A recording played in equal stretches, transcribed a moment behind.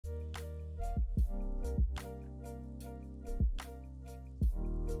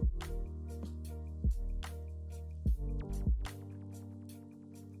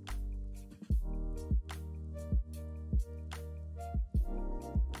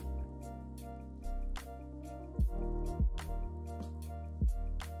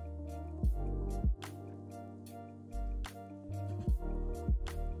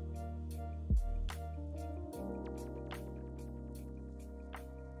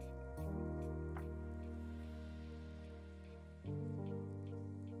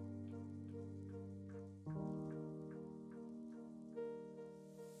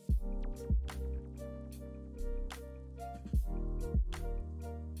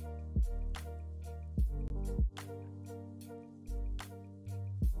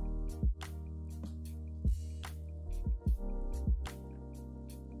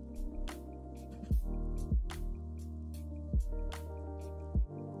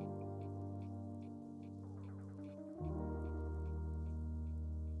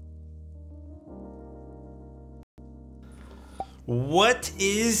What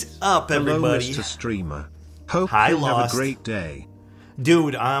is up, everybody? Hello, Mr. Streamer. Hope Hi, you Lost. have a great day.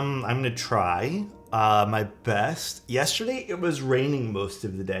 Dude, I'm gonna try my best. Yesterday, it was raining most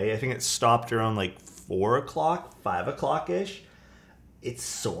of the day. I think it stopped around like 4 o'clock, 5 o'clock-ish. It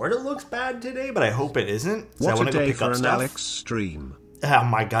sort of looks bad today, but I hope it isn't. What I want a to go day pick for up an stuff. Alex stream. Oh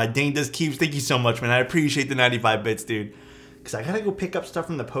my god, Dane does keeps. Thank you so much, man. I appreciate the 95 bits, dude. Because I gotta go pick up stuff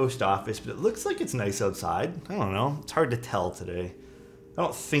from the post office, but it looks like it's nice outside. I don't know. It's hard to tell today. I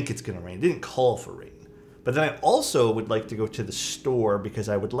don't think it's gonna rain. It didn't call for rain. But then I also would like to go to the store because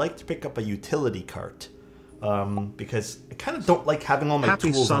I would like to pick up a utility cart. Because I kind of don't like having all my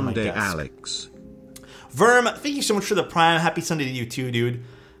tools on my desk. Happy Sunday, Alex. Verm, thank you so much for the Prime. Happy Sunday to you too, dude.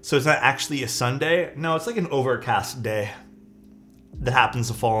 So it's not actually a Sunday. No, it's like an overcast day that happens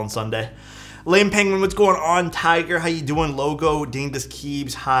to fall on Sunday. Lame Penguin, what's going on? Tiger, how you doing? Logo, Dangus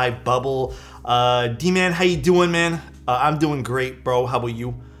Keebs, hi. Bubble, D-Man, how you doing, man? I'm doing great, bro. How about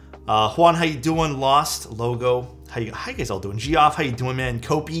you? Juan, how you doing? Lost, Logo, how you guys all doing? Geoff, how you doing, man?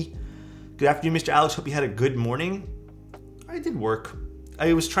 Kopi, good afternoon, Mr. Alex. Hope you had a good morning. I did work.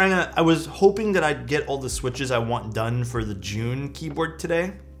 I was hoping that I'd get all the switches I want done for the June keyboard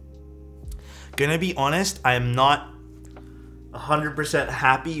today. Gonna be honest, I am not 100%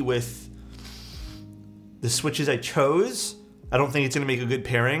 happy with the switches I chose. I don't think it's gonna make a good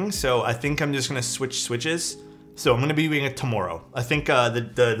pairing, so I think I'm just gonna switch switches. So I'm gonna be doing it tomorrow. I think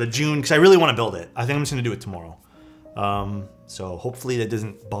the June, because I really want to build it. I think I'm just gonna do it tomorrow. So hopefully that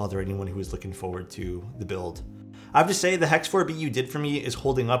doesn't bother anyone who is looking forward to the build. I have to say the Hex 4B you did for me is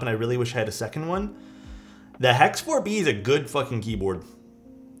holding up, and I really wish I had a second one. The Hex 4B is a good fucking keyboard.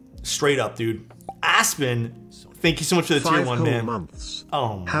 Straight up, dude. Aspen, thank you so much for the tier 1, man. Months.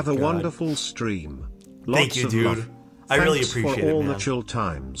 Oh my Have a God. wonderful stream. Lots Thank you, of dude. love. I really Thanks appreciate for all it, man. the chill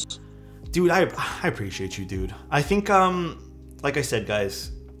times. Dude, I appreciate you, dude. I think, like I said,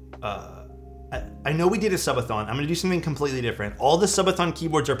 guys, I know we did a subathon. I'm gonna do something completely different. All the subathon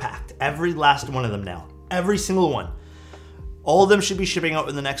keyboards are packed. Every last one of them now. Every single one. All of them should be shipping out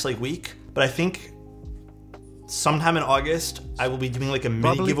in the next week. But I think sometime in August, I will be doing like a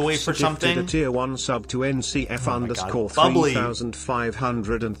mini giveaway for something. A tier 1 sub to NCF underscore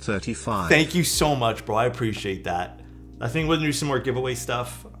 3535. Thank you so much, bro. I appreciate that. I think we'll do some more giveaway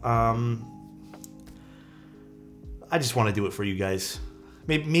stuff. I just want to do it for you guys.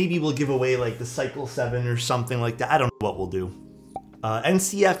 Maybe we'll give away like the Cycle 7 or something like that. I don't know what we'll do.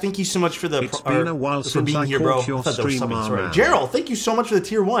 NCF, thank you so much for the It's been a while for since being I here, bro. caught your stream, Sorry. man. Gerald, thank you so much for the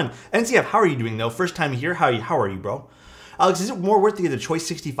tier 1. NCF, how are you doing though? First time here. How are you, bro? Alex, is it more worth to get a Choice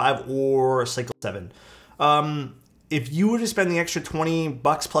 65 or a Cycle 7? If you were to spend the extra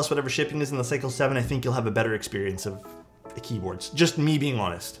 $20 plus whatever shipping is in the Cycle 7, I think you'll have a better experience of the keyboards. Just me being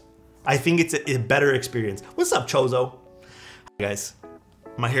honest. I think it's a better experience. What's up, Chozo? Hi, guys.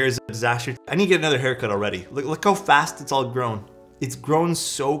 My hair is a disaster. I need to get another haircut already. Look how fast it's all grown. It's grown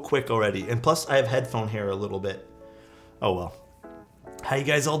so quick already. And plus, I have headphone hair a little bit. Oh, well. How you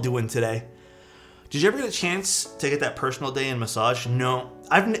guys all doing today? Did you ever get a chance to get that personal day and massage? No.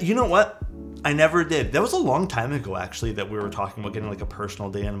 You know what? I never did. That was a long time ago, actually, that we were talking about getting like a personal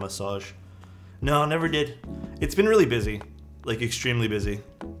day and a massage. No, never did. It's been really busy. Like, extremely busy.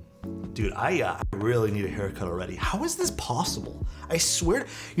 Dude, I really need a haircut already. How is this possible? I swear.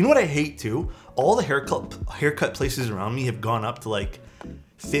 You know what I hate too? All the haircut places around me have gone up to like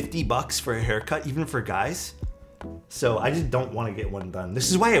 $50 for a haircut, even for guys. So I just don't want to get one done. This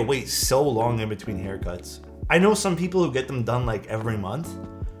is why I wait so long in between haircuts. I know some people who get them done like every month.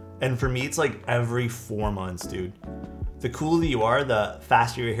 And for me, it's like every 4 months, dude. The cooler you are, the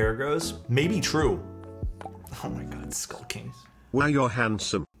faster your hair grows. Maybe true. Oh my God, Skull King. Wow, you're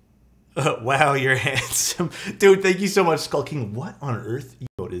handsome. Wow, you're handsome. Dude, thank you so much, Skull King. What on earth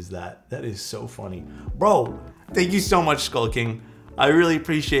emote is that? That is so funny. Bro, thank you so much, Skull King. I really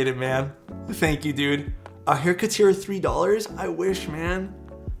appreciate it, man. Thank you, dude. Haircuts here are $3? I wish, man.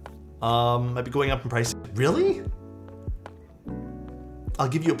 Might be going up in price. Really? I'll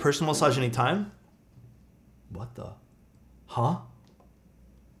give you a personal massage anytime? What the? Huh?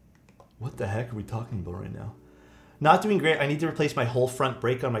 What the heck are we talking about right now? Not doing great. I need to replace my whole front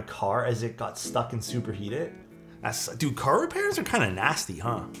brake on my car as it got stuck and superheated. Dude, car repairs are kind of nasty,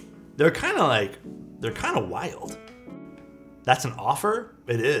 huh? They're kind of wild. That's an offer?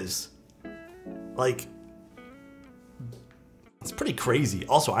 It is. Like, it's pretty crazy.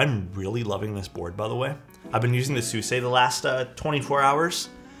 Also, I'm really loving this board, by the way. I've been using the Suse the last 24 hours.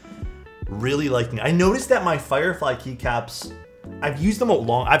 Really liking it. I noticed that my Firefly keycaps, I've used them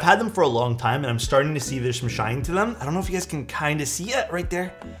I've had them for a long time, and I'm starting to see there's some shine to them. I don't know if you guys can kind of see it right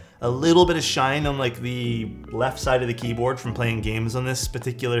there. A little bit of shine on like the left side of the keyboard from playing games on this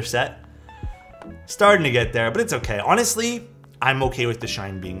particular set. Starting to get there, but it's okay. Honestly, I'm okay with the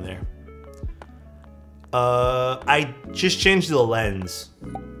shine being there. I just changed the lens.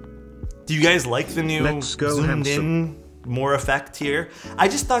 Do you guys like the new zoomed in more effect here? I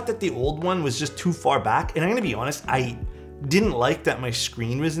just thought that the old one was just too far back, and I'm gonna be honest, I didn't like that my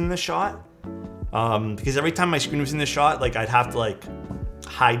screen was in the shot. Because every time my screen was in the shot, like I'd have to like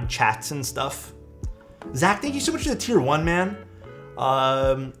hide chats and stuff. Zach, thank you so much for the tier 1, man.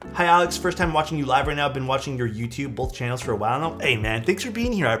 Hi Alex, first time watching you live right now. I've been watching your YouTube, both channels for a while now. Hey man, thanks for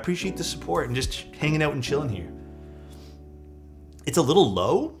being here. I appreciate the support and just hanging out and chilling here. It's a little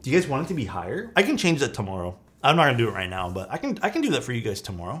low. Do you guys want it to be higher? I can change that tomorrow. I'm not gonna do it right now, but I can do that for you guys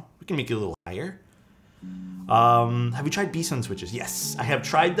tomorrow. We can make it a little higher. Have you tried B-Sun switches? Yes, I have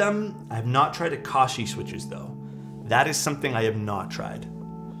tried them. I have not tried Akashi switches though. That is something I have not tried.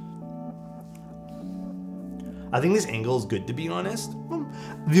 I think this angle is good, to be honest.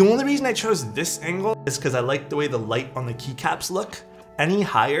 The only reason I chose this angle is because I like the way the light on the keycaps look. Any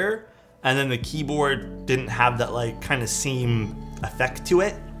higher, and then the keyboard didn't have that like kind of seam effect to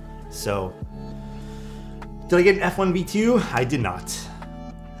it. So, did I get an F1 V2? I did not.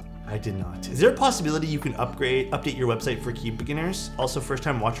 I did not. Is there a possibility you can update your website for key beginners? Also, first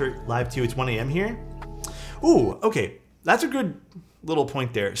time watcher live too. It's 1 AM here. Ooh, okay. That's a good little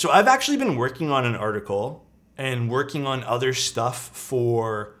point there. So I've actually been working on an article and working on other stuff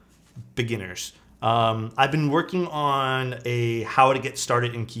for beginners. I've been working on a how to get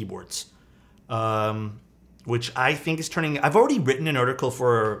started in keyboards, which I think is turning. I've already written an article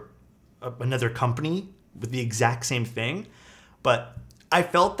for another company with the exact same thing, but I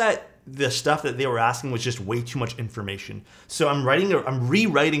felt that the stuff that they were asking was just way too much information. So I'm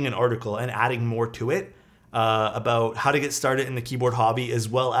rewriting an article and adding more to it about how to get started in the keyboard hobby, as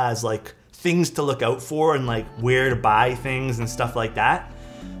well as like things to look out for and like where to buy things and stuff like that.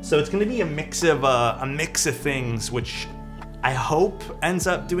 So it's going to be a mix of things, which I hope ends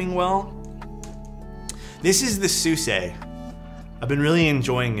up doing well. This is the Suse. I've been really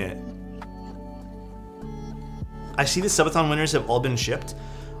enjoying it. I see the subathon winners have all been shipped.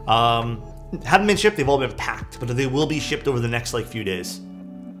 Haven't been shipped, they've all been packed, but they will be shipped over the next like few days.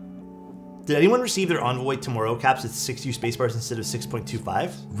 Did anyone receive their Envoy tomorrow caps at 6U spacebars instead of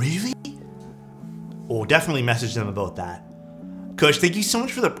 6.25? Really? Oh, definitely message them about that. Kush, thank you so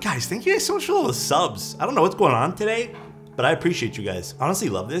much for the guys. Thank you guys so much for all the subs. I don't know what's going on today, but I appreciate you guys. Honestly,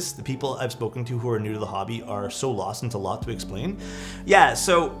 love this. The people I've spoken to who are new to the hobby are so lost into a lot to explain. Yeah.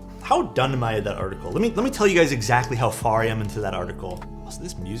 So how done am I at that article? Let me tell you guys exactly how far I am into that article. So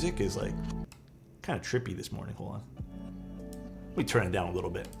this music is like kind of trippy this morning. Hold on. Let me turn it down a little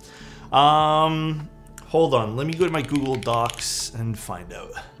bit. Hold on. Let me go to my Google Docs and find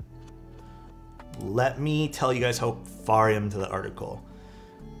out. Let me tell you guys how far I am to that article.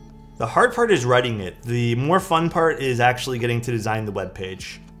 The hard part is writing it. The more fun part is actually getting to design the web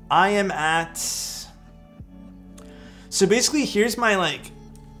page. I am at... So basically, here's my like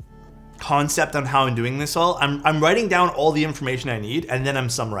concept on how I'm doing this all. I'm writing down all the information I need, and then I'm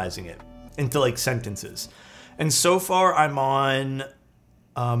summarizing it into like sentences. And so far, I'm on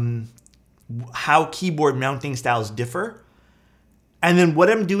how keyboard mounting styles differ. And then what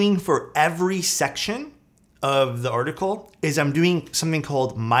I'm doing for every section of the article is I'm doing something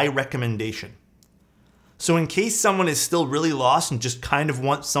called my recommendation. So in case someone is still really lost and just kind of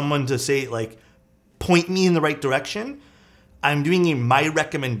wants someone to say like, point me in the right direction, I'm doing a my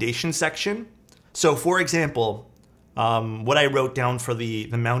recommendation section. So for example, what I wrote down for the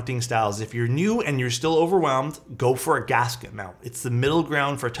mounting styles, if you're new and you're still overwhelmed, go for a gasket mount. It's the middle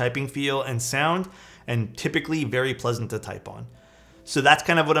ground for typing feel and sound, and typically very pleasant to type on. So that's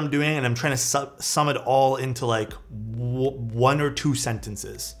kind of what I'm doing, and I'm trying to sum it all into like 1 or 2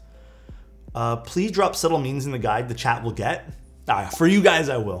 sentences. Please drop subtle meanings in the guide the chat will get. For you guys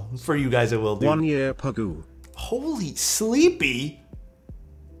I will. For you guys I will, dude. 1 year Pagoo. Holy Sleepy.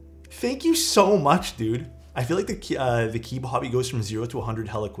 Thank you so much, dude. I feel like the key hobby goes from 0 to 100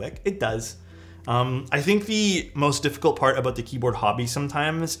 hella quick. It does. I think the most difficult part about the keyboard hobby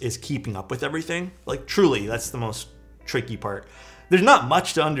sometimes is keeping up with everything. Like truly, that's the most tricky part. There's not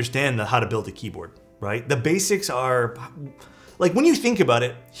much to understand how to build a keyboard, right? The basics are, like when you think about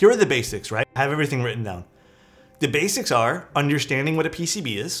it, here are the basics, right? I have everything written down. The basics are understanding what a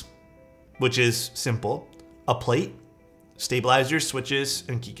PCB is, which is simple. A plate, stabilizers, switches,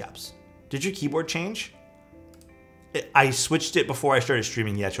 and keycaps. Did your keyboard change? I switched it before I started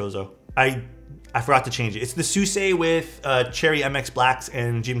streaming. Yeah, Chozo. I forgot to change it. It's the Suse with Cherry MX Blacks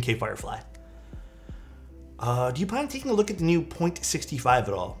and GMK Firefly. Do you plan on taking a look at the new .65 at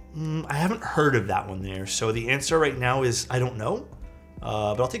all? I haven't heard of that one there, so the answer right now is I don't know,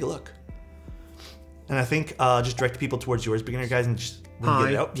 but I'll take a look. And I think just direct people towards yours, beginner guys, and just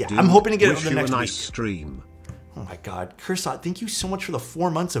get it out. Yeah, I'm hoping to get it on the next week. Stream. Oh my God, Kursat, thank you so much for the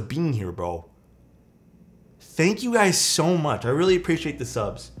 4 months of being here, bro. Thank you guys so much. I really appreciate the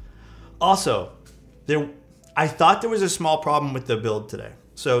subs. Also, I thought there was a small problem with the build today.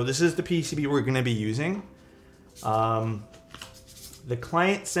 So this is the PCB we're going to be using. The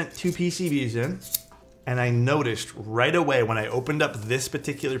client sent 2 PCBs in, and I noticed right away when I opened up this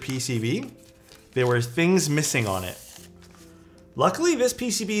particular PCB, there were things missing on it. Luckily, this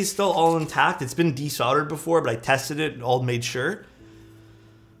PCB is still all intact. It's been desoldered before, but I tested it and all made sure.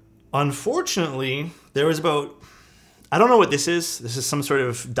 Unfortunately, there was about, I don't know what this is. This is some sort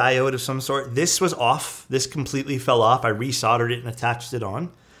of diode of some sort. This was off. This completely fell off. I resoldered it and attached it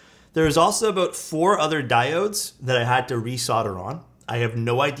on. There's also about 4 other diodes that I had to resolder on. I have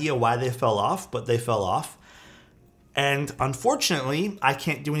no idea why they fell off, but they fell off. And unfortunately, I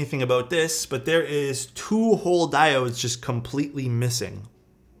can't do anything about this, but there is 2 whole diodes just completely missing.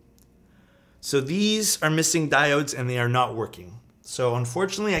 So these are missing diodes and they are not working. So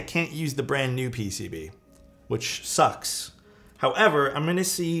unfortunately, I can't use the brand new PCB, which sucks. However, I'm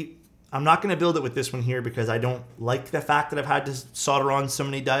not going to build it with this one here because I don't like the fact that I've had to solder on so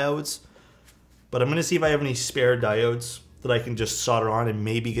many diodes. But I'm going to see if I have any spare diodes that I can just solder on and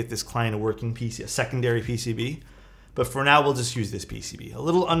maybe get this client a working PC, a secondary PCB. But for now, we'll just use this PCB. A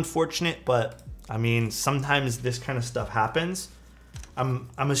little unfortunate, but I mean, sometimes this kind of stuff happens. I'm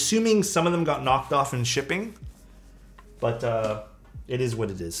assuming some of them got knocked off in shipping, but it is what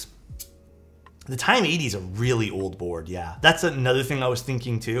it is. The Time 80 is a really old board, yeah. That's another thing I was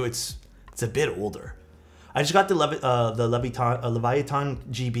thinking too. It's a bit older. I just got the Leviathan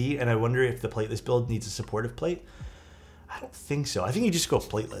GB, and I wonder if the plateless build needs a supportive plate. I don't think so. I think you just go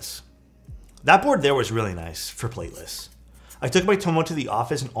plateless. That board there was really nice for plateless. I took my Tomo to the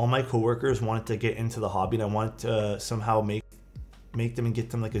office, and all my coworkers wanted to get into the hobby, and I wanted to somehow make them and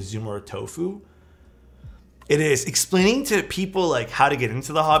get them like a Zoom or a Tofu. It is. Explaining to people like how to get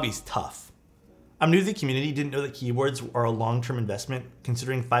into the hobby is tough. I'm new to the community, didn't know that keyboards are a long-term investment,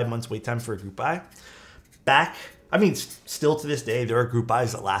 considering 5 months wait time for a group buy. Still to this day, there are group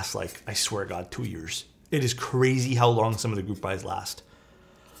buys that last like, I swear to God, 2 years. It is crazy how long some of the group buys last.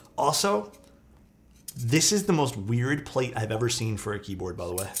 Also, this is the most weird plate I've ever seen for a keyboard, by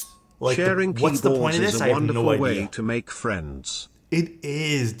the way. Like, what's the point of this? Is a I have wonderful no idea. way to make friends. It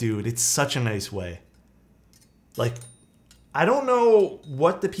is, dude. It's such a nice way. Like, I don't know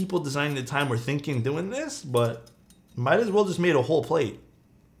what the people designing the time were thinking doing this, but might as well just made a whole plate.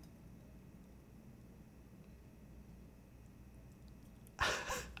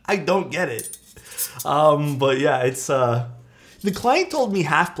 I don't get it. But yeah, it's the client told me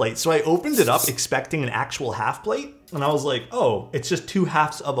half plate, so I opened it up expecting an actual half plate, and I was like, oh, it's just 2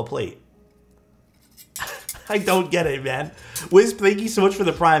 halves of a plate. I don't get it, man. Wiz, thank you so much for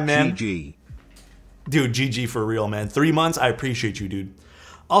the prime, man. GG. Dude, GG for real, man. 3 months, I appreciate you, dude.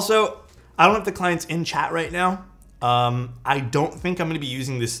 Also, I don't have the clients in chat right now. I don't think I'm going to be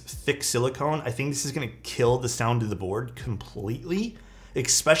using this thick silicone. I think this is going to kill the sound of the board completely,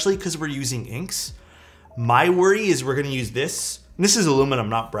 especially because we're using inks. My worry is we're going to use this. And this is aluminum,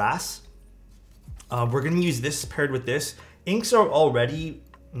 not brass. We're going to use this paired with this. Inks are already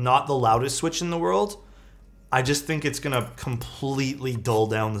not the loudest switch in the world. I just think it's going to completely dull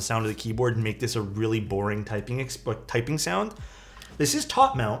down the sound of the keyboard and make this a really boring typing sound. This is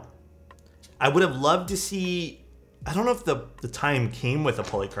top mount. I would have loved to see, I don't know if the time came with a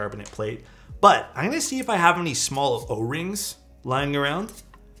polycarbonate plate, but I'm going to see if I have any small O-rings lying around.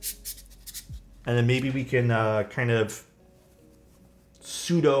 And then maybe we can kind of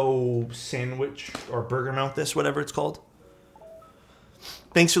pseudo sandwich or burger mount this, whatever it's called.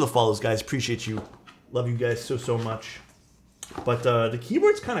 Thanks for the follows, guys. Appreciate you. Love you guys so much. But the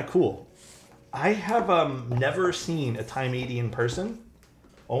keyboard's kind of cool. I have never seen a Time 80 in person,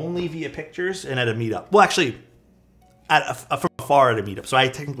 only via pictures and at a meetup. Well, actually, from afar at a meetup, so I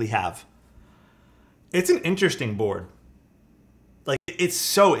technically have. It's an interesting board. Like, it's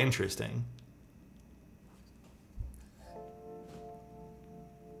so interesting.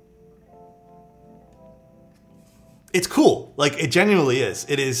 It's cool. Like, it genuinely is.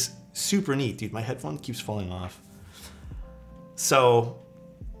 It is super neat. Dude, my headphone keeps falling off. So,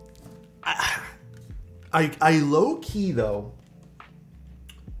 I low-key, though,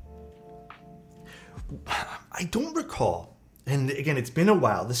 I don't recall, and again, it's been a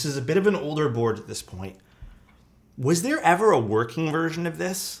while. This is a bit of an older board at this point. Was there ever a working version of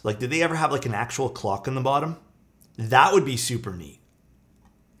this? Like, did they ever have like an actual clock on the bottom? That would be super neat.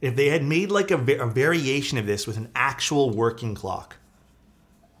 If they had made like a variation of this with an actual working clock.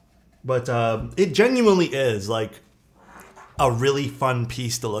 But it genuinely is like a really fun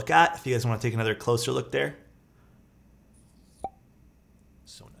piece to look at. If you guys want to take another closer look there.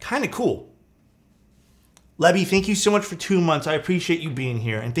 So nice. Kind of cool. Lebby, thank you so much for 2 months. I appreciate you being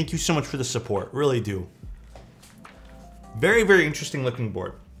here. And thank you so much for the support. Really do. Very, very interesting looking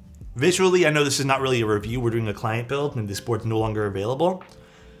board. Visually, I know this is not really a review. We're doing a client build and this board's no longer available.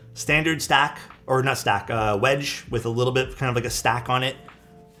 Standard stack, or not stack, wedge with a little bit kind of like a stack on it.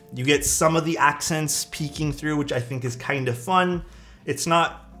 You get some of the accents peeking through, which I think is kind of fun. It's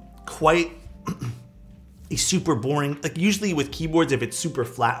not quite a super boring, like usually with keyboards, if it's super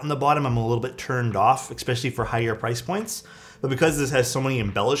flat on the bottom, I'm a little bit turned off, especially for higher price points. But because this has so many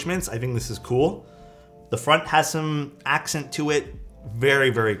embellishments, I think this is cool. The front has some accent to it. Very,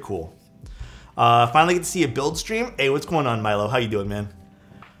 very cool. Finally get to see a build stream. Hey, what's going on, Milo? How you doing, man?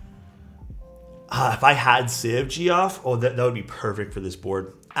 If I had Civ Geoff, oh, that would be perfect for this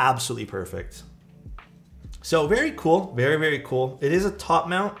board. Absolutely perfect. So very cool. Very, very cool. It is a top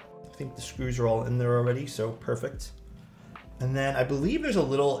mount. I think the screws are all in there already, so perfect. And then I believe there's a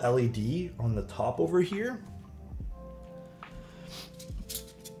little LED on the top over here.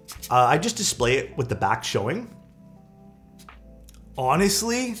 I just display it with the back showing.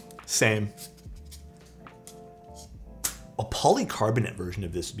 Honestly, same. A polycarbonate version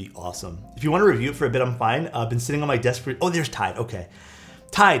of this would be awesome. If you want to review it for a bit, I'm fine. I've been sitting on my desk for... Oh, there's Tide. Okay.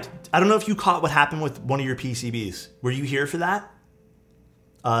 Tide, I don't know if you caught what happened with one of your PCBs. Were you here for that?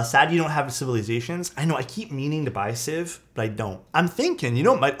 Sad you don't have Civilizations. I know, I keep meaning to buy Civ, but I don't. I'm thinking, you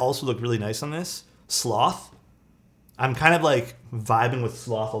know what might also look really nice on this? Sloth. I'm kind of like vibing with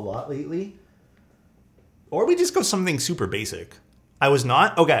Sloth a lot lately. Or we just go something super basic. I was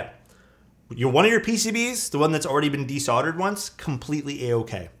not? Okay. One of your PCBs, the one that's already been desoldered once, completely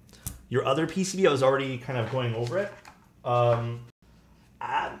A-okay. Your other PCB, I was already kind of going over it.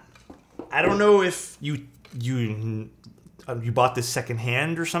 I don't know if you bought this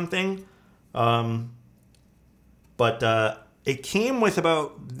secondhand or something, but it came with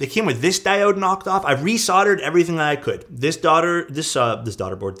this diode knocked off. I've resoldered everything that I could. This diode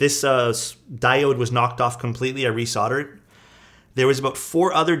was knocked off completely. I resoldered. There was about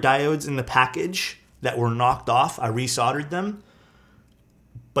 4 other diodes in the package that were knocked off. I resoldered them,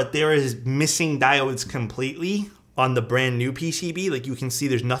 but there is missing diodes completely on the brand new PCB. Like you can see,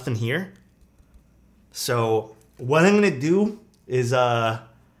 there's nothing here. So what I'm gonna do is I'm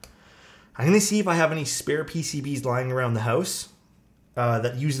gonna see if I have any spare PCBs lying around the house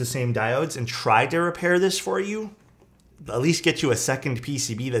that use the same diodes and try to repair this for you. At least get you a second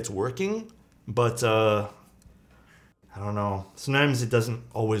PCB that's working. But I don't know. Sometimes it doesn't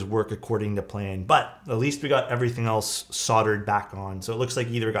always work according to plan. But at least we got everything else soldered back on. So it looks like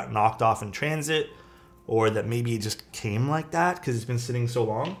either it got knocked off in transit or that maybe it just came like that because it's been sitting so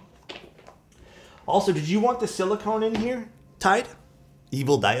long. Also, did you want the silicone in here, Tide?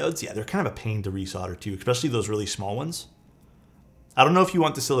 Evil diodes? Yeah, they're kind of a pain to resolder too, especially those really small ones. I don't know if you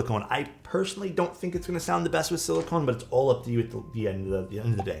want the silicone. I personally don't think it's going to sound the best with silicone, but it's all up to you at the end of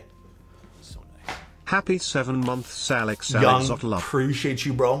the day. So nice. Happy 7 months, Alexotos. Young, appreciate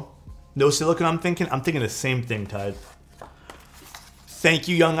you, bro. No silicone, I'm thinking the same thing, Tide. Thank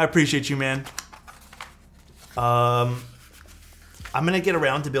you, Young. I appreciate you, man. I'm going to get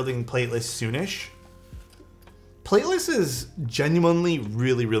around to building Plateless soonish. Plateless is genuinely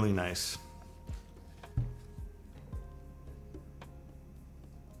really, really nice.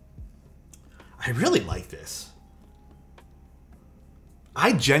 I really like this.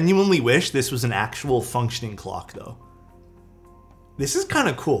 I genuinely wish this was an actual functioning clock, though. This is kind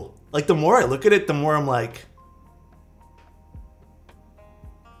of cool. Like, the more I look at it, the more I'm like,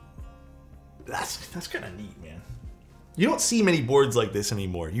 that's kind of neat, man. You don't see many boards like this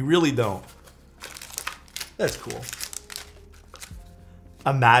anymore. You really don't. That's cool.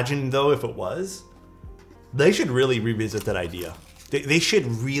 Imagine, though, if it was. They should really revisit that idea. They should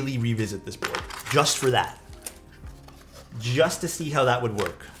really revisit this board. Just for that. Just to see how that would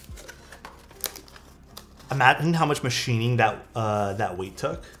work. Imagine how much machining that weight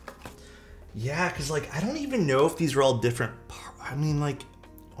took. Yeah, because, like, I don't even know if these are all different parts. I mean, like,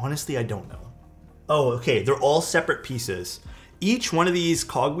 honestly, I don't know. Oh, okay, they're all separate pieces. Each one of these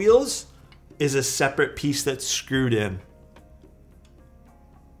cogwheels is a separate piece that's screwed in.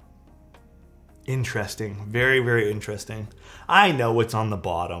 Interesting. Very, very interesting. I know what's on the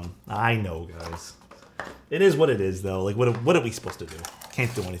bottom. I know, guys. It is what it is, though. Like, what are we supposed to do?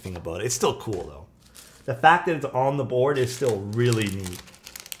 Can't do anything about it. It's still cool, though. the fact that it's on the board is still really neat.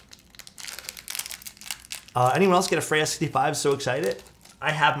 Anyone else get a Freya 65? So excited.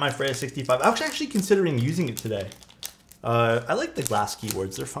 I have my Freya 65. I was actually considering using it today. I like the glass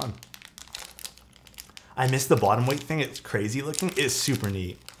keyboards. They're fun. I missed the bottom weight thing. It's crazy looking. It's super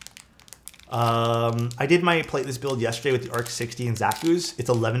neat. I did my plateless build yesterday with the ARC 60 and Zaku's. It's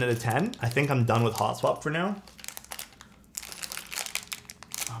 11 out of 10. I think I'm done with hot swap for now.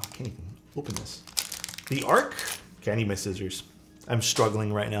 Oh, I can't even open this. The ARC, okay, I need my scissors. I'm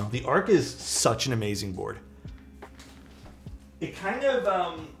struggling right now. The ARC is such an amazing board. It kind of,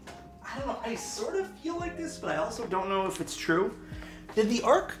 I don't know, I sort of feel like this, but I also don't know if it's true. Did the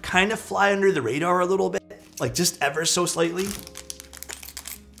ARC kind of fly under the radar a little bit? Like just ever so slightly?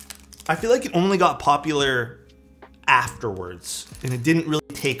 I feel like it only got popular afterwards, and it didn't really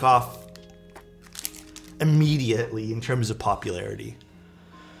take off immediately in terms of popularity.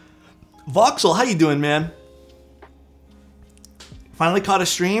 Voxel, how you doing, man? Finally caught a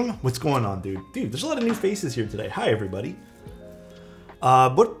stream? What's going on, dude? Dude, there's a lot of new faces here today. Hi, everybody.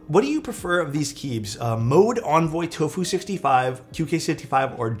 What do you prefer of these keys? Mode, Envoy, Tofu 65, QK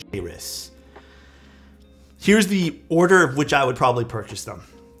 65, or JRIS? Here's the order of which I would probably purchase them.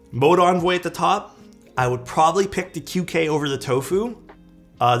 Mode Envoy at the top. I would probably pick the QK over the Tofu.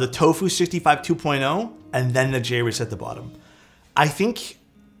 The Tofu 65 2.0, and then the JRIS at the bottom. I think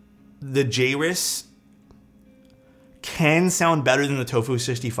the JRIS can sound better than the Tofu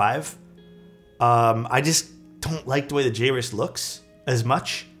 65. I just don't like the way the JRIS looks as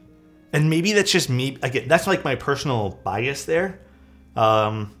much. And maybe that's just me. Again, that's like my personal bias there.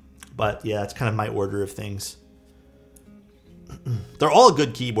 But yeah, it's kind of my order of things. They're all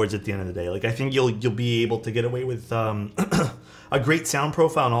good keyboards at the end of the day. Like I think you'll be able to get away with a great sound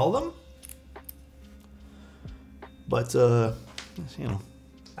profile on all of them. But you know,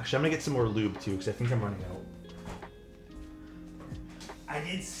 actually I'm gonna get some more lube too because I think I'm running out. I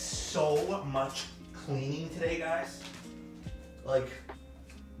did so much cleaning today, guys. Like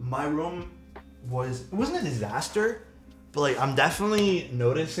my room wasn't a disaster, but like I'm definitely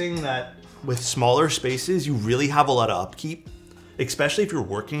noticing that with smaller spaces, you really have a lot of upkeep, especially if you're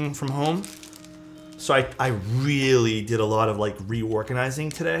working from home. So I really did a lot of like reorganizing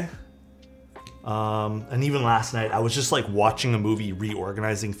today. And even last night, I was just like watching a movie,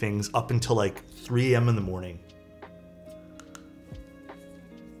 reorganizing things up until like 3 AM in the morning.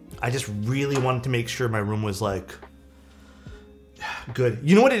 I just really wanted to make sure my room was like good.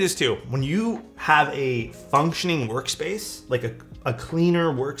 You know what it is too? When you have a functioning workspace, like a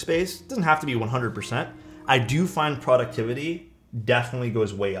cleaner workspace, it doesn't have to be 100%. I do find productivity definitely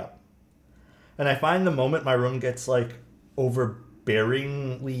goes way up. And I find the moment my room gets like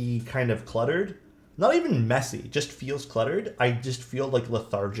overbearingly kind of cluttered, not even messy, just feels cluttered, I just feel like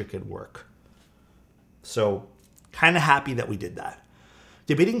lethargic at work. So kind of happy that we did that.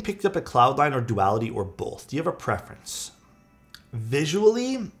 Debating picked up a Cloudline or Duality or both. Do you have a preference?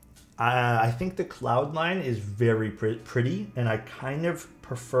 Visually, I think the Cloudline is very pretty, and I kind of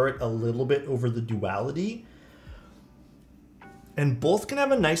prefer it a little bit over the Duality. And both can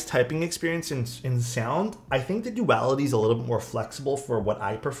have a nice typing experience in sound. I think the Duality is a little bit more flexible for what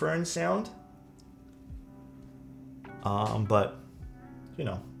I prefer in sound. But, you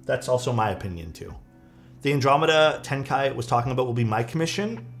know, that's also my opinion too. The Andromeda Tenkai was talking about will be my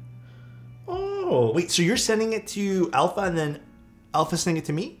commission. Oh, wait, so you're sending it to Alpha and then Alpha sending it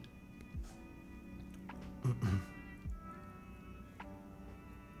to me?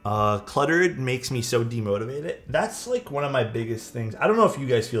 Cluttered makes me so demotivated. That's like one of my biggest things. I don't know if you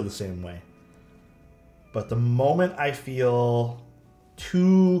guys feel the same way. But the moment I feel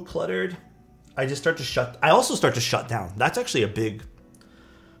too cluttered, I just start to shut. I also start to shut down. That's actually a big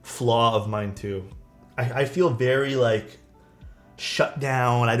flaw of mine too. I feel very like shut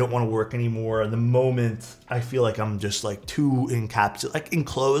down. I don't want to work anymore. And the moment I feel like I'm just like too encapsulated, like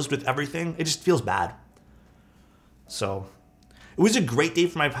enclosed with everything, it just feels bad. So it was a great day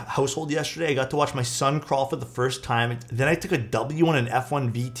for my household yesterday. I got to watch my son crawl for the first time. Then I took a W1 and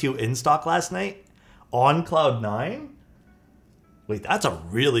F1 V2 in stock last night on Cloud 9. Wait, that's a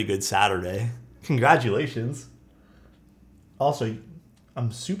really good Saturday. Congratulations. Also,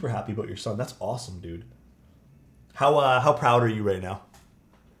 I'm super happy about your son. That's awesome, dude. How proud are you right now?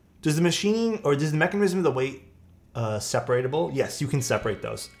 Does the machining or does the mechanism of the weight separatable? Yes, you can separate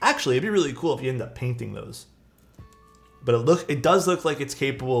those. Actually, it'd be really cool if you end up painting those. But it does look like it's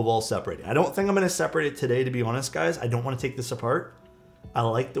capable of all separating. I don't think I'm going to separate it today, to be honest, guys. I don't want to take this apart. I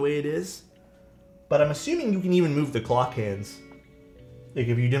like the way it is. But I'm assuming you can even move the clock hands. Like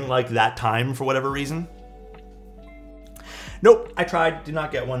if you didn't like that time for whatever reason. Nope, I tried. Did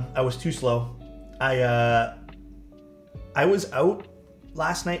not get one. I was too slow. I was out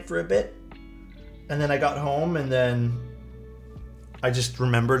last night for a bit, and then I got home, and then I just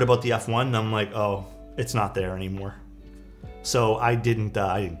remembered about the F1, and I'm like, oh, it's not there anymore. So I didn't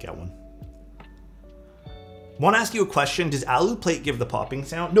get one. Want to ask you a question? Does alu plate give the popping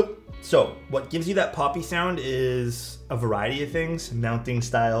sound? Nope. So what gives you that poppy sound is a variety of things: mounting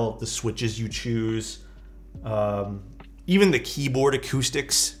style, the switches you choose, even the keyboard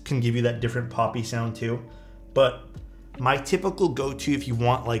acoustics can give you that different poppy sound too. But my typical go-to, if you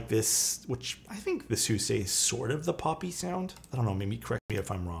want like this, which I think the Suse is sort of the poppy sound. I don't know, maybe correct me if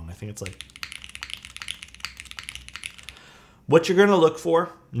I'm wrong. I think it's like, what you're gonna look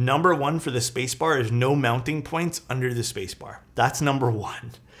for, number one for the spacebar is no mounting points under the spacebar. That's number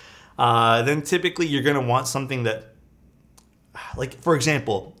one. Then typically you're gonna want something that, like for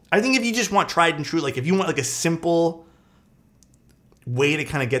example, I think if you just want tried and true, like if you want like a simple way to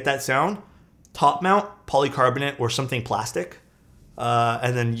kind of get that sound, top mount, polycarbonate or something plastic,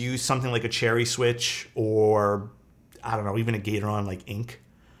 and then use something like a cherry switch or I don't know, even a Gatoron like ink.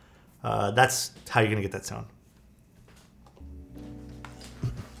 That's how you're gonna get that sound.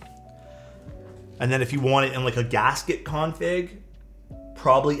 And then if you want it in like a gasket config,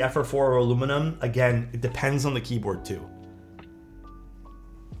 probably FR4 or aluminum. Again, it depends on the keyboard too.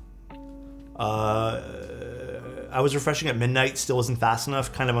 I was refreshing at midnight, still wasn't fast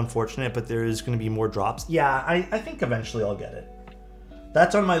enough. Kind of unfortunate, but there is going to be more drops. Yeah, I think eventually I'll get it.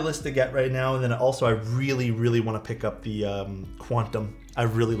 That's on my list to get right now. And then also I really, really want to pick up the Quantum. I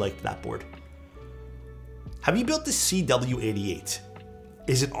really liked that board. Have you built the CW88?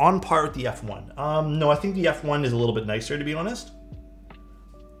 Is it on par with the F1? No, I think the F1 is a little bit nicer, to be honest.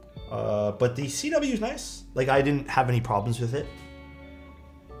 But the CW is nice. Like, I didn't have any problems with it.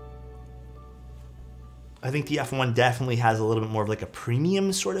 I think the F1 definitely has a little bit more of like a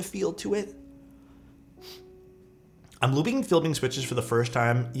premium sort of feel to it. I'm looping and filming switches for the first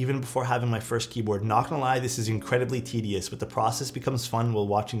time, even before having my first keyboard. Not gonna lie, this is incredibly tedious, but the process becomes fun while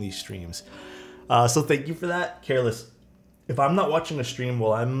watching these streams. So thank you for that. Careless. If I'm not watching a stream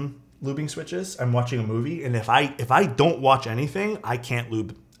while I'm looping switches, I'm watching a movie, and if I don't watch anything, I can't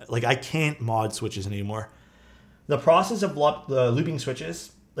lube. Like, I can't mod switches anymore. The process of the looping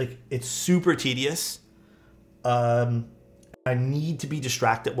switches, like, it's super tedious. I need to be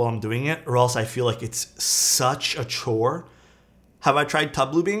distracted while I'm doing it, or else I feel like it's such a chore. Have I tried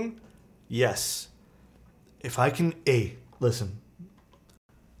tub lubing? Yes. If I can, listen.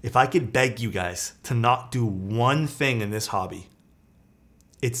 If I could beg you guys to not do one thing in this hobby,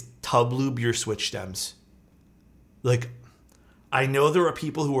 it's tub lube your switch stems. Like, I know there are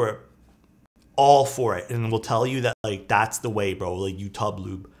people who are all for it and will tell you that, like, that's the way, bro. Like, you tub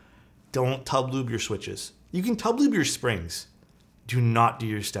lube. Don't tub lube your switches. You can tub lube your springs. Do not do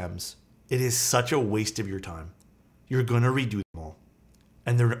your stems. It is such a waste of your time. You're going to redo them all.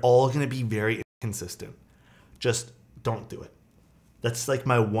 And they're all going to be very inconsistent. Just don't do it. That's like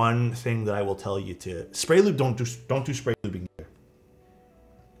my one thing that I will tell you to spray lube. Don't do spray lubing here.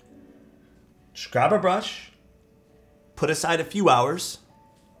 Just grab a brush, put aside a few hours.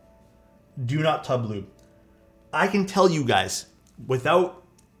 Do not tub lube. I can tell you guys without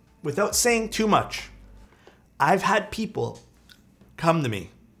saying too much, I've had people come to me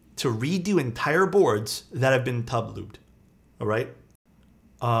to redo entire boards that have been tub lubed. All right,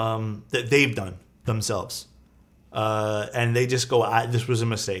 that they've done themselves. And they just go, this was a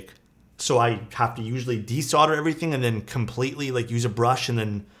mistake. So I have to usually desolder everything and then completely like use a brush, and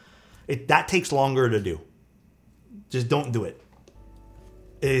then that takes longer to do. Just don't do it.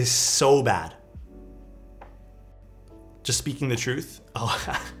 It is so bad. Just speaking the truth.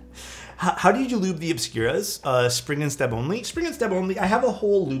 Oh, how did you lube the Obscuras? Spring and step only? Spring and step only. I have a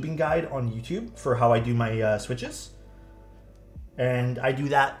whole lubing guide on YouTube for how I do my switches. And I do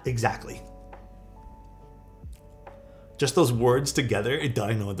that exactly. Just those words together,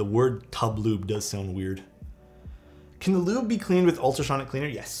 I know the word tub lube does sound weird. Can the lube be cleaned with ultrasonic cleaner?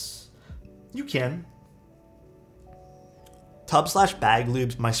 Yes, you can. Tub/bag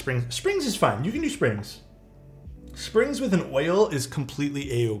lubes, my springs is fine. You can do springs. Springs with an oil is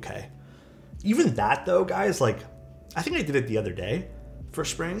completely a-okay. Even that though, guys, like, I think I did it the other day for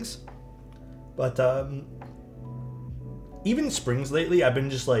springs. But even springs lately, I've been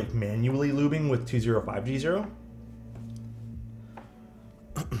just like manually lubing with 205G0.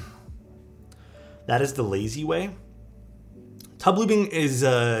 That is the lazy way. Tub lubing is,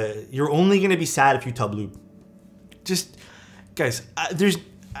 you're only going to be sad if you tub lube. Just, guys,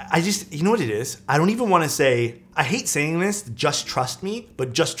 you know what it is? I don't even want to say, I hate saying this, just trust me,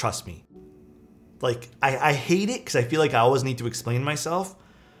 but just trust me. Like, I hate it because I feel like I always need to explain myself.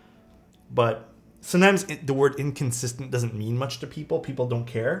 But Sometimes the word inconsistent doesn't mean much to people. People don't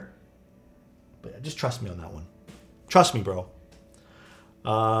care. But just trust me on that one. Trust me, bro.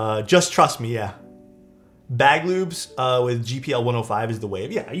 Just trust me, yeah. Bag lubes with GPL 105 is the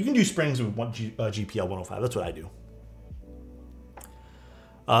wave. Yeah, you can do springs with GPL 105. That's what I do.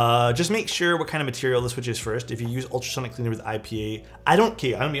 Just make sure what kind of material the switch is first. If you use ultrasonic cleaner with IPA, I'm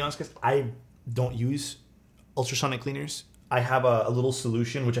gonna be honest, guys, I don't use ultrasonic cleaners. I have a little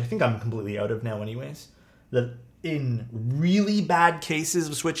solution, which I think I'm completely out of now anyways, that in really bad cases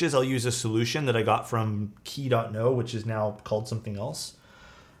of switches, I'll use a solution that I got from Key.no, which is now called something else.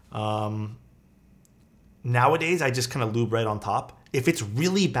 Nowadays, I just kind of lube right on top. If it's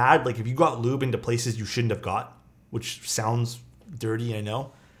really bad, like if you got lube into places you shouldn't have got, which sounds dirty, I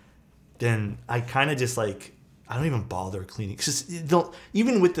know, then I kind of just like, I don't even bother cleaning. Because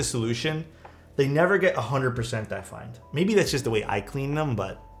even with the solution, they never get 100%, I find. Maybe that's just the way I clean them,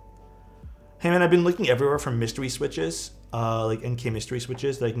 but hey man, I've been looking everywhere for mystery switches, like NK mystery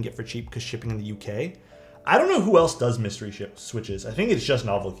switches that I can get for cheap because shipping in the UK. I don't know who else does mystery switches. I think it's just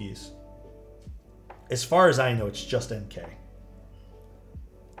Novel Keys. As far as I know, it's just NK.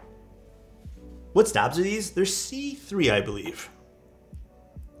 What stabs are these? They're C3, I believe.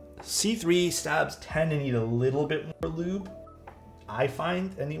 C3 stabs tend to need a little bit more lube, I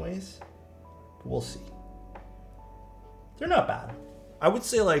find, anyways. But we'll see. They're not bad. I would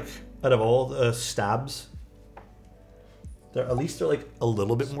say, like, out of all the stabs, at least they're like a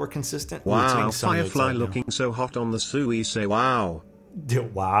little bit more consistent. Wow, Firefly looking so hot on the Sui. Say wow.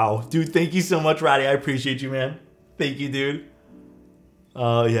 Dude, wow. Dude, thank you so much, Ratty. I appreciate you, man. Thank you, dude.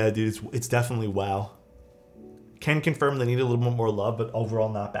 Oh, yeah, dude. It's definitely wow. Can confirm they need a little bit more love, but overall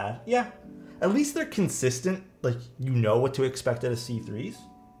not bad. Yeah. At least they're consistent. Like, you know what to expect out of C3s.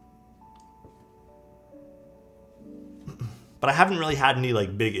 But I haven't really had any,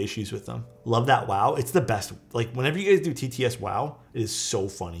 like, big issues with them. Love that wow. It's the best. Like, whenever you guys do TTS wow, it is so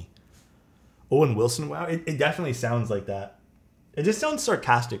funny. Owen Wilson wow. It definitely sounds like that. It just sounds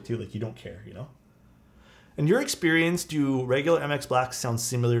sarcastic, too. Like, you don't care, you know? In your experience, do regular MX Blacks sound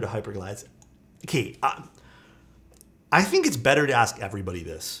similar to Hyperglides? Okay, I think it's better to ask everybody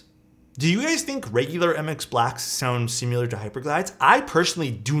this. Do you guys think regular MX Blacks sound similar to Hyperglides? I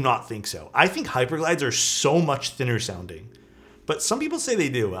personally do not think so. I think Hyperglides are so much thinner sounding. But some people say they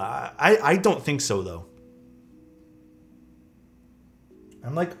do. I don't think so, though.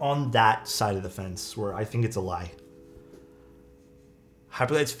 I'm like on that side of the fence where I think it's a lie.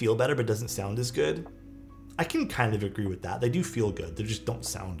 Hyperglides feel better but doesn't sound as good. I can kind of agree with that. They do feel good. They just don't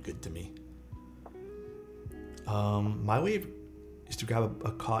sound good to me. My way is to grab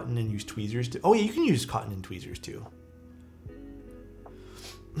a cotton and use tweezers. Oh yeah, you can use cotton and tweezers too.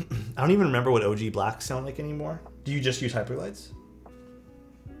 I don't even remember what OG Blacks sound like anymore. Do you just use Hyperglides?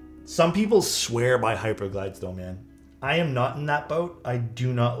 Some people swear by Hyperglides though, man. I am not in that boat. I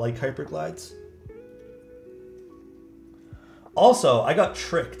do not like Hyperglides. Also, I got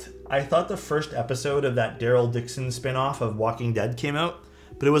tricked. I thought the first episode of that Daryl Dixon spinoff of Walking Dead came out,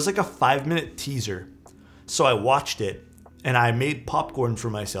 but it was like a 5-minute teaser. So I watched it, and I made popcorn for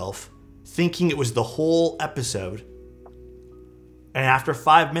myself, thinking it was the whole episode. And after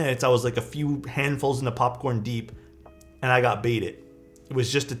 5 minutes, I was like a few handfuls in the popcorn deep, and I got baited. It was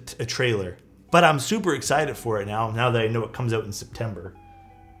just a trailer. But I'm super excited for it now that I know it comes out in September.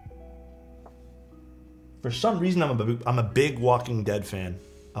 For some reason, I'm a big Walking Dead fan.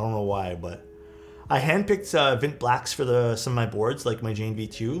 I don't know why, but I handpicked Vint Blacks for some of my boards, like my Jane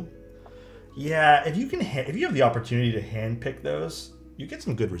V2. Yeah, if you have the opportunity to handpick those, you get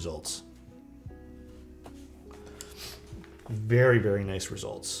some good results. Very, very nice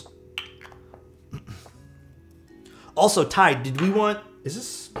results. Also, Ty, did we want... Is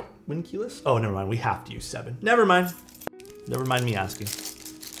this win keyless? Oh, never mind. We have to use 7. Never mind. Never mind me asking.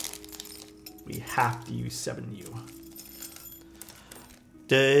 We have to use 7U.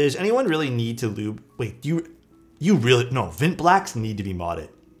 Does anyone really need to lube? Wait, do you really... No, Vint Blacks need to be modded.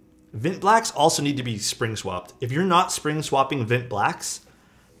 Vint Blacks also need to be spring swapped. If you're not spring swapping Vint Blacks,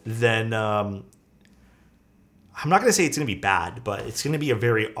 then I'm not going to say it's going to be bad, but it's going to be a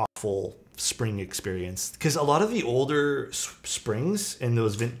very awful spring experience. Because a lot of the older springs in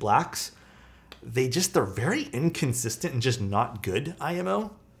those Vint Blacks, they're very inconsistent and just not good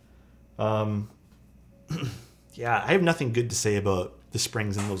IMO. Yeah, I have nothing good to say about the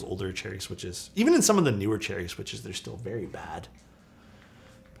springs in those older cherry switches. Even in some of the newer cherry switches, they're still very bad.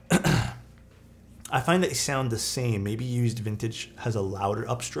 I find that they sound the same. Maybe used vintage has a louder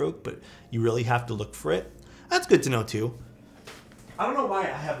upstroke, but you really have to look for it. That's good to know too. I don't know why I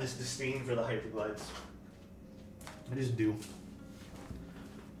have this disdain for the Hyperglides. I just do.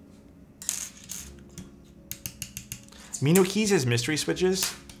 Mino Keys has mystery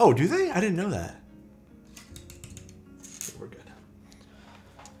switches. Oh, do they? I didn't know that. Okay, we're good.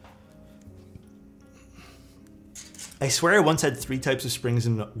 I swear I once had 3 types of springs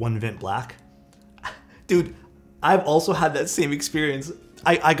in one vent black. Dude, I've also had that same experience.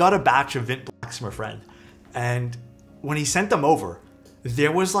 I got a batch of vent blacks from a friend, and when he sent them over,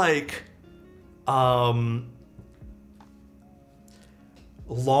 there was like long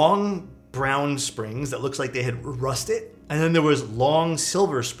brown springs that looks like they had rusted, and then there was long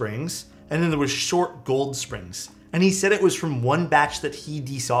silver springs, and then there was short gold springs. And he said it was from one batch that he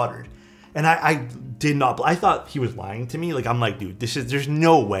desoldered. And I did not, I thought he was lying to me. Like, I'm like, dude, there's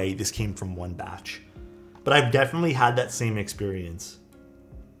no way this came from one batch. But I've definitely had that same experience.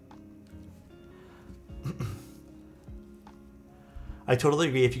 I totally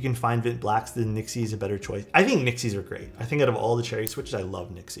agree. If you can find Vint Blacks, then Nixie is a better choice. I think Nixies are great. I think out of all the cherry switches, I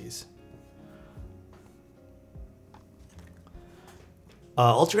love Nixies.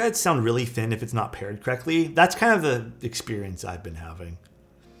 Ultra Guides sound really thin if it's not paired correctly. That's kind of the experience I've been having.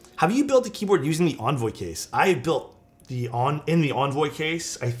 Have you built a keyboard using the Envoy case? I have built in the Envoy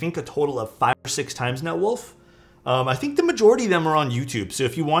case, I think a total of 5 or 6 times now, Wolf. I think the majority of them are on YouTube. So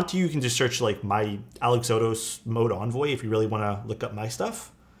if you want to, you can just search like my Alexotos mode Envoy if you really want to look up my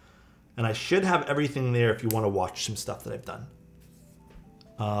stuff. And I should have everything there if you want to watch some stuff that I've done.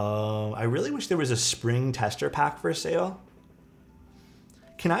 I really wish there was a spring tester pack for sale.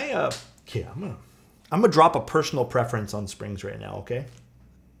 Can I, okay, I'm gonna drop a personal preference on springs right now, okay?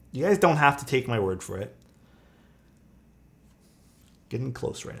 You guys don't have to take my word for it. Getting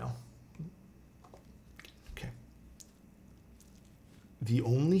close right now. Okay. The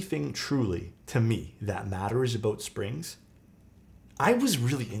only thing truly, to me, that matters about springs, I was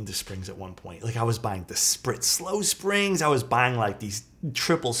really into springs at one point. Like, I was buying the Spritz slow springs. I was buying like these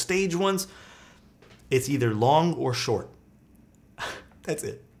triple stage ones. It's either long or short. That's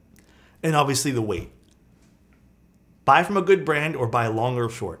it. And obviously the weight. Buy from a good brand or buy long or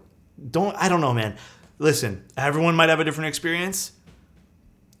short. I don't know, man. Listen, everyone might have a different experience.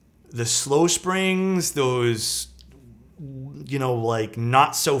 The slow springs, those, you know, like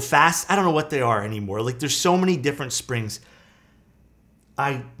not so fast. I don't know what they are anymore. Like, there's so many different springs.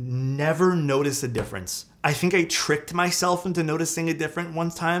 I never noticed a difference. I think I tricked myself into noticing a different one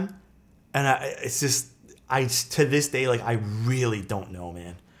time. And it's just, to this day, like, I really don't know,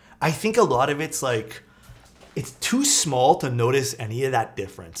 man. I think a lot of it's like, it's too small to notice any of that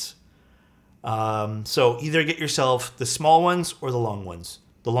difference. So either get yourself the small ones or the long ones.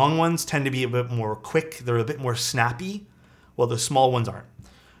 The long ones tend to be a bit more quick. They're a bit more snappy, while the small ones aren't.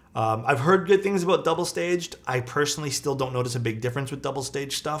 I've heard good things about double staged. I personally still don't notice a big difference with double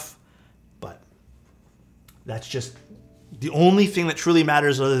staged stuff, but that's just the only thing that truly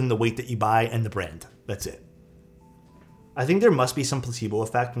matters other than the weight that you buy and the brand. That's it. I think there must be some placebo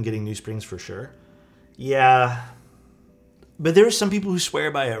effect when getting new springs for sure. Yeah, but there are some people who swear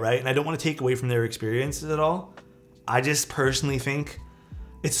by it, right? And I don't want to take away from their experiences at all. I just personally think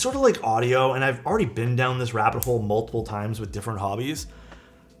it's sort of like audio, and I've already been down this rabbit hole multiple times with different hobbies.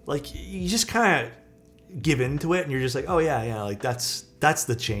 Like, you just kind of give into it, and you're just like, oh yeah, like that's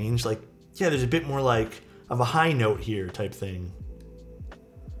the change. Like, yeah, there's a bit more like of a high note here type thing.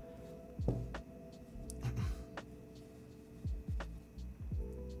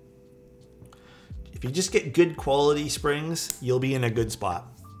 If you just get good quality springs, you'll be in a good spot.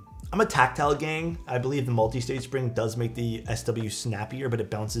 I'm a tactile gang. I believe the multi-stage spring does make the SW snappier, but it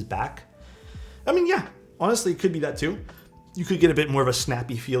bounces back. I mean, yeah, honestly, it could be that too. You could get a bit more of a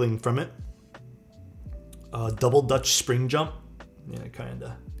snappy feeling from it. Double Dutch spring jump. Yeah,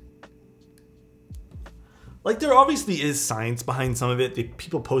 kinda. Like, there obviously is science behind some of it.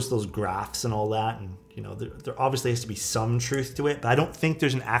 People post those graphs and all that, and you know, there obviously has to be some truth to it, but I don't think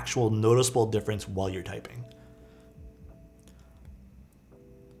there's an actual noticeable difference while you're typing.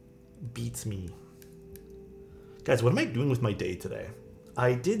 Beats me. Guys, what am I doing with my day today?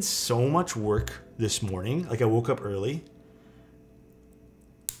 I did so much work this morning. Like, I woke up early.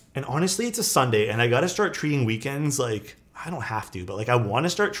 And honestly, it's a Sunday, and I gotta start treating weekends like, I don't have to, but like, I want to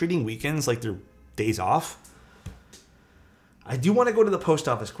start treating weekends like they're days off. I do want to go to the post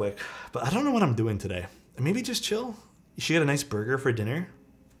office quick, but I don't know what I'm doing today. Maybe just chill. You should get a nice burger for dinner.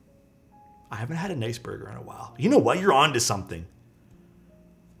 I haven't had a nice burger in a while. You know what? You're on to something.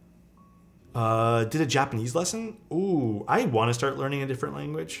 Did a Japanese lesson? Ooh, I want to start learning a different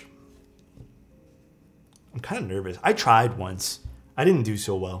language. I'm kind of nervous. I tried once. I didn't do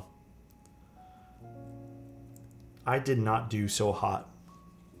so well. I did not do so hot.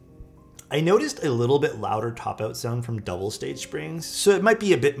 I noticed a little bit louder top out sound from double stage springs, so it might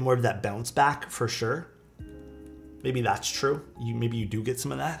be a bit more of that bounce back for sure. Maybe that's true. Maybe you do get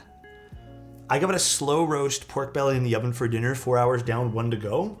some of that. I got a slow roast pork belly in the oven for dinner, 4 hours down, 1 to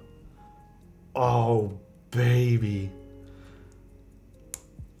go. Oh, baby.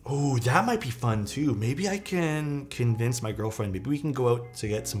 Oh, that might be fun too. Maybe I can convince my girlfriend. Maybe we can go out to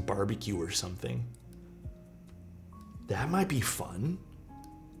get some barbecue or something. That might be fun.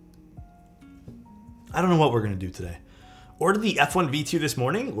 I don't know what we're going to do today. Ordered the F1 V2 this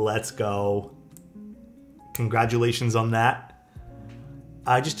morning. Let's go. Congratulations on that.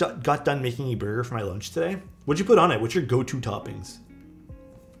 I just got done making a burger for my lunch today. What'd you put on it? What's your go-to toppings?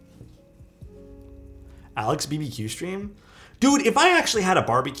 Alex BBQ stream? Dude, if I actually had a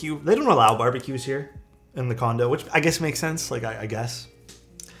barbecue, they don't allow barbecues here in the condo, which I guess makes sense. Like, I guess.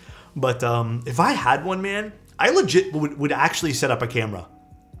 But if I had one, man, I legit would actually set up a camera.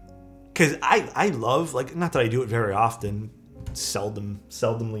 Because I love, like, not that I do it very often,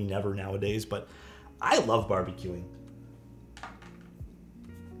 seldomly never nowadays, but I love barbecuing.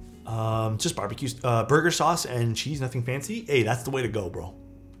 Just barbecues, burger sauce and cheese, nothing fancy. Hey, that's the way to go, bro.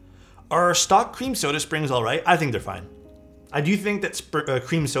 Are stock cream soda springs all right? I think they're fine. I do think that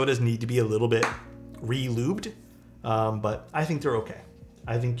cream sodas need to be a little bit re-lubed, but I think they're okay.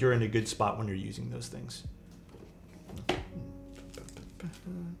 I think you're in a good spot when you're using those things.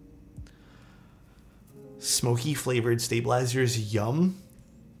 Smoky flavored stabilizers, yum.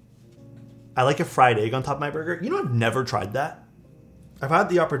 I like a fried egg on top of my burger. You know, I've never tried that. I've had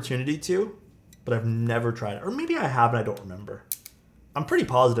the opportunity to, but I've never tried it. Or maybe I have and I don't remember. I'm pretty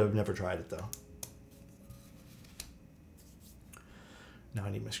positive I've never tried it though. Now I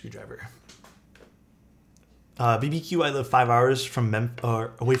need my screwdriver. BBQ, I live 5 hours from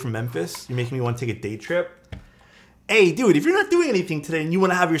away from Memphis. You're making me want to take a day trip. Hey, dude, if you're not doing anything today and you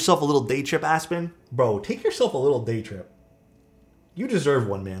want to have yourself a little day trip, Aspen, bro, take yourself a little day trip. You deserve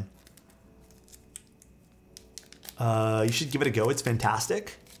one, man. You should give it a go. It's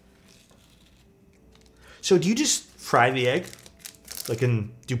fantastic. So do you just fry the egg? Like,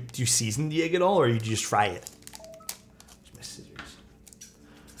 do you season the egg at all, or you just fry it? Where's my scissors?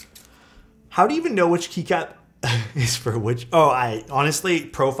 How do you even know which keycap is for which? Oh, honestly,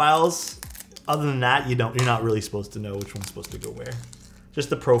 profiles. Other than that, you're not really supposed to know which one's supposed to go where. Just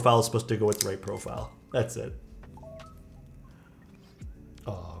the profile is supposed to go with the right profile. That's it.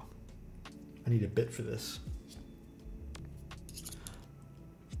 Oh, I need a bit for this.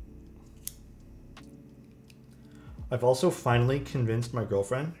 I've also finally convinced my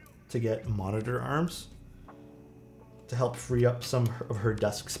girlfriend to get monitor arms to help free up some of her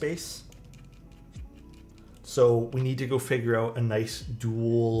desk space. So we need to go figure out a nice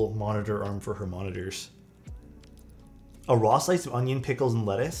dual monitor arm for her monitors. A raw slice of onion, pickles, and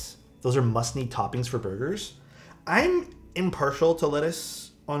lettuce. Those are must-need toppings for burgers. I'm impartial to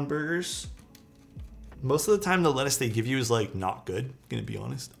lettuce on burgers. Most of the time the lettuce they give you is like not good, I'm gonna be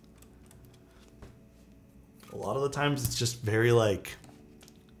honest. A lot of the times it's just very like,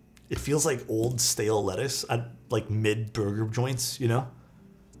 it feels like old stale lettuce at like mid burger joints, you know?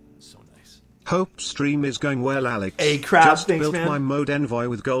 So nice. Hope stream is going well, Alex. Hey, Crab, just thanks, built man. my mode envoy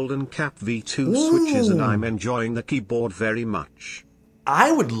with golden cap V2 switches and I'm enjoying the keyboard very much. I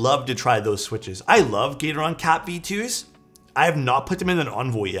would love to try those switches. I love Gateron Cap V2s. I have not put them in an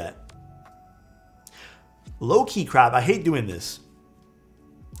envoy yet. Low key, Crab, I hate doing this.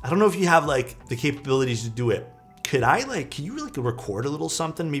 I don't know if you have like the capabilities to do it. Can you like record a little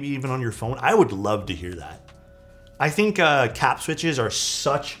something, maybe even on your phone? I would love to hear that. I think cap switches are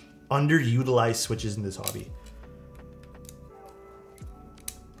such underutilized switches in this hobby.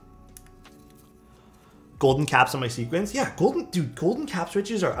 Golden caps on my sequence. Yeah, golden cap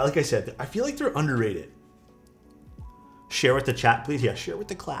switches are, like I said, I feel like they're underrated. Share with the chat, please. Yeah, share with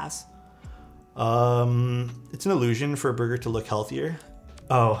the class. It's an illusion for a burger to look healthier.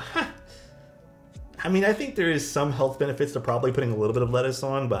 Oh, I mean, I think there is some health benefits to probably putting a little bit of lettuce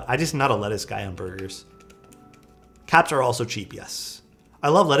on, but I'm just not a lettuce guy on burgers. Caps are also cheap, yes. I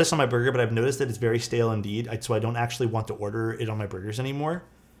love lettuce on my burger, but I've noticed that it's very stale indeed, so I don't actually want to order it on my burgers anymore.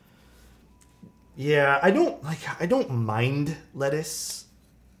 Yeah, I don't mind lettuce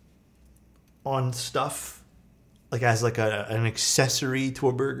on stuff, like as like an accessory to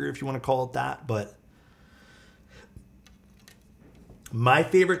a burger, if you want to call it that, but my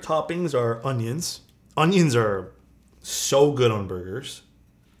favorite toppings are onions. Onions are so good on burgers.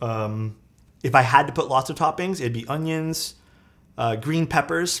 If I had to put lots of toppings, it'd be onions, green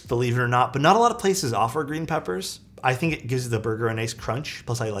peppers, believe it or not. But not a lot of places offer green peppers. I think it gives the burger a nice crunch.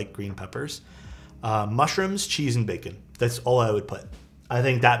 Plus, I like green peppers. Mushrooms, cheese, and bacon. That's all I would put. I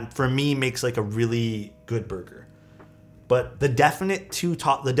think that, for me, makes like a really good burger. But the definite three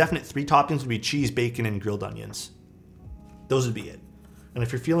toppings would be cheese, bacon, and grilled onions. Those would be it. And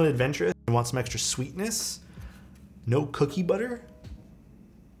if you're feeling adventurous and want some extra sweetness, no cookie butter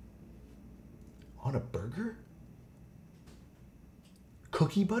on a burger?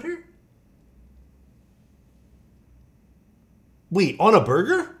 Cookie butter? Wait, on a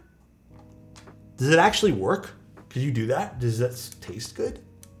burger? Does it actually work? Could you do that? Does that taste good?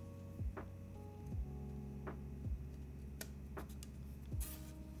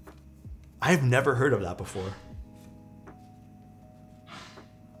 I've never heard of that before.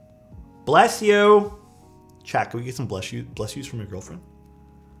 Bless you. Chat, can we get some bless yous from your girlfriend?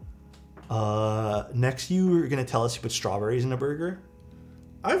 Next, you're gonna tell us you put strawberries in a burger.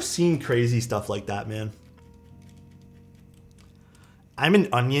 I've seen crazy stuff like that, man. I'm an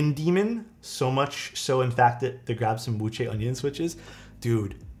onion demon, so much so, in fact, that to grab some buche onion switches.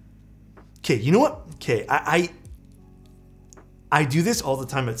 Dude. Okay, you know what? Okay, I do this all the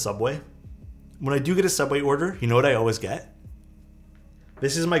time at Subway. When I do get a Subway order, you know what I always get?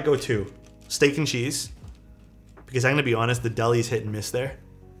 This is my go-to. Steak and cheese. Because I'm going to be honest, the deli's hit and miss there.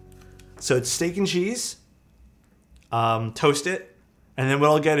 So it's steak and cheese. Toast it. And then what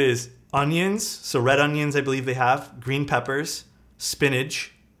I'll get is onions. So red onions, I believe they have. Green peppers.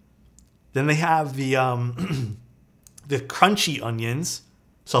 Spinach. Then they have the the crunchy onions.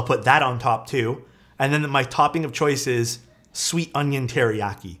 So I'll put that on top too. And then my topping of choice is sweet onion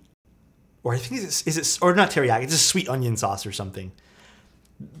teriyaki. Or I think or not teriyaki, it's just sweet onion sauce or something.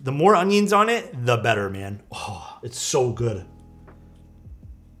 The more onions on it, the better, man. Oh, it's so good.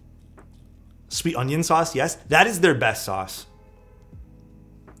 Sweet onion sauce, yes. That is their best sauce.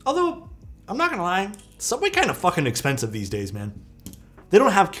 Although, I'm not gonna lie, Subway kind of fucking expensive these days, man. They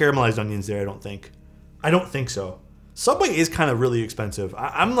don't have caramelized onions there, I don't think. I don't think so. Subway is kind of really expensive.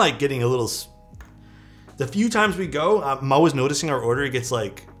 I'm like getting a little... The few times we go, I'm always noticing our order gets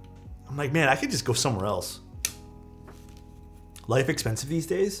like... I'm like, man, I could just go somewhere else. Life expensive these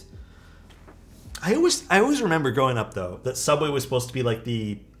days? I always remember growing up, though, that Subway was supposed to be like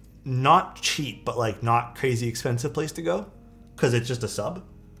the not cheap, but like not crazy expensive place to go. Because it's just a sub.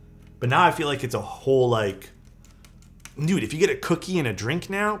 But now I feel like it's a whole like... Dude, if you get a cookie and a drink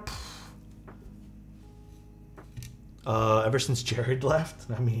now... ever since Jared left,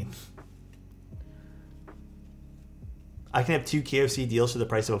 I mean... I can have 2 KFC deals for the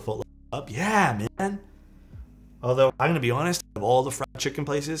price of a foot up. Yeah, man. Although, I'm going to be honest, of all the fried chicken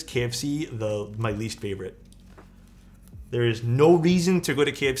places, KFC, my least favorite. There is no reason to go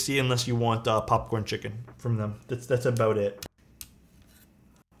to KFC unless you want popcorn chicken from them. That's about it.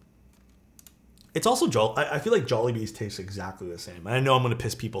 It's also I feel like Jollibee's tastes exactly the same. I know I'm going to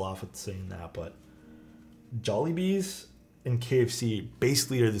piss people off with saying that, but Jollibee's and KFC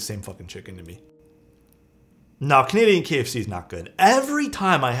basically are the same fucking chicken to me. No, Canadian KFC is not good. Every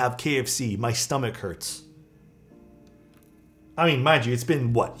time I have KFC, my stomach hurts. I mean, mind you, it's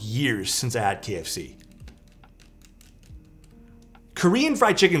been, what, years since I had KFC. Korean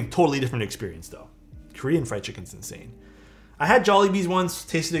fried chicken, totally different experience, though. Korean fried chicken's insane. I had Jollibee's once,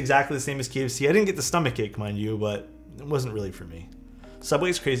 tasted exactly the same as KFC. I didn't get the stomach ache, mind you, but it wasn't really for me.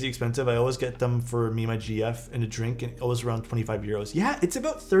 Subway's crazy expensive. I always get them for me and my GF and a drink, and always around 25 euros. Yeah, it's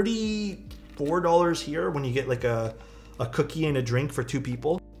about $34 here when you get like a cookie and a drink for 2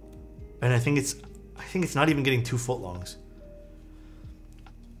 people. And I think it's not even getting 2 footlongs.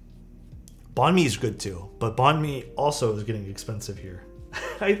 Banh mi is good too, but banh mi also is getting expensive here.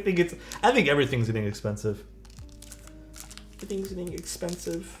 I think everything's getting expensive. Everything's getting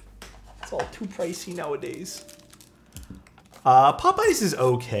expensive. It's all too pricey nowadays. Popeyes is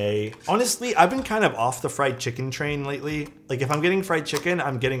okay. Honestly, I've been kind of off the fried chicken train lately. Like if I'm getting fried chicken,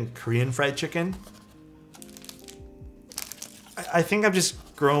 I'm getting Korean fried chicken. I think I've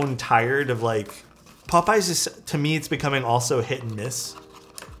just grown tired of like Popeyes is, to me, it's becoming also hit and miss.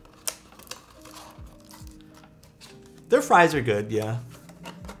 Their fries are good, yeah.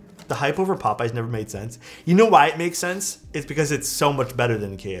 The hype over Popeyes never made sense. You know why it makes sense? It's because it's so much better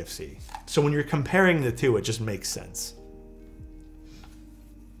than KFC. So when you're comparing the two, it just makes sense.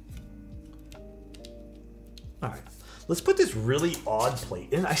 All right, let's put this really odd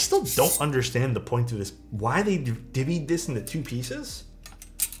plate in. I still don't understand the point of this. Why they divvied this into 2 pieces?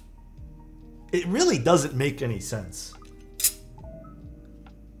 It really doesn't make any sense.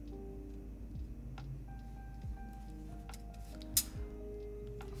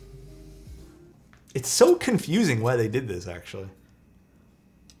 It's so confusing why they did this, actually.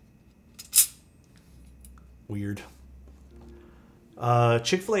 Weird.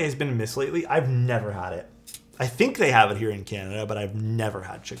 Chick-fil-A has been a miss lately. I've never had it. I think they have it here in Canada, but I've never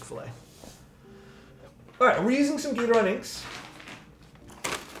had Chick-fil-A. All right, we're using some Gatorade inks.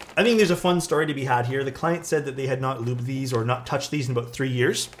 I think there's a fun story to be had here. The client said that they had not lubed these or not touched these in about 3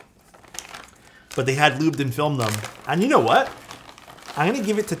 years. But they had lubed and filmed them. And you know what? I'm going to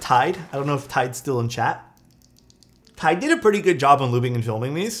give it to Tide. I don't know if Tide's still in chat. Tide did a pretty good job on lubing and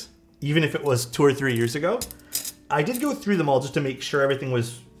filming these, even if it was 2 or 3 years ago. I did go through them all just to make sure everything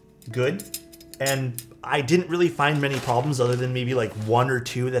was good. And I didn't really find many problems other than maybe like 1 or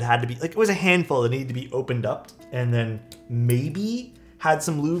 2 that had to be, like it was a handful that needed to be opened up and then maybe had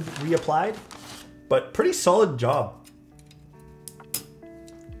some lube reapplied. But pretty solid job.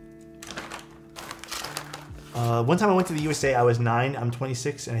 One time I went to the USA, I was 9, I'm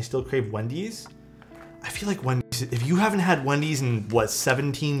 26, and I still crave Wendy's. I feel like Wendy's, if you haven't had Wendy's in, what,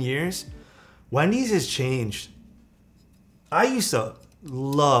 17 years? Wendy's has changed. I used to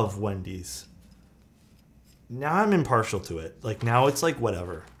love Wendy's. Now I'm impartial to it. Like, now it's like,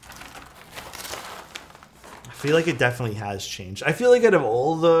 whatever. I feel like it definitely has changed. I feel like out of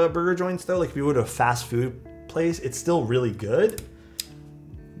all the burger joints, though, like if you go to a fast food place, it's still really good.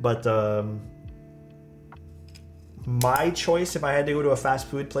 But, my choice, if I had to go to a fast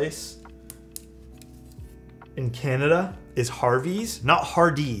food place in Canada, is Harvey's. Not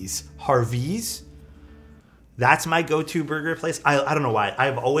Hardee's. Harvey's. That's my go-to burger place. I don't know why.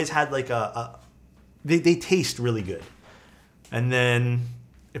 I've always had like they taste really good. And then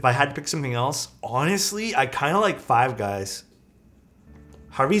if I had to pick something else, honestly, I kind of like Five Guys.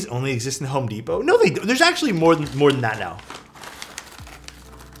 Harvey's only exists in Home Depot. No, they do. There's actually more than that now.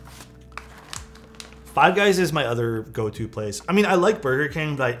 Five Guys is my other go-to place. I mean, I like Burger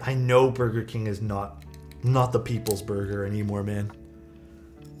King, but I know Burger King is not the people's burger anymore, man.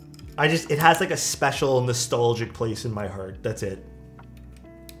 It has like a special nostalgic place in my heart. That's it.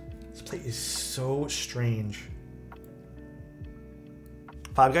 This place is so strange.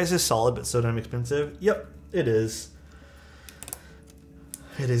 Five Guys is solid, but so damn expensive. Yep, it is.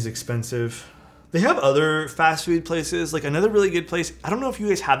 It is expensive. They have other fast food places. Like another really good place. I don't know if you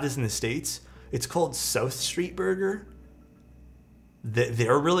guys have this in the States. It's called South Street Burger.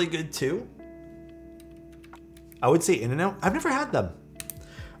 They're really good too. I would say In-N-Out. I've never had them.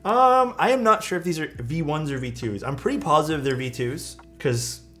 I am not sure if these are V1s or V2s. I'm pretty positive they're V2s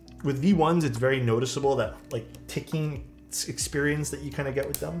because with V1s, it's very noticeable that like ticking experience that you kind of get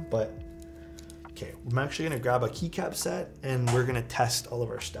with them. But okay, I'm actually gonna grab a keycap set and we're gonna test all of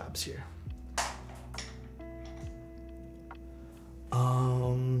our stabs here.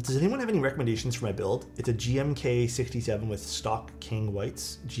 Does anyone have any recommendations for my build? It's a GMK 67 with stock King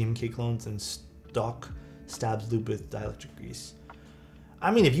whites, GMK clones, and stock stabs lube with dielectric grease. I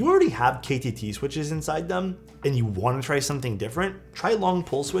mean, if you already have KTT switches inside them and you want to try something different, try long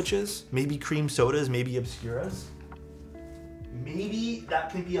pull switches, maybe cream sodas, maybe Obscuras. Maybe that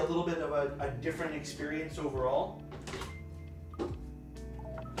can be a little bit of a different experience overall.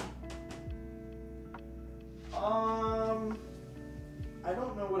 I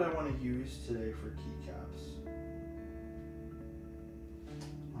don't know what I want to use today for keycaps.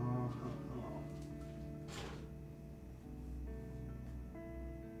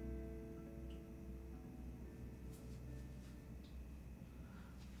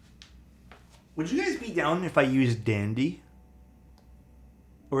 Would you guys be down if I use Dandy?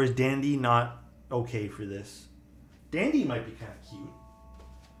 Or is Dandy not okay for this? Dandy might be kind of cute.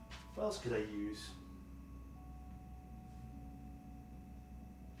 What else could I use?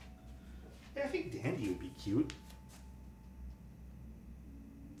 Yeah, I think Dandy would be cute.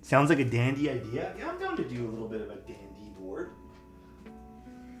 Sounds like a Dandy idea. Yeah, I'm down to do a little bit of a Dandy board.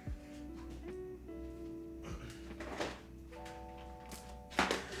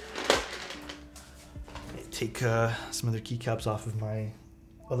 Take some other keycaps off of my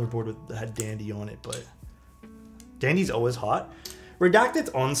other board that had Dandy on it, but Dandy's always hot.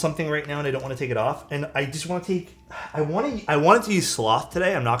 Redacted's on something right now and I don't want to take it off, and I just want to take I wanted to use Sloth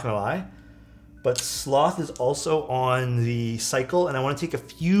today, I'm not gonna lie, but Sloth is also on the cycle and I want to take a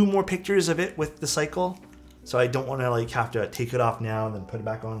few more pictures of it with the cycle, so I don't want to like have to take it off now and then put it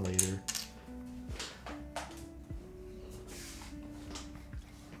back on later.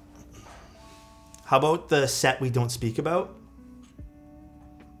 How about the set we don't speak about?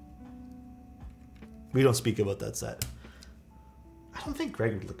 We don't speak about that set. I don't think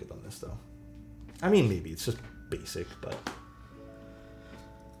Greg would look good on this though. I mean, maybe it's just basic, but.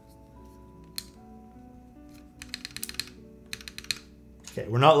 Okay,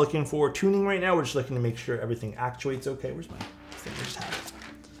 we're not looking for tuning right now. We're just looking to make sure everything actuates okay. Where's my thing? I just have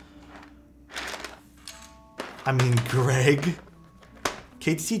it. I mean, Greg.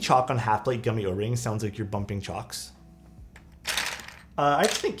 KTC chalk on half plate gummy O-rings sounds like you're bumping chalks. I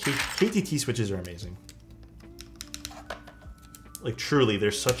just think KTT switches are amazing. Like truly,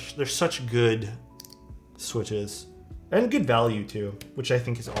 they're such good switches. And good value too, which I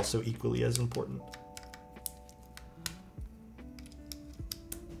think is also equally as important.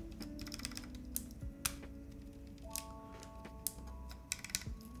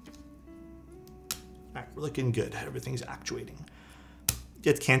 Alright, we're looking good. Everything's actuating.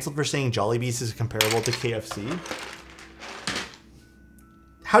 Gets canceled for saying Jollibees is comparable to KFC.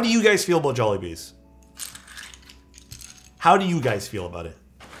 How do you guys feel about Jollibees? How do you guys feel about it?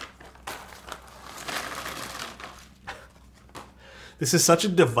 This is such a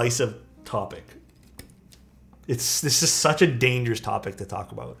divisive topic. This is such a dangerous topic to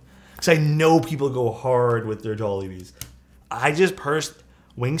talk about. Because I know people go hard with their Jollibees. I just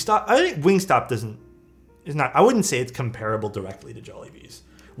Wingstop, I think Wingstop is not, I wouldn't say it's comparable directly to Jollibees.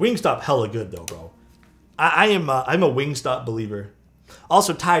 Wingstop hella good though, bro. I'm a Wingstop believer.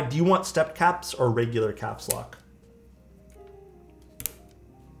 Also, Ty, do you want step caps or regular caps lock?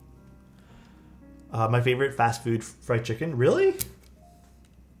 My favorite fast food fried chicken. Really?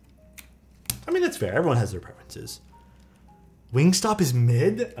 I mean, that's fair. Everyone has their preferences. Wingstop is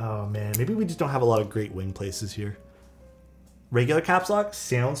mid? Oh, man. Maybe we just don't have a lot of great wing places here. Regular caps lock?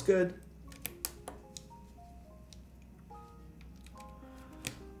 Sounds good.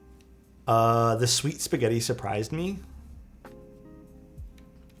 The sweet spaghetti surprised me.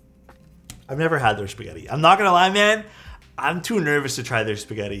 I've never had their spaghetti. I'm not going to lie, man. I'm too nervous to try their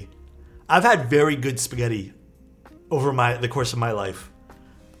spaghetti. I've had very good spaghetti over the course of my life.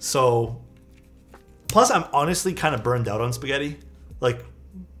 So... Plus, I'm honestly kind of burned out on spaghetti. Like,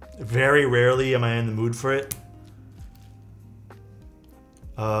 very rarely am I in the mood for it.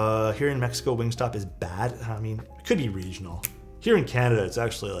 Here in Mexico, Wingstop is bad. I mean, it could be regional. Here in Canada, it's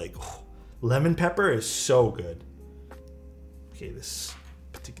actually like, lemon pepper is so good. Okay, this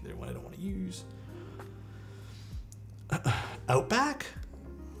particular one I don't want to use. Outback?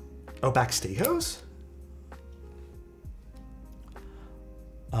 Outback Steakhouse?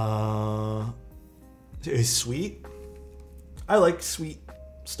 Is sweet. I like sweet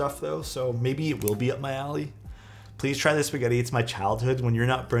stuff though, so maybe it will be up my alley. Please try the spaghetti. It's my childhood when you're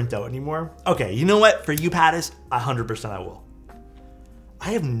not burnt out anymore. Okay, you know what? For you, Pattis, 100% I will.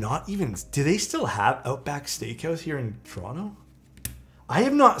 I have not even... Do they still have Outback Steakhouse here in Toronto? I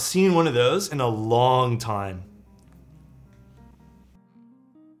have not seen one of those in a long time.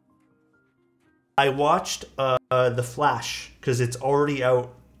 I watched The Flash because it's already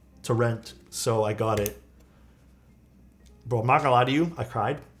out to rent, so I got it. Bro, I'm not gonna lie to you, I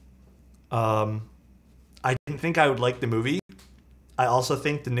cried. I didn't think I would like the movie. I also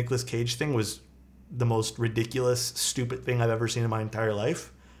think the Nicolas Cage thing was the most ridiculous, stupid thing I've ever seen in my entire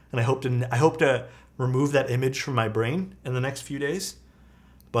life. And I hope to remove that image from my brain in the next few days.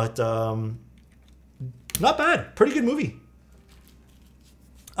 But not bad. Pretty good movie.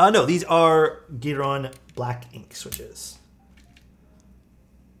 No, these are Giron black ink switches.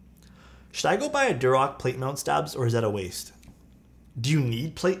 Should I go buy a Duroc plate mount stabs or is that a waste? Do you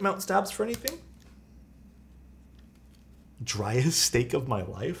need plate mount stabs for anything? Driest steak of my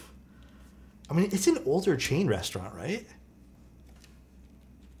life? I mean, it's an older chain restaurant, right?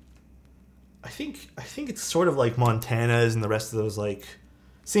 I think it's sort of like Montana's and the rest of those, like,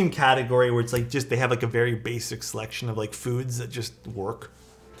 same category where it's like just they have like a very basic selection of like foods that just work.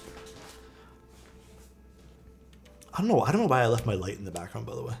 I don't know why I left my light in the background,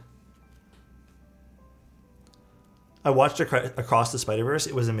 by the way. I watched Across the Spider-Verse.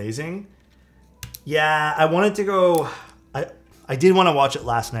 It was amazing. Yeah, I wanted to go... I did want to watch it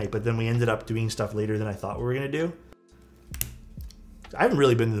last night, but then we ended up doing stuff later than I thought we were going to do. I haven't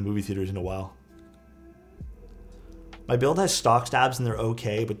really been to the movie theaters in a while. My build has stock stabs and they're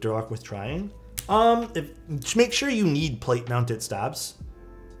okay, but Duroc with trying. Just make sure you need plate-mounted stabs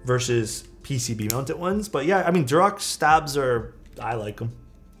versus PCB-mounted ones. But yeah, I mean, Duroc stabs are... I like them.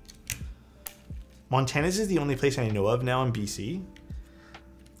 Montana's is the only place I know of now in BC.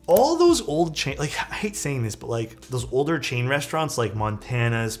 All those old chain, like, I hate saying this, but like those older chain restaurants like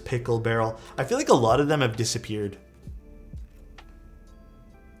Montana's, Pickle Barrel, I feel like a lot of them have disappeared.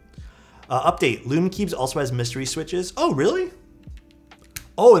 Update, Lume Keeps also has mystery switches. Oh, really?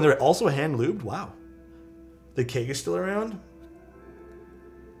 Oh, and they're also hand lubed? Wow. The keg is still around?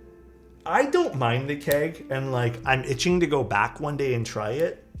 I don't mind the keg, and like, I'm itching to go back one day and try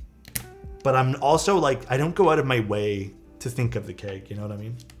it. But I'm also like, I don't go out of my way to think of the keg, you know what I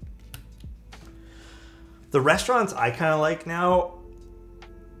mean? The restaurants I kind of like now,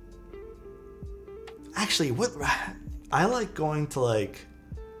 actually, what I like going to, like,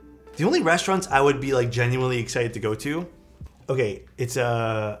 the only restaurants I would be like genuinely excited to go to, okay, it's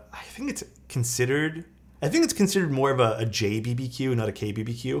I think it's considered I think it's considered more of a JBBQ, not a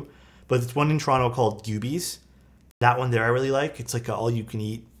KBBQ. But it's one in Toronto called Goobies. That one there I really like. It's like a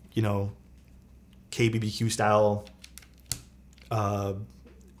all-you-can-eat, you know, KBBQ style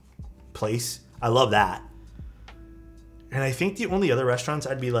place. I love that. And I think the only other restaurants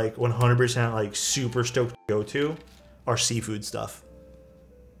I'd be like 100% like super stoked to go to are seafood stuff.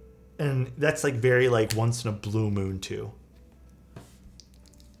 And that's like very like once in a blue moon too.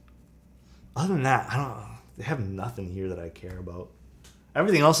 Other than that, I don't know. They have nothing here that I care about.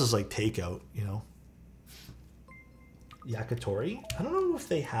 Everything else is like takeout, you know. Yakitori? I don't know if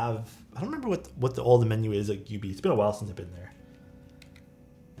they have... I don't remember what all the menu is at UB. It's been a while since I've been there.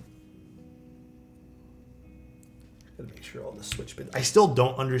 Gotta make sure all the switch bits... I still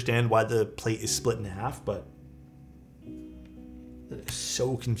don't understand why the plate is split in half, but... It is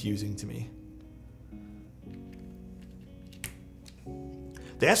so confusing to me.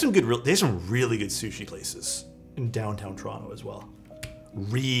 They have some really good sushi places in downtown Toronto as well.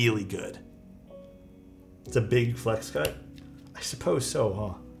 Really good. It's a big flex cut. I suppose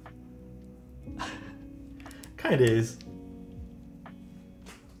so, huh? Kind of is.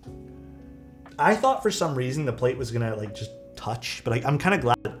 I thought for some reason the plate was gonna like just touch, but I'm kind of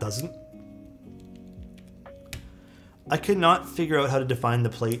glad it doesn't. I could not figure out how to define the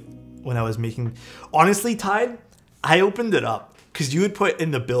plate when I was making... Honestly, Tide, I opened it up because you would put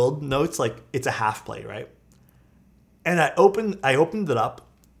in the build notes like it's a half plate, right? And I opened it up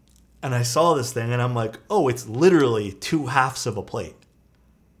and I saw this thing and I'm like, oh, it's literally 2 halves of a plate.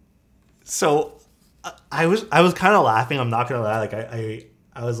 So I was kind of laughing. I'm not gonna lie. Like I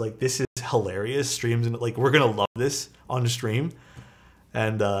was like, this is hilarious. Streams and like we're gonna love this on the stream.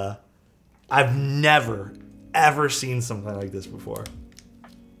 And I've never ever seen something like this before.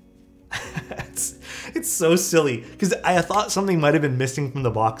 It's so silly because I thought something might have been missing from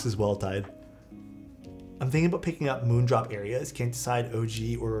the box as well, Tide. I'm thinking about picking up Moondrop areas. Can't decide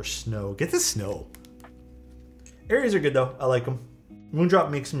OG or Snow. Get the Snow. Areas are good though. I like them. Moondrop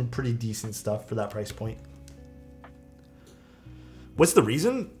makes some pretty decent stuff for that price point. What's the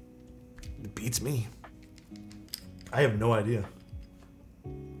reason? It beats me. I have no idea.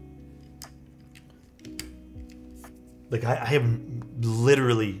 Like I have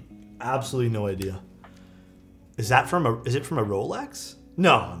literally absolutely no idea. Is it from a Rolex?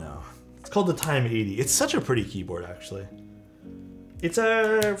 No. It's called the Time 80. It's such a pretty keyboard, actually. It's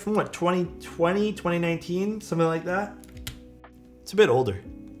from what, 2020, 2019, something like that. It's a bit older.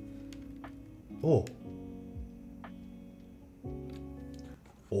 Oh.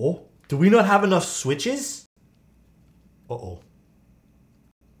 Do we not have enough switches? Uh-oh.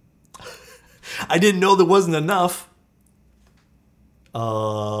 I didn't know there wasn't enough.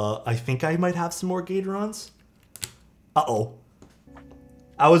 I think I might have some more Gatorons. Uh-oh.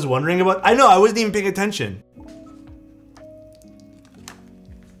 I was wondering about... I know, I wasn't even paying attention.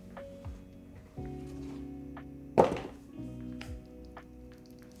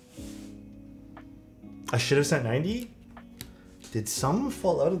 I should have sent 90? Did some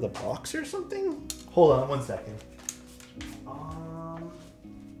fall out of the box or something? Hold on 1 second.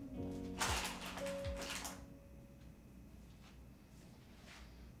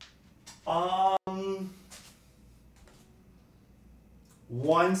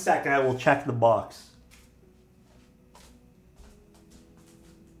 One second, I will check the box.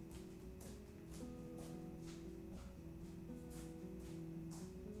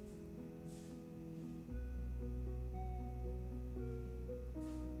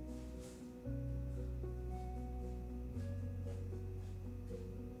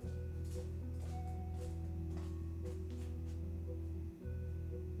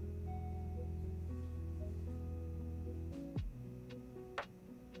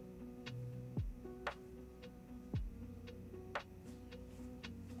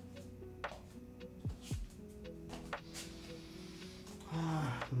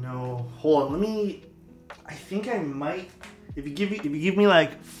 No, hold on. Let me. I think I might. If you give me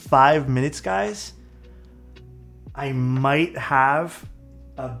like 5 minutes, guys, I might have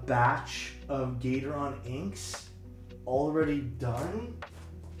a batch of Gatoron inks already done,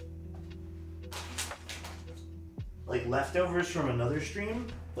 like leftovers from another stream,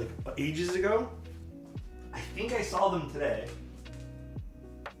 like ages ago. I think I saw them today,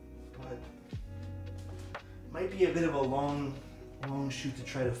 but might be a bit of a long shoot to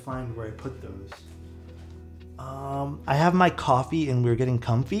try to find where I put those. I have my coffee and we're getting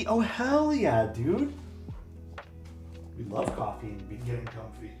comfy. Oh hell yeah, dude! We love coffee and getting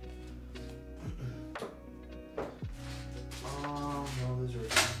comfy. No, those are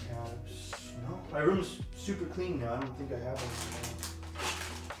caps. No, my room's super clean now. I don't think I have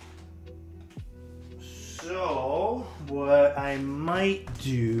So, what I might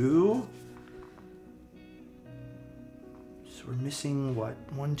do... So we're missing, what?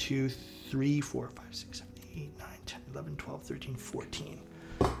 1, 2, 3, 4, 5, 6, 7, 8, 9, 10, 11, 12, 13, 14.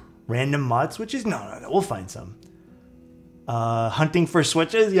 Random mod switches? No. We'll find some. Hunting for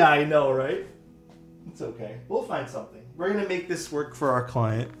switches? Yeah, I know, right? It's okay. We'll find something. We're going to make this work for our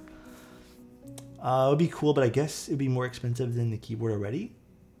client. It would be cool, but I guess it would be more expensive than the keyboard already.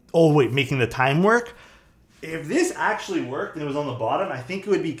 Oh, wait, making the time work? If this actually worked and it was on the bottom, I think it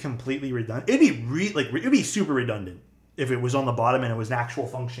would be completely redundant. It'd be super redundant if it was on the bottom and it was an actual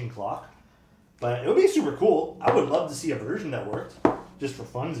functioning clock. But it would be super cool. I would love to see a version that worked, just for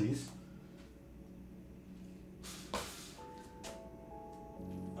funsies.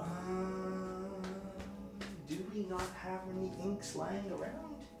 Do we not have any inks lying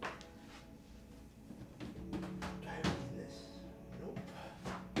around? Do I have any in this? Nope.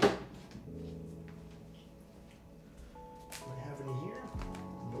 Do I have any here?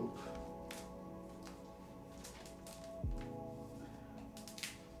 Nope.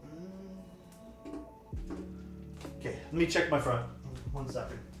 Okay, let me check my front. 1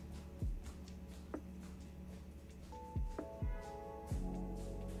 second.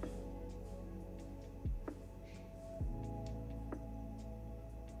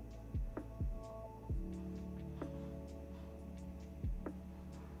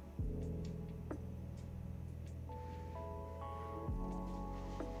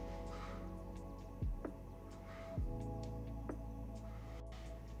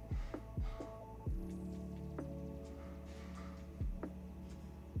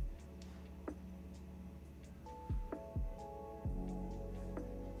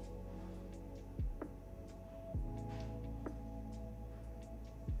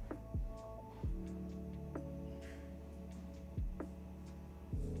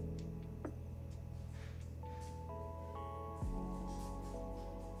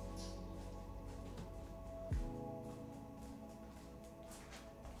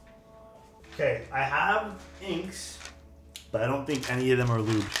 Okay, I have inks, but I don't think any of them are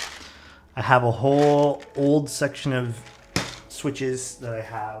lubed. I have a whole old section of switches that I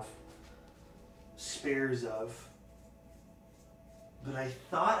have spares of. But I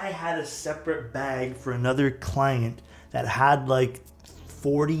thought I had a separate bag for another client that had like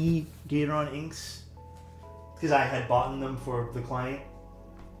 40 Gatoron inks because I had bought them for the client.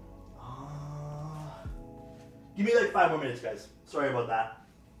 Give me like 5 more minutes, guys. Sorry about that.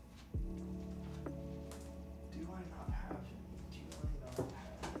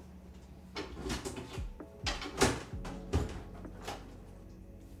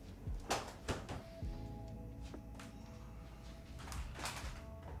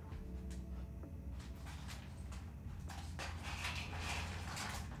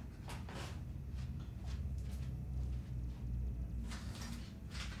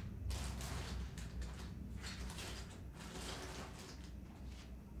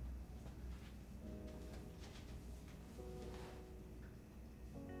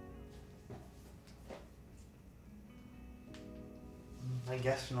 I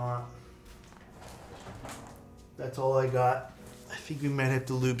guess not. That's all I got. I think we might have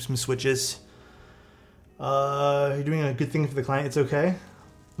to lube some switches. You're doing a good thing for the client. It's okay.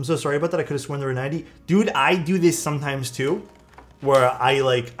 I'm so sorry about that. I could have sworn there were 90. Dude, I do this sometimes too. Where I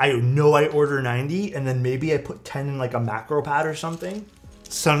know I order 90 and then maybe I put 10 in like a macro pad or something.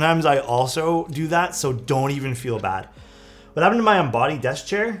 Sometimes I also do that, so don't even feel bad. What happened to my Embody desk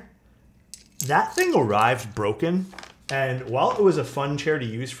chair? That thing arrived broken. And while it was a fun chair to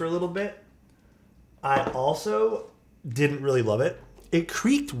use for a little bit, I also didn't really love it. It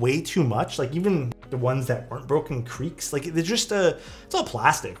creaked way too much. Like even the ones that weren't broken creaks. Like they're just it's all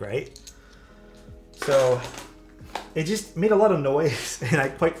plastic, right? So it just made a lot of noise, and I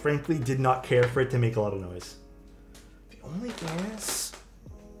quite frankly did not care for it to make a lot of noise. The only thing is,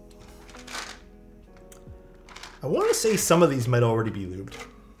 I want to say some of these might already be lubed.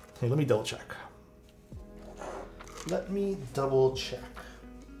 Hey, let me double check. Let me double check.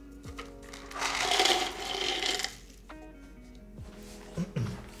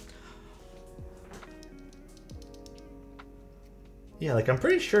 Yeah, like I'm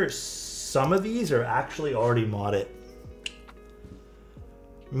pretty sure some of these are actually already modded.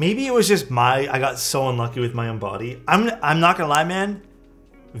 Maybe it was just I got so unlucky with my Embody. I'm not gonna lie, man.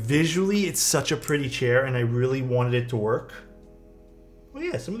 Visually, it's such a pretty chair, and I really wanted it to work. Well,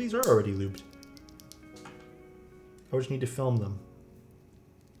 yeah, some of these are already lubed. I just need to film them.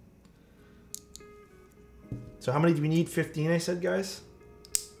 So how many do we need? 15, I said, guys?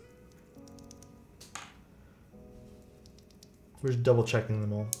 We're just double checking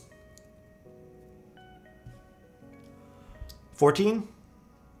them all. 14?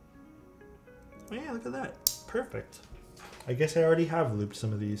 Oh yeah, look at that. Perfect. I guess I already have looped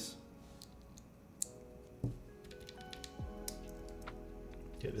some of these.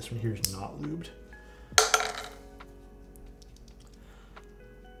 Yeah, this one here is not lubed.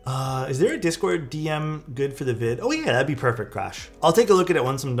 Is there a Discord DM good for the vid? Oh yeah, that'd be perfect, Crash. I'll take a look at it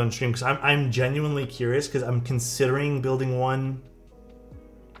once I'm done stream because I'm genuinely curious because I'm considering building one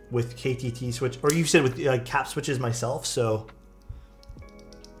with KTT switch, or you said with cap switches myself, so.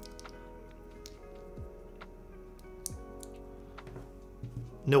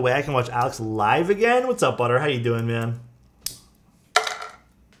 No way I can watch Alex live again? What's up, Butter? How you doing, man?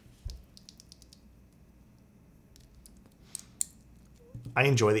 I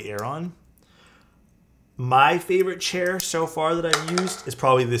enjoy the Aeron. My favorite chair so far that I've used is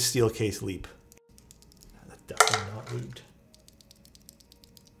probably this steel case Leap. That's definitely not lubed.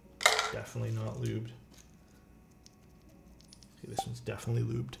 Definitely not lubed. See, this one's definitely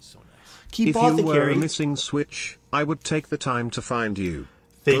lubed. So nice. Keep off the carry. If you were a missing switch, I would take the time to find you.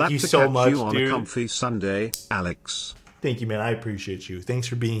 Thank Glad you to so catch much, you on dude. a comfy Sunday, Alex. Thank you, man. I appreciate you. Thanks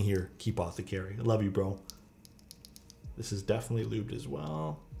for being here. Keep off the carry. I love you, bro. This is definitely lubed as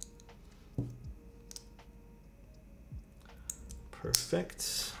well.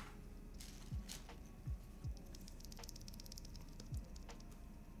 Perfect.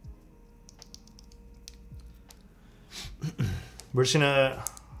 We're just gonna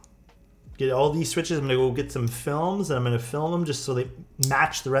get all these switches. I'm gonna go get some films and I'm gonna film them just so they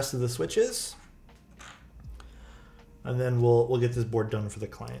match the rest of the switches. And then we'll get this board done for the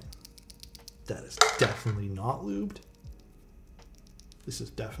client. That is definitely not lubed. This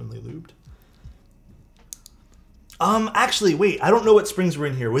is definitely lubed. Actually, wait, I don't know what springs were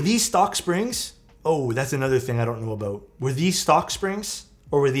in here. Were these stock springs? Oh, that's another thing I don't know about. Were these stock springs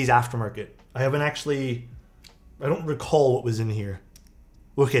or were these aftermarket? I don't recall what was in here.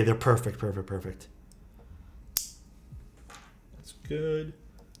 Okay, they're perfect, perfect, perfect. That's good.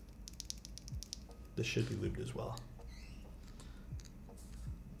 This should be lubed as well.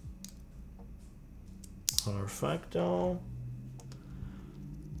 Perfecto.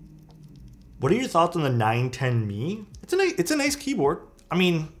 What are your thoughts on the 910 Me? It's a nice keyboard. I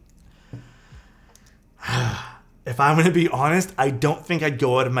mean, if I'm gonna be honest, I don't think I'd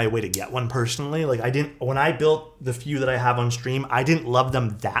go out of my way to get one personally. Like when I built the few that I have on stream, I didn't love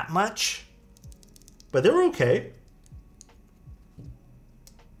them that much, but they were okay.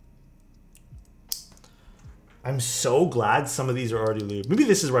 I'm so glad some of these are already lubed. Maybe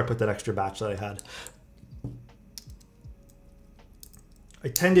this is where I put that extra batch that I had. I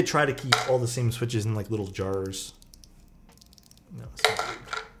tend to try to keep all the same switches in like little jars. No, it's not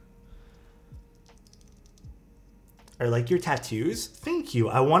lubed. I like your tattoos. Thank you.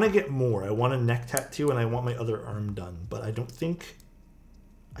 I want to get more. I want a neck tattoo and I want my other arm done, but I don't think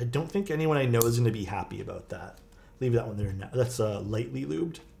anyone I know is going to be happy about that. Leave that one there now. That's lightly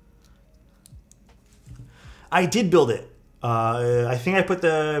lubed. I did build it. I think I put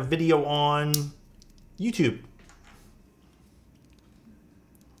the video on YouTube.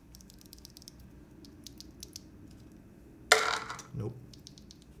 Nope.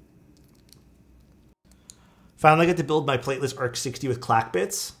 Finally get to build my plateless ARC 60 with clack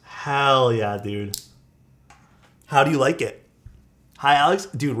bits. Hell yeah, dude. How do you like it? Hi, Alex.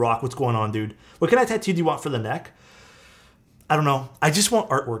 Dude, Rock, what's going on, dude? What kind of tattoo do you want for the neck? I don't know. I just want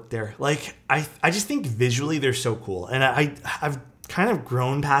artwork there. Like, I just think visually they're so cool. And I've kind of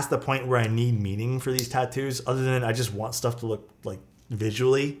grown past the point where I need meaning for these tattoos other than I just want stuff to look like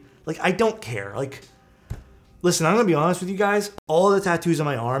visually. Like, I don't care. Like, listen, I'm going to be honest with you guys. All the tattoos on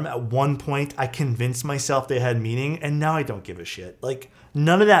my arm, at one point, I convinced myself they had meaning, and now I don't give a shit. Like,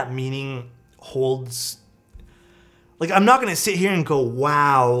 none of that meaning holds... Like, I'm not going to sit here and go,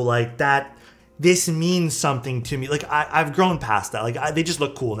 wow, like, this means something to me. Like, I've grown past that. Like, they just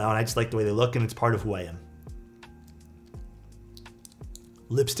look cool now, and I just like the way they look, and it's part of who I am.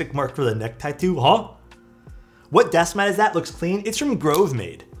 Lipstick mark for the neck tattoo, huh? What desk mat is that? Looks clean. It's from Grove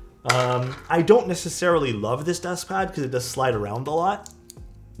Made. I don't necessarily love this desk pad because it does slide around a lot.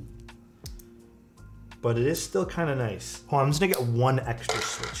 But it is still kind of nice. Hold on, I'm just gonna get one extra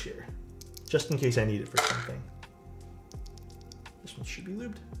switch here. Just in case I need it for something. This one should be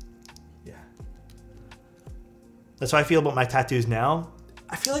lubed. Yeah. That's how I feel about my tattoos now.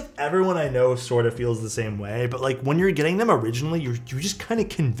 I feel like everyone I know sort of feels the same way, but like when you're getting them originally, you just kind of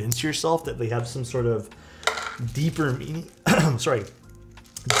convince yourself that they have some sort of deeper meaning. Sorry.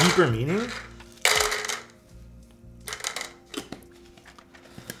 Deeper meaning.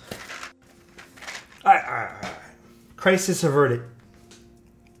 All right. Crisis averted.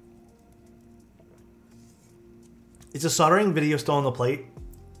 It's a soldering video still on the plate.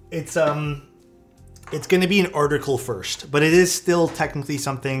 It's going to be an article first, but it is still technically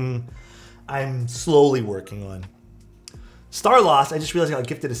something I'm slowly working on. Star Lost, I just realized I got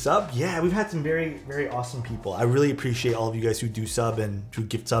gifted a sub. Yeah, we've had some very, very awesome people. I really appreciate all of you guys who do sub and who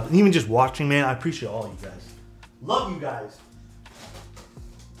gift sub, and even just watching, man. I appreciate all of you guys. Love you guys.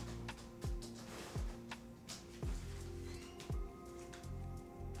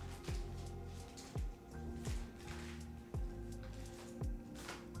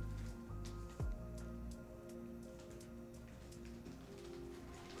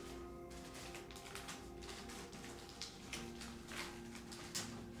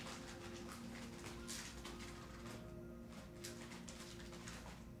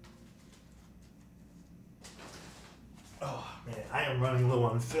 Oh man, I am running low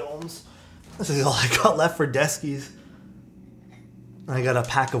on films. This is all I got left for deskies. I got a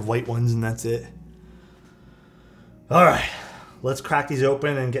pack of white ones and that's it. All right, let's crack these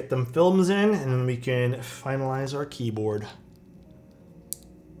open and get them films in, and then we can finalize our keyboard.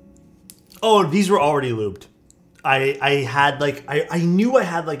 Oh, these were already lubed. I had like, I knew I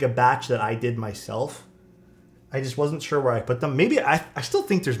had like a batch that I did myself. I just wasn't sure where I put them. Maybe I still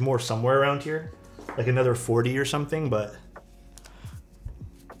think there's more somewhere around here. Like another 40 or something, but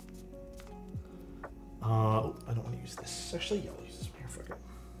I don't want to use this. Actually, yeah, I'll use this one here. Fuck it.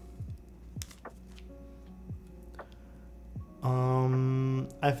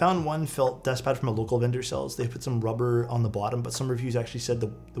 I found one felt desk pad from a local vendor sells. They put some rubber on the bottom, but some reviews actually said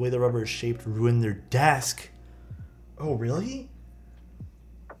the way the rubber is shaped ruined their desk. Oh, really?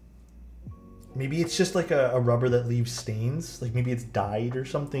 Maybe it's just like a rubber that leaves stains. Like maybe it's dyed or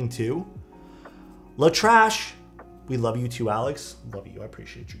something too. La Trash, we love you too, Alex. Love you. I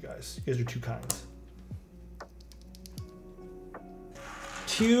appreciate you guys. You guys are too kind.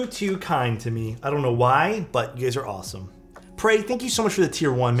 Too kind to me. I don't know why, but you guys are awesome. Pray, thank you so much for the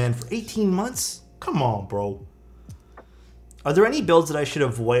tier 1, man, for 18 months. Come on, bro. Are there any builds that I should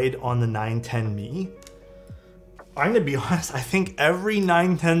avoid on the 910 me? I'm gonna be honest, I think every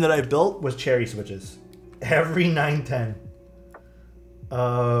 910 that I built was cherry switches. Every 910.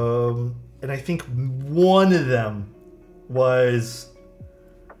 And I think one of them was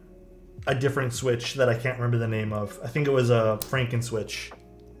a different switch that I can't remember the name of. I think it was a Franken switch.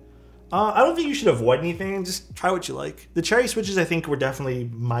 I don't think you should avoid anything. Just try what you like. The cherry switches, I think, were definitely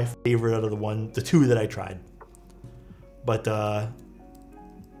my favorite out of the two that I tried. But, I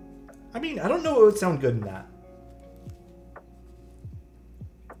mean, I don't know what would sound good in that.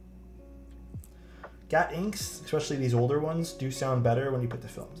 GAT inks, especially these older ones, do sound better when you put the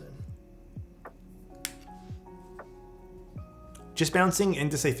films in. Just bouncing in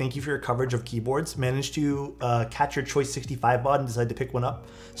to say thank you for your coverage of keyboards. Managed to catch your Choice 65 VOD and decided to pick one up.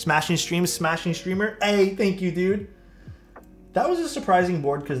 Smashing streams, smashing streamer. Hey, thank you, dude. That was a surprising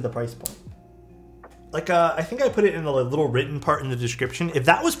board because of the price point. Like, I think I put it in the little written part in the description. If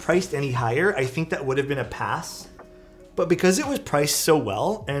that was priced any higher, I think that would have been a pass. But because it was priced so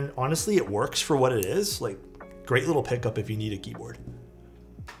well, and honestly, it works for what it is, like, great little pickup if you need a keyboard.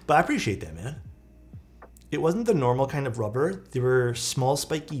 But I appreciate that, man. It wasn't the normal kind of rubber. There were small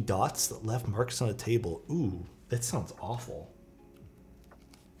spiky dots that left marks on the table. Ooh, that sounds awful.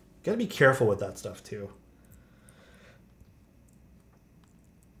 Gotta be careful with that stuff too.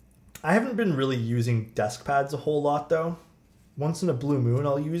 I haven't been really using desk pads a whole lot though. Once in a blue moon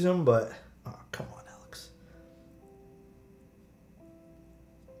I'll use them, but oh, come on, Alex.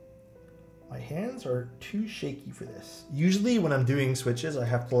 My hands are too shaky for this. Usually when I'm doing switches, I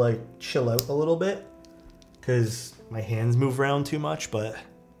have to like chill out a little bit because my hands move around too much, but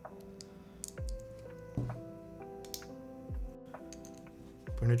we're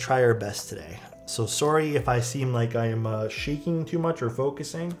gonna try our best today. So sorry if I seem like I am shaking too much or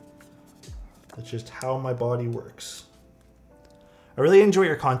focusing. That's just how my body works. I really enjoy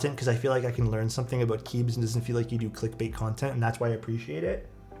your content because I feel like I can learn something about keybs and doesn't feel like you do clickbait content, and that's why I appreciate it.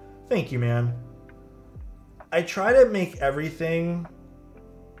 Thank you, man. I try to make everything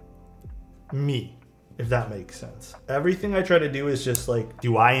me, if that makes sense. Everything I try to do is just like,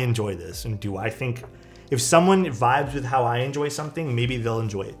 do I enjoy this? And do I think if someone vibes with how I enjoy something, maybe they'll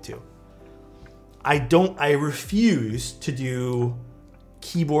enjoy it too. I refuse to do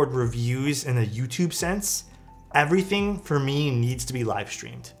keyboard reviews in a YouTube sense. Everything for me needs to be live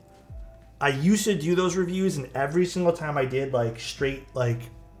streamed. I used to do those reviews, and every single time I did like straight like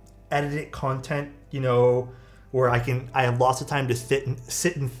edited content, you know, where I have lots of time to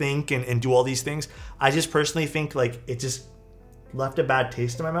sit and think and do all these things. I just personally think like it just left a bad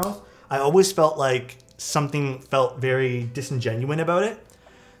taste in my mouth. I always felt like something felt very disingenuous about it.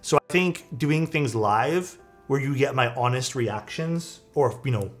 So I think doing things live where you get my honest reactions, or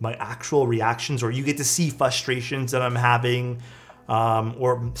my actual reactions, or you get to see frustrations that I'm having,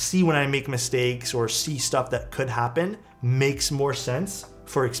 or see when I make mistakes, or see stuff that could happen, makes more sense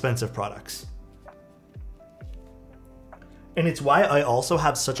for expensive products. And it's why I also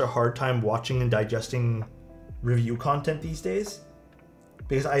have such a hard time watching and digesting review content these days,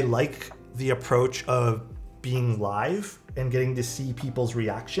 because I like the approach of being live and getting to see people's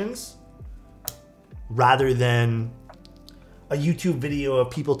reactions rather than a YouTube video of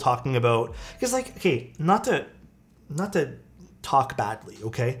people talking about, because like, okay, not to talk badly,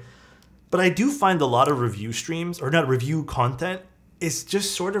 okay? But I do find a lot of review streams, or not review content, is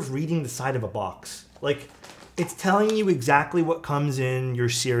just sort of reading the side of a box. Like, it's telling you exactly what comes in your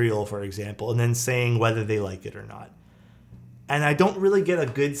cereal, for example, and then saying whether they like it or not. And I don't really get a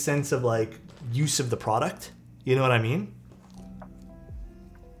good sense of like use of the product. You know what I mean?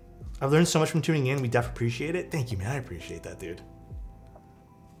 I've learned so much from tuning in. We definitely appreciate it. Thank you, man. I appreciate that, dude.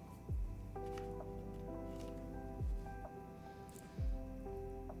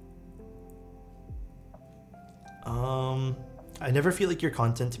 I never feel like your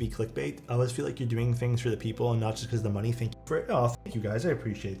content to be clickbait. I always feel like you're doing things for the people and not just because of the money. Thank you for it. Oh, thank you guys. I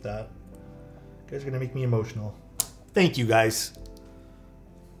appreciate that. You guys are going to make me emotional. Thank you guys.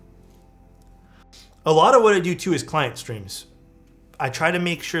 A lot of what I do too is client streams. I try to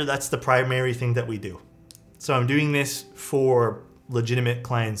make sure that's the primary thing that we do. So I'm doing this for legitimate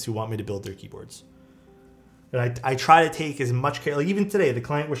clients who want me to build their keyboards. And I try to take as much care. Like even today, the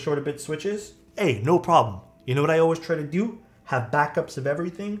client was short a bit switches. Hey, no problem. You know what I always try to do? Have backups of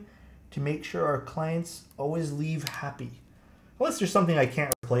everything to make sure our clients always leave happy. Unless there's something I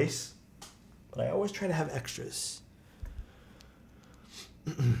can't replace. But I always try to have extras.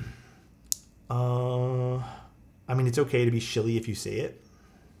 I mean, it's okay to be shilly if you say it.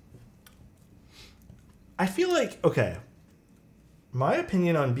 I feel like, okay, my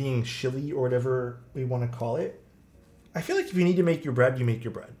opinion on being shilly or whatever we want to call it, I feel like if you need to make your bread, you make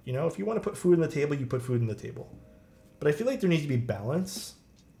your bread. You know, if you want to put food on the table, you put food on the table. But I feel like there needs to be balance,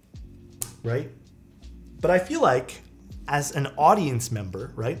 right? But I feel like as an audience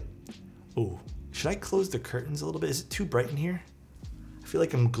member, right? Oh, should I close the curtains a little bit? Is it too bright in here? I feel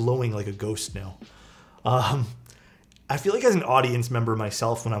like I'm glowing like a ghost now. I feel like as an audience member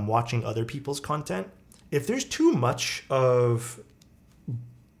myself, when I'm watching other people's content, if there's too much of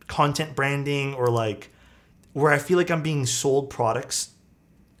content branding or like where I feel like I'm being sold products,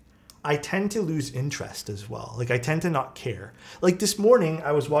 I tend to lose interest as well. Like I tend to not care. Like this morning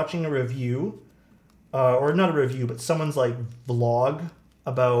I was watching a review, or not a review, but someone's like vlog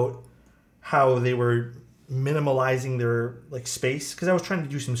about how they were minimalizing their like space, because I was trying to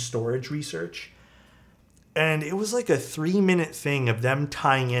do some storage research. And it was like a 3-minute thing of them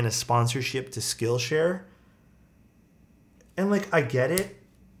tying in a sponsorship to Skillshare. And like, I get it,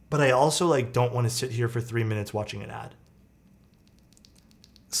 but I also like don't want to sit here for 3 minutes watching an ad.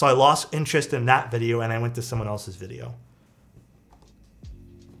 So I lost interest in that video and I went to someone else's video.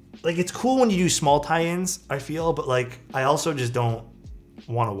 Like, it's cool when you do small tie-ins, I feel, but like, I also just don't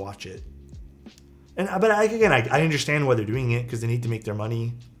want to watch it. And but I understand why they're doing it, because they need to make their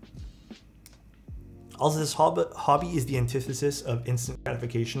money. Also, this hobby is the antithesis of instant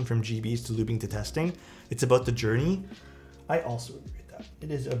gratification, from GBs to looping to testing. It's about the journey. I also agree with that.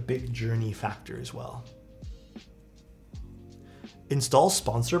 It is a big journey factor as well. Install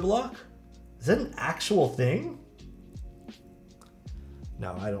sponsor block? Is that an actual thing?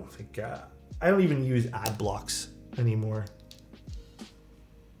 No, I don't think. I don't even use ad blocks anymore.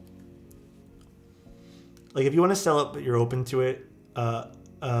 Like, if you want to sell it, but you're open to it,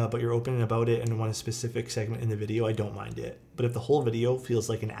 but you're open about it and want a specific segment in the video, I don't mind it. But if the whole video feels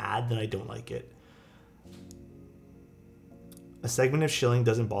like an ad, then I don't like it. A segment of shilling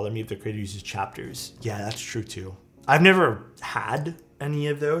doesn't bother me if the creator uses chapters. Yeah, that's true too. I've never had any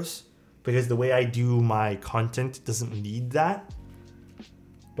of those because the way I do my content doesn't need that.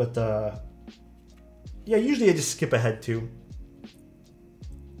 But yeah, usually I just skip ahead too.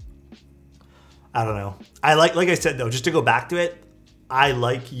 I don't know. I like I said though, just to go back to it, I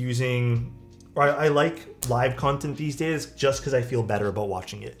like using, or I like live content these days just because I feel better about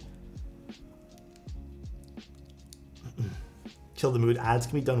watching it. Kill the mood. Ads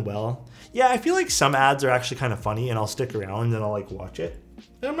can be done well. Yeah, I feel like some ads are actually kind of funny and I'll stick around and I'll like watch it.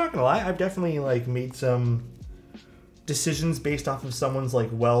 And I'm not gonna lie, I've definitely like made some decisions based off of someone's like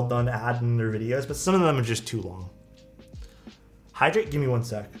well done ad in their videos, but some of them are just too long. Hydrate, give me 1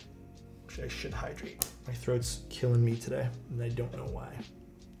 sec. I should hydrate. My throat's killing me today and I don't know why.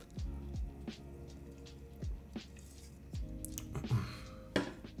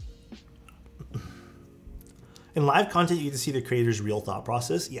 In live content, you get to see the creator's real thought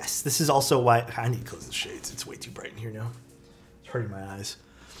process. Yes, this is also why I need to close the shades. It's way too bright in here now. It's hurting my eyes.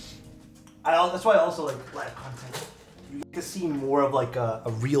 That's why I also like live content. You get to see more of like a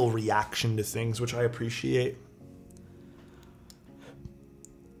real reaction to things, which I appreciate.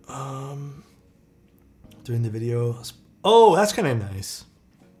 Doing the video. Oh, that's kind of nice.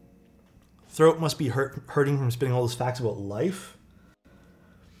 Throat must be hurting from spitting all those facts about life.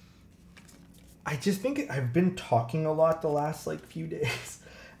 I just think I've been talking a lot the last like few days,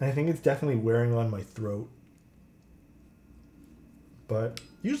 and I think it's definitely wearing on my throat. But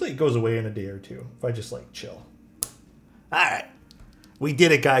usually it goes away in a day or two if I just like chill. All right, we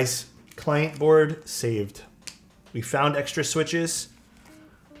did it, guys. Client board saved. We found extra switches.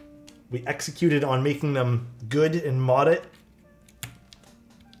 We executed on making them good and mod it.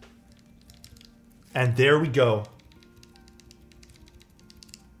 And there we go.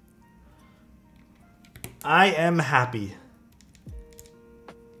 I am happy.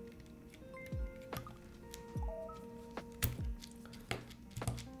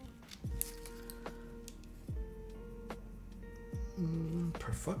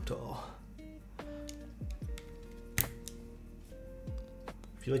 Perfecto. I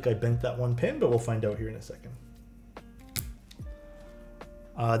feel like I bent that one pin, but we'll find out here in a second.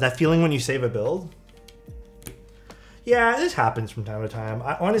 That feeling when you save a build? Yeah, this happens from time to time.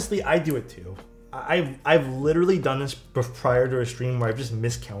 Honestly, I do it too. I've literally done this prior to a stream where I've just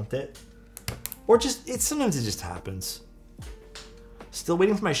miscounted, or sometimes it just happens. Still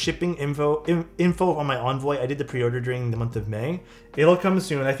waiting for my shipping info on my Envoy. I did the pre-order during the month of May. It'll come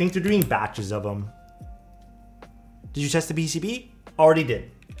soon. I think they're doing batches of them. Did you test the PCB? Already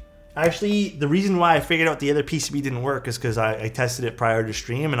did. Actually, the reason why I figured out the other PCB didn't work is because I tested it prior to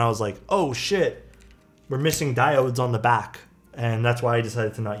stream, and I was like, oh shit, we're missing diodes on the back. And that's why I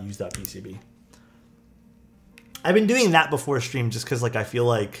decided to not use that PCB. I've been doing that before stream just because like I feel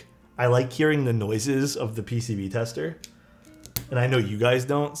like I like hearing the noises of the PCB tester. And I know you guys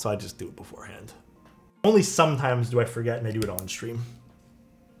don't, so I just do it beforehand. Only sometimes do I forget and I do it on stream.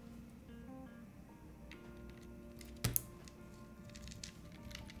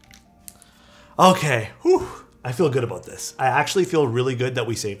 Okay, whew. I feel good about this. I actually feel really good that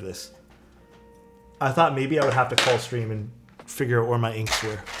we saved this. I thought maybe I would have to call stream and figure out where my inks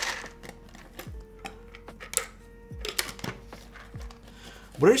were.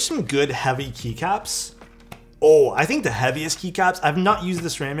 What are some good heavy keycaps? Oh, I think the heaviest keycaps, I've not used the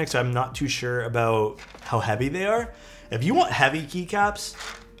ceramic, so I'm not too sure about how heavy they are. If you want heavy keycaps,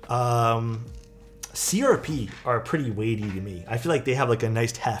 CRP are pretty weighty to me. I feel like they have like a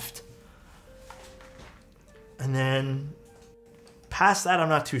nice heft. And then past that, I'm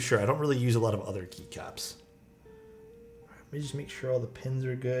not too sure. I don't really use a lot of other keycaps. Let me just make sure all the pins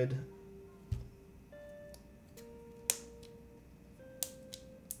are good.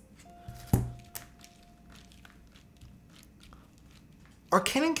 Are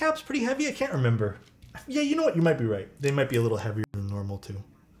Canon caps pretty heavy? I can't remember. Yeah, you know what? You might be right. They might be a little heavier than normal too.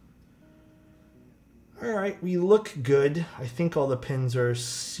 All right, we look good. I think all the pins are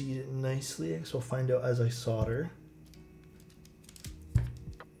seated nicely. I guess we'll find out as I solder.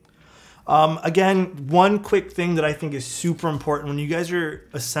 Again, one quick thing that I think is super important when you guys are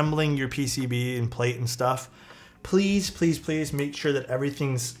assembling your PCB and plate and stuff, please, please, please make sure that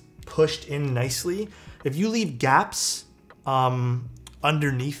everything's pushed in nicely. If you leave gaps,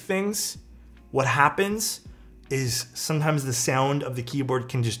 underneath things, what happens is sometimes the sound of the keyboard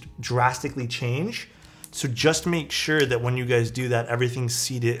can just drastically change. So just make sure that when you guys do that, everything's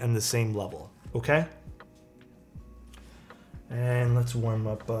seated in the same level, okay? And let's warm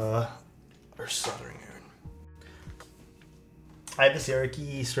up our soldering iron. I have the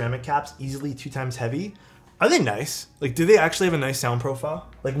Syracuse ceramic caps, easily 2 times heavy. Are they nice? Like, do they actually have a nice sound profile?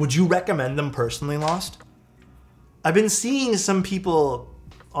 Like, would you recommend them personally, Lost? I've been seeing some people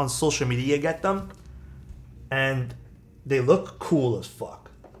on social media get them, and they look cool as fuck.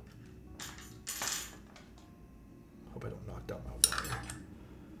 Hope I don't knock down my water.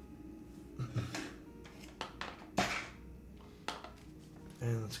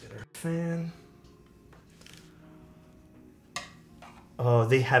 And let's get our fan. Oh,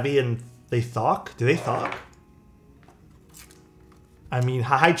 they heavy and they thock? Do they thock? I mean,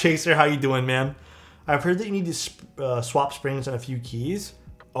 hi Chaser, how you doing, man? I've heard that you need to swap springs on a few keys.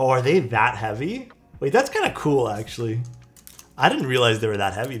 Oh, are they that heavy? Wait, that's kind of cool, actually. I didn't realize they were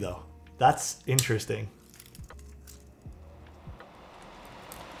that heavy, though. That's interesting.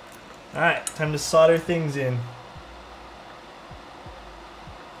 All right, time to solder things in.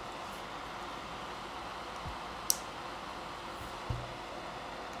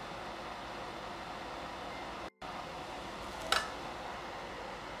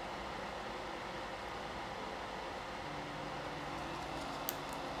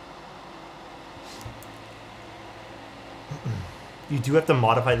 You do have to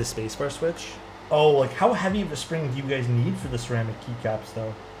modify the spacebar switch. Oh, like how heavy of a spring do you guys need for the ceramic keycaps,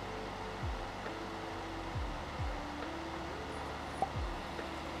 though?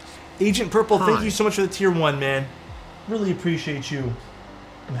 Agent Purple, Hi. thank you so much for the tier 1, man. Really appreciate you.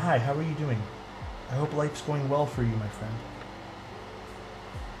 And hi, how are you doing? I hope life's going well for you, my friend.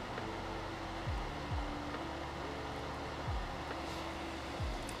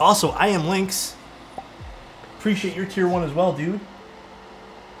 Also, I am Lynx. Appreciate your tier 1 as well, dude.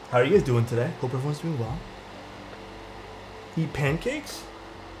 How are you guys doing today? Hope everyone's doing well. Eat pancakes?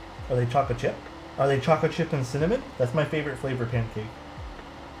 Are they chocolate chip? Are they chocolate chip and cinnamon? That's my favorite flavor pancake.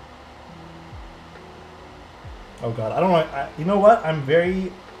 Oh god, I don't know. You know what? I'm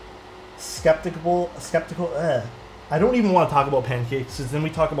very skeptical. I don't even want to talk about pancakes, because then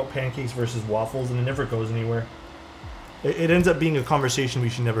we talk about pancakes versus waffles, and it never goes anywhere. It ends up being a conversation we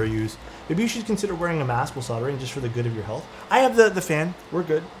should never use. Maybe you should consider wearing a mask while soldering, just for the good of your health. I have the fan. We're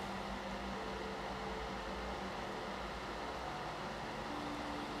good.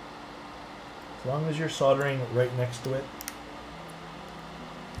 As long as you're soldering right next to it.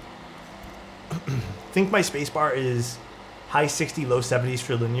 I think my spacebar is high 60, low 70s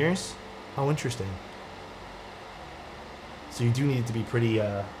for linears. How interesting. So you do need it to be pretty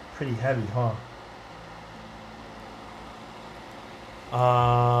heavy, huh?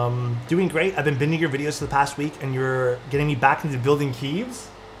 Doing great. I've been binging your videos for the past week, and you're getting me back into building keys.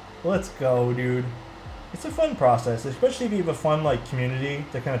 Let's go, dude. It's a fun process, especially if you have a fun like community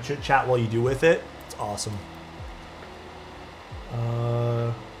to kind of chit chat while you do with it. It's awesome.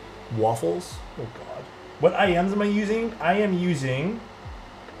 Waffles. Oh god. What IMs am I using? I am using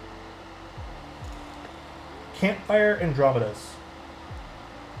Campfire Andromedas.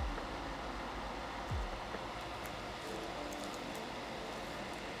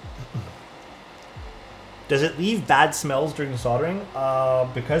 Does it leave bad smells during soldering?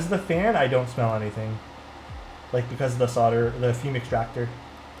 Because of the fan, I don't smell anything. Like because of the solder, the fume extractor.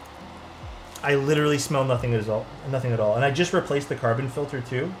 I literally smell nothing at all. Nothing at all. And I just replaced the carbon filter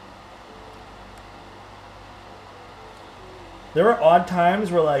too. There are odd times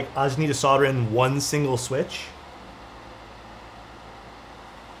where like I just need to solder in one single switch.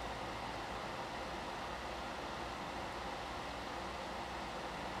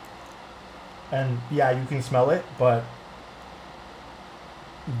 And yeah, you can smell it, but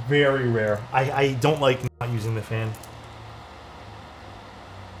very rare. I don't like not using the fan.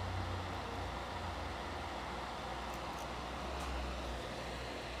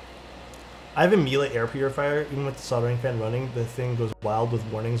 I have a Miele air purifier. Even with the soldering fan running, the thing goes wild with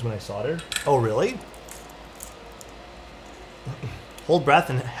warnings when I solder. Oh, really? Hold breath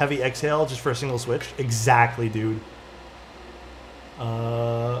and heavy exhale just for a single switch. Exactly, dude.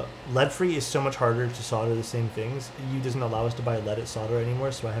 Lead-free is so much harder to solder the same things. EU doesn't allow us to buy leaded solder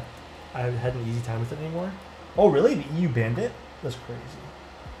anymore, so I haven't had an easy time with it anymore. Oh, really? The EU banned it? That's crazy.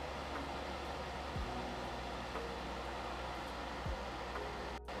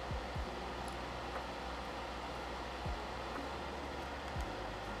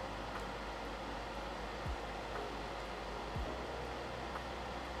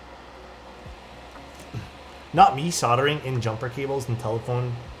 Not me soldering in jumper cables and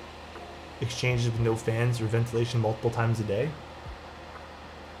telephone exchanges with no fans or ventilation multiple times a day.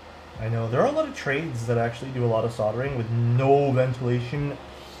 I know, there are a lot of trades that actually do a lot of soldering with no ventilation,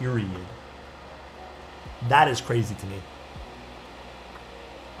 period. That is crazy to me.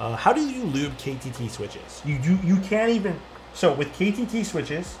 How do you lube KTT switches? You can't even... So with KTT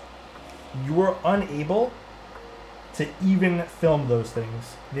switches, you are unable to even film those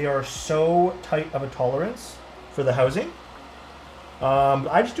things. They are so tight of a tolerance for the housing.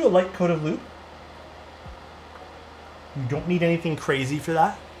 I just do a light coat of lube. You don't need anything crazy for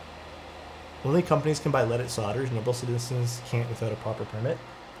that. Only companies can buy leaded solders. Normal citizens can't without a proper permit.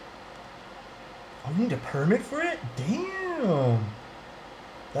 Oh, you need a permit for it? Damn.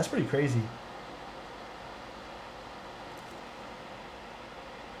 That's pretty crazy.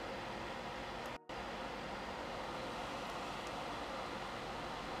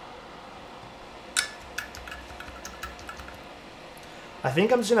 I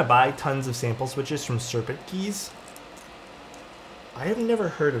think I'm just going to buy tons of sample switches from Serpent Keys. I have never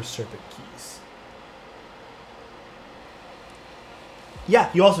heard of Serpent Keys.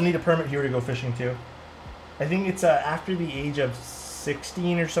 Yeah, you also need a permit here to go fishing too. I think it's after the age of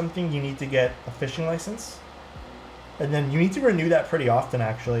 16 or something, you need to get a fishing license. And then you need to renew that pretty often,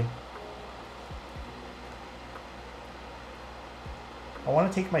 actually. I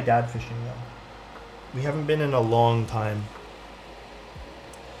want to take my dad fishing though. We haven't been in a long time.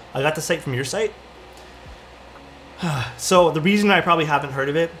 I got the site from your site. So the reason I probably haven't heard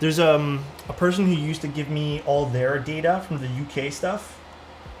of it, there's a person who used to give me all their data from the UK stuff.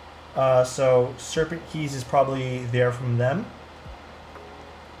 So Serpent Keys is probably there from them.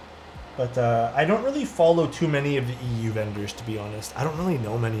 But I don't really follow too many of the EU vendors, to be honest. I don't really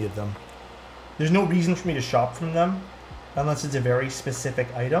know many of them. There's no reason for me to shop from them unless it's a very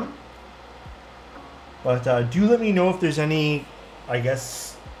specific item. But do let me know if there's any, I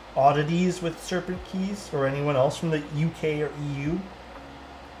guess, oddities with Serpent Keys or anyone else from the UK or EU.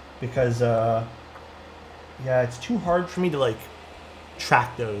 Because, yeah, it's too hard for me to, like,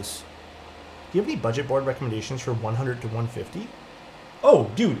 track those. Do you have any budget board recommendations for 100 to 150?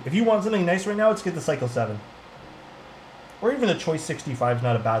 Oh, dude, if you want something nice right now, let's get the Cycle 7. Or even the Choice 65 is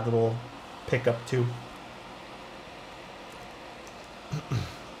not a bad little pickup, too.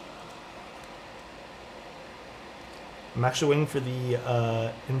 I'm actually waiting for the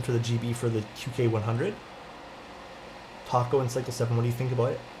GB for the QK100. Taco and Cycle 7, what do you think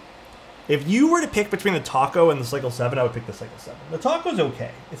about it? If you were to pick between the Taco and the Cycle 7, I would pick the Cycle 7. The Taco's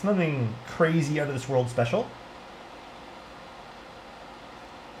okay. It's nothing crazy out of this world special.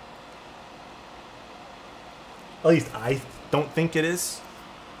 At least I don't think it is.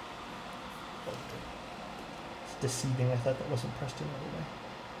 It's deceiving. I thought that wasn't pressed in the other way.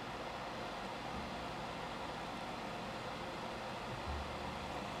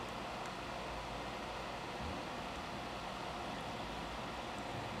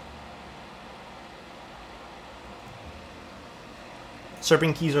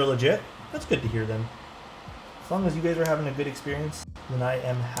 Serpent Keys are legit. That's good to hear then. As long as you guys are having a good experience, then I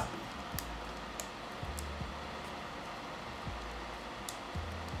am happy.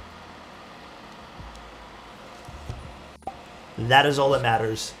 That is all that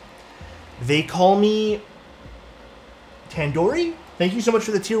matters. They call me Tandoori. Thank you so much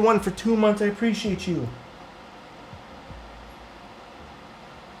for the tier 1 for 2 months. I appreciate you.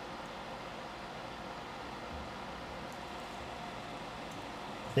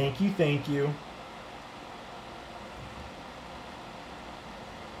 Thank you, thank you.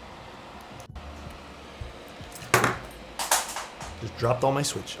 Just dropped all my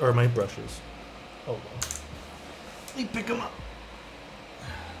switch or my brushes. Oh well. Let me pick them up.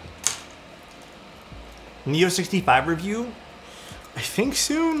 Neo 65 review? I think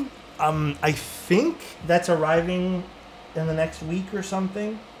soon. I think that's arriving in the next week or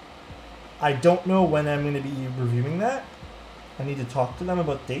something. I don't know when I'm going to be reviewing that. I need to talk to them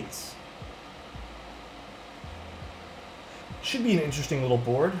about dates. Should be an interesting little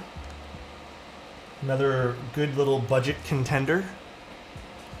board. Another good little budget contender.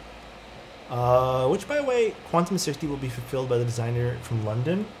 Which, by the way, Quantum 60 will be fulfilled by the designer from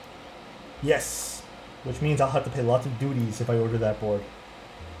London. Yes. Which means I'll have to pay lots of duties if I order that board.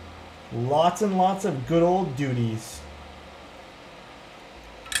 Lots and lots of good old duties.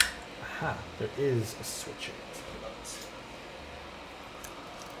 Aha, there is a switch in it.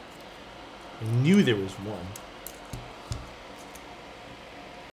 I knew there was one.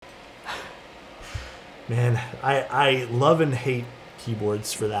 Man, I love and hate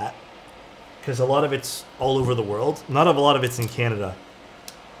keyboards for that. Because a lot of it's all over the world. Not a lot of it's in Canada.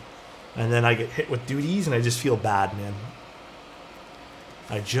 And then I get hit with duties and I just feel bad, man.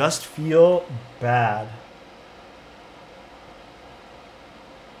 I just feel bad.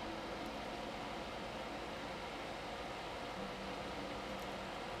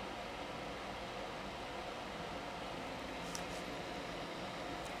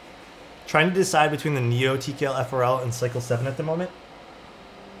 Trying to decide between the Neo TKL FRL and Cycle 7 at the moment.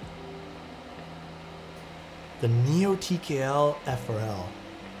 The Neo TKL FRL.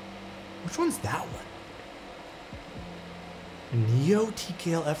 Which one's that one? Neo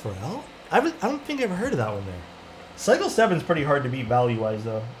TKL FRL? I don't think I've ever heard of that one there. Cycle 7's pretty hard to beat value-wise,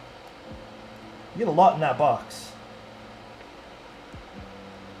 though. You get a lot in that box.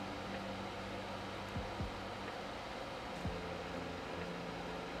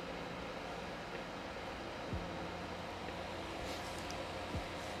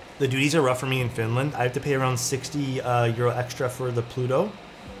 The duties are rough for me in Finland. I have to pay around 60 euro extra for the Pluto.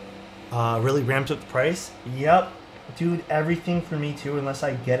 Really ramped up the price. Yep. Dude, everything for me too, unless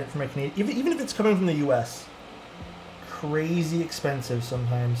I get it from a Canadian. Even if it's coming from the US. Crazy expensive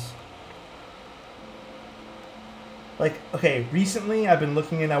sometimes. Like, okay, recently I've been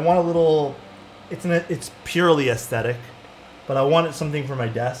looking and I want a little... It's purely aesthetic. But I wanted something for my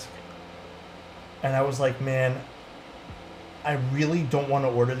desk. And I was like, man... I really don't want to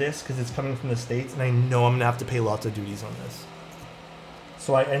order this because it's coming from the States and I know I'm going to have to pay lots of duties on this.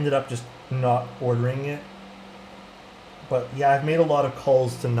 So I ended up just not ordering it. But yeah, I've made a lot of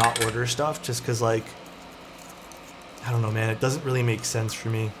calls to not order stuff just because, like, I don't know, man. It doesn't really make sense for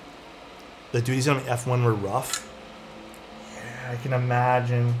me. The duties on F1 were rough. Yeah, I can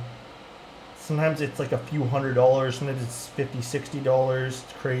imagine. Sometimes it's like a few $100s. Sometimes it's $50, $60. It's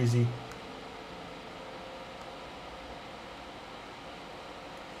crazy.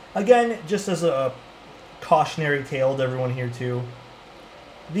 Again, just as a cautionary tale to everyone here too.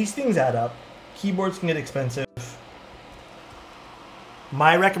 These things add up. Keyboards can get expensive.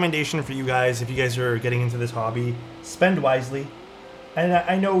 My recommendation for you guys, if you guys are getting into this hobby, spend wisely. And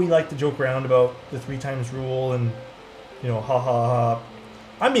I know we like to joke around about the 3 times rule and, you know, ha ha ha.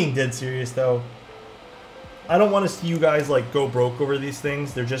 I'm being dead serious though. I don't want to see you guys like go broke over these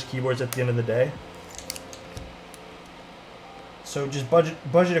things. They're just keyboards at the end of the day. So just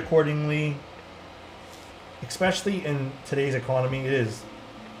budget accordingly. Especially in today's economy, it is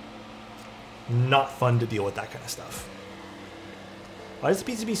not fun to deal with that kind of stuff. Why does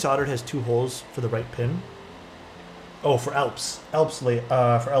the PCB soldered has 2 holes for the right pin? Oh, for ALPS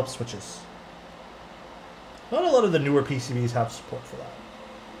for ALPS switches. Not a lot of the newer PCBs have support for that.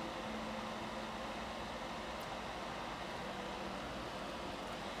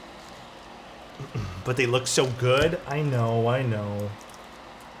 But they look so good. I know, I know.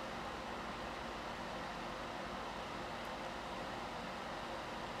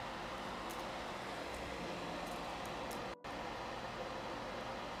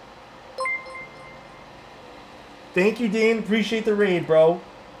 Thank you, Dean. Appreciate the raid, bro.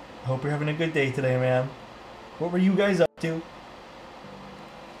 Hope you're having a good day today, man. What were you guys up to?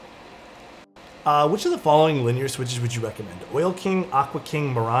 Which of the following linear switches would you recommend? Oil King, Aqua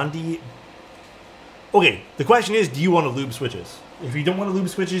King, Morandi. Okay, the question is, do you want to lube switches? If you don't want to lube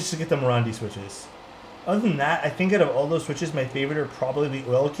switches, just get the Morandi switches. Other than that, I think out of all those switches, my favorite are probably the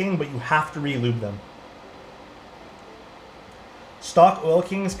Oil King, but you have to re-lube them. Stock Oil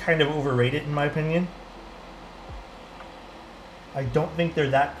King is kind of overrated in my opinion. I don't think they're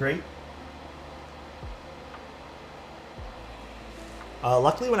that great.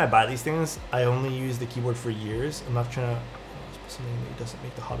 Luckily, when I buy these things, I only use the keyboard for years. I'm not trying to something that doesn't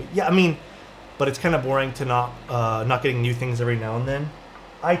make the hobby. Yeah, I mean, but it's kind of boring to not getting new things every now and then.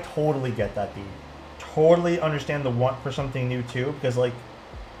 I totally get that, dude. Totally understand the want for something new too, because like,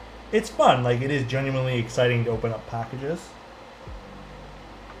 it's fun. Like, it is genuinely exciting to open up packages.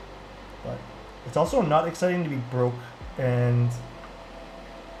 But it's also not exciting to be broke and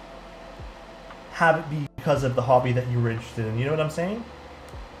have it be because of the hobby that you were interested in. You know what I'm saying?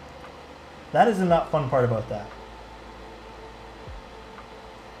 That is the not fun part about that.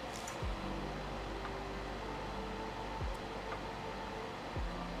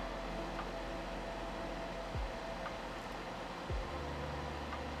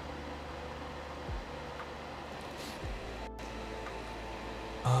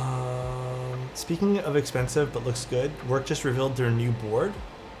 Speaking of expensive but looks good, Work just revealed their new board.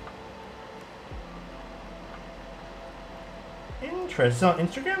 Interesting. On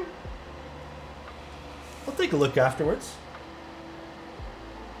Instagram? I'll take a look afterwards.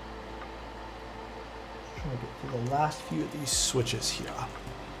 Trying to get through the last few of these switches here.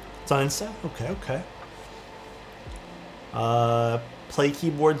 It's on Insta? Okay, okay. Play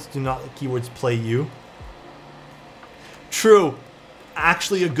keyboards, do not let keyboards play you. True.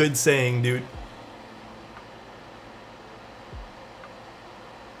 Actually a good saying, dude.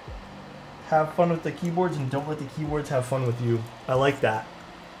 Have fun with the keyboards and don't let the keyboards have fun with you. I like that.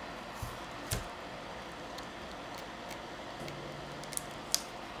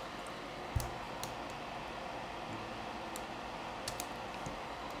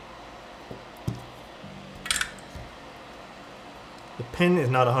 The pin is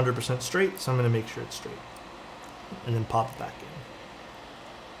not 100% straight, so I'm going to make sure it's straight. And then pop it back in.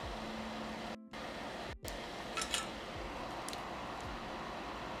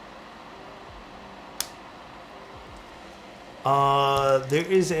 There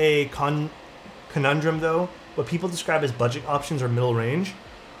is a conundrum though. What people describe as budget options or middle range.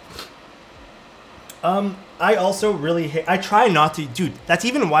 I also really hate, I try not to, dude, that's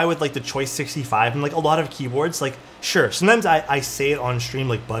even why with like the Choice 65 and like a lot of keyboards, like sure, sometimes I say it on stream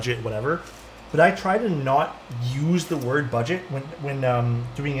like budget, whatever, but I try to not use the word budget when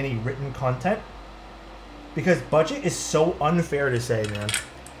doing any written content, because budget is so unfair to say, man.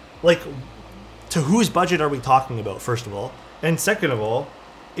 Like, to whose budget are we talking about, first of all? And second of all,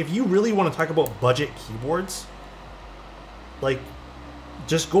 if you really want to talk about budget keyboards, like,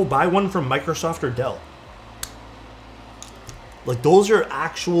 just go buy one from Microsoft or Dell. Like, those are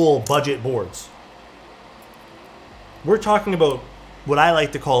actual budget boards. We're talking about what I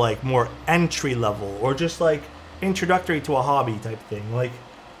like to call, like, more entry level, or just, like, introductory to a hobby type thing. Like,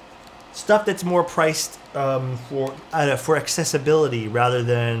 stuff that's more priced for accessibility rather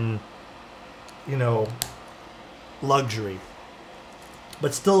than, you know, luxury,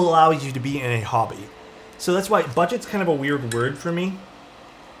 but still allows you to be in a hobby. So that's why budget's kind of a weird word for me.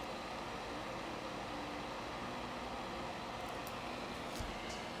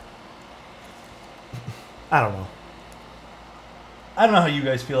 I don't know. I don't know how you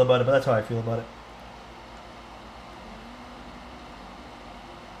guys feel about it, but that's how I feel about it.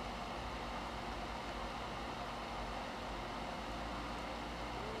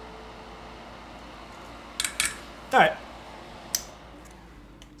 All right.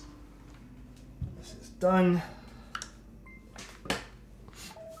 This is done.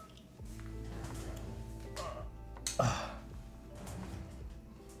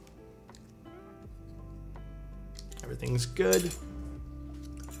 Everything's good.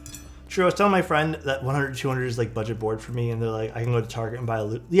 True, I was telling my friend that 100, 200 is like budget board for me, and they're like, I can go to Target and buy a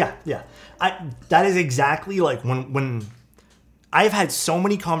lube. Yeah. That is exactly like when I've had so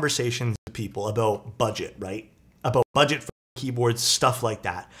many conversations with people about budget, right? About budget for keyboards, stuff like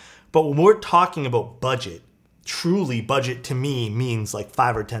that. But when we're talking about budget, truly budget to me means like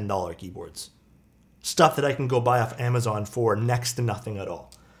 $5 or $10 keyboards. Stuff that I can go buy off Amazon for next to nothing at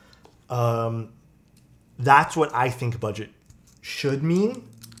all. That's what I think budget should mean.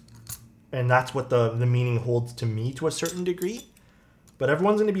 And that's what the meaning holds to me to a certain degree. But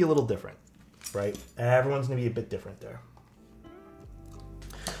everyone's going to be a little different, right? Everyone's going to be a bit different there.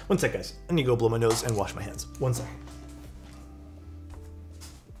 One sec, guys. I need to go blow my nose and wash my hands. One sec.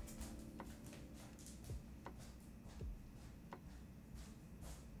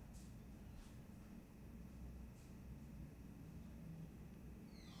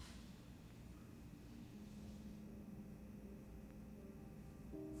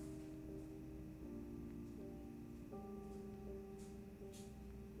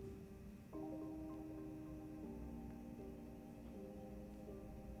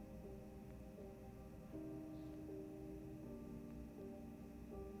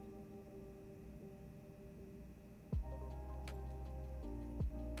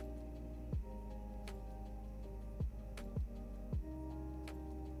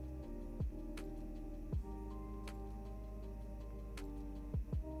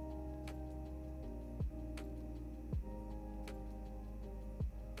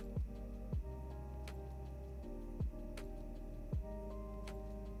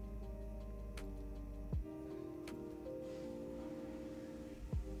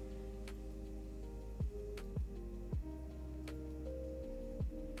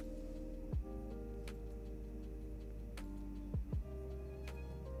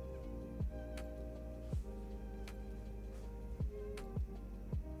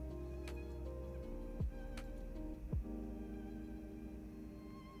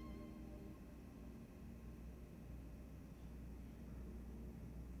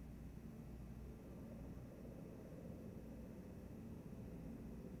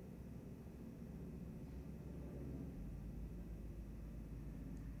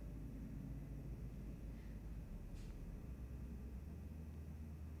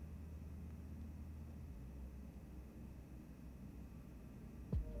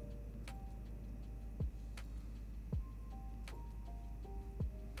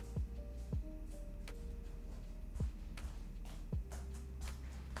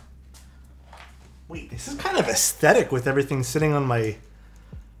 Wait, this is kind of aesthetic with everything sitting on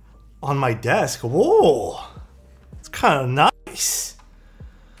my desk. Whoa, it's kind of nice.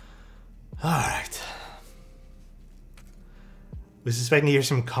 All right. Was expecting to hear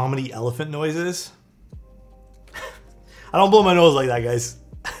some comedy elephant noises. I don't blow my nose like that, guys.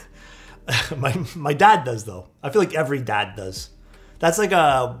 my dad does though. I feel like every dad does. That's like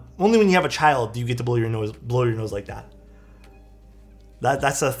only when you have a child do you get to blow your nose like that.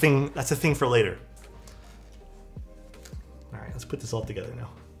 That's a thing. That's a thing for later. All right, let's put this all together now.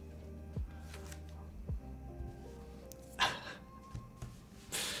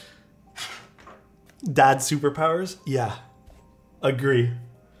 Dad superpowers? Yeah, agree.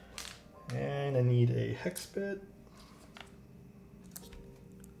 And I need a hex bit.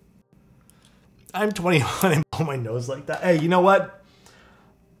 I'm 21 and blow my nose like that. Hey, you know what?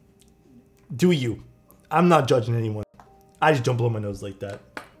 Do you? I'm not judging anyone. I just don't blow my nose like that.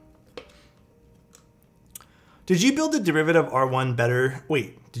 Did you build the derivative R1 better?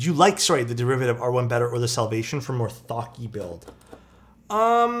 Wait, did you like, sorry, the derivative R1 better or the Salvation for more thocky build?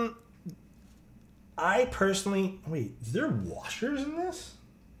 I personally, wait, is there washers in this?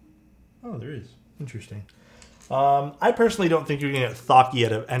 Oh, there is. Interesting. I personally don't think you're going to get thocky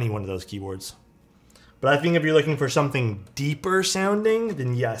out of any one of those keyboards. But I think if you're looking for something deeper sounding,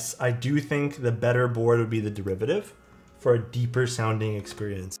 then yes, I do think the better board would be the derivative for a deeper sounding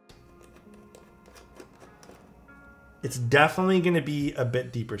experience. It's definitely going to be a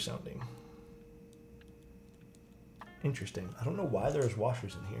bit deeper sounding. Interesting. I don't know why there's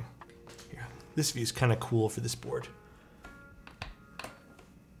washers in here. Here. This view is kind of cool for this board.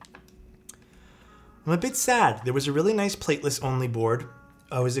 I'm a bit sad. There was a really nice plateless only board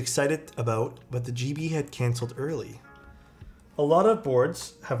I was excited about, but the GB had canceled early. A lot of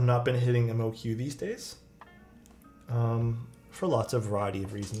boards have not been hitting MOQ these days. For lots of variety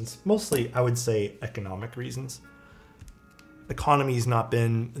of reasons. Mostly, I would say, economic reasons. Economy's not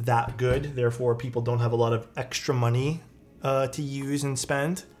been that good, therefore people don't have a lot of extra money to use and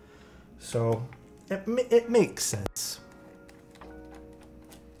spend. So it makes sense.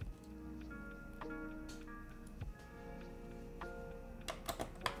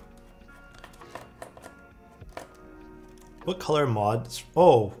 What color mods?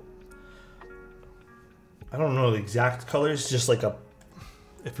 Oh, I don't know the exact colors, just like a,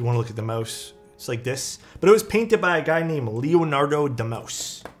 if you want to look at the mouse, it's like this. But it was painted by a guy named Leonardo da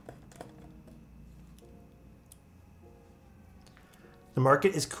Mouse. The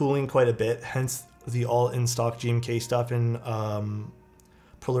market is cooling quite a bit, hence the all-in-stock GMK stuff and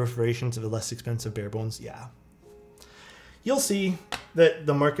proliferation to the less expensive bare bones. Yeah. You'll see that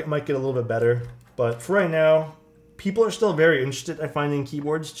the market might get a little bit better, but for right now, people are still very interested, I find, in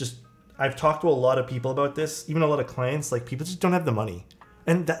keyboards. Just, I've talked to a lot of people about this, even a lot of clients, like people just don't have the money.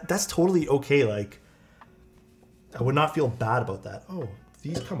 And that's totally okay. Like, I would not feel bad about that. Oh,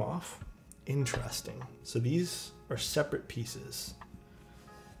 these come off. Interesting. So these are separate pieces.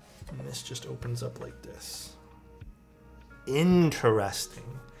 And this just opens up like this.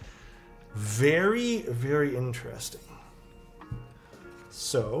 Interesting. Very, very interesting.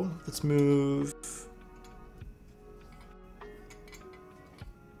 So let's move.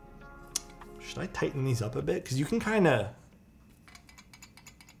 Should I tighten these up a bit? Because you can kind of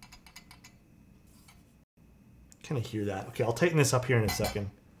hear that. Okay, I'll tighten this up here in a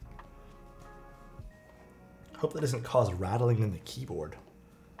second. Hope that doesn't cause rattling in the keyboard.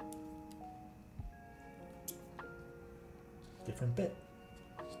 Different bit.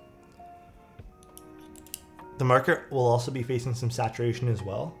 The market will also be facing some saturation as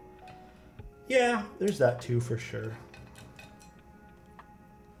well. Yeah, there's that too for sure.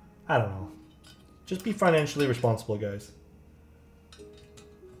 I don't know. Just be financially responsible, guys.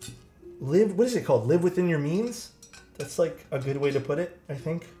 Live, what is it called? Live within your means? That's like a good way to put it, I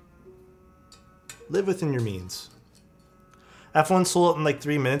think. Live within your means. F1 sold out in like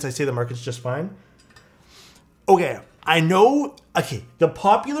 3 minutes. I say the market's just fine. Okay, I know. Okay, the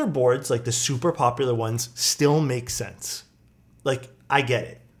popular boards, like the super popular ones, still make sense. Like, I get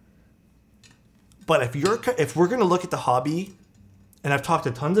it. But if we're gonna look at the hobby, and I've talked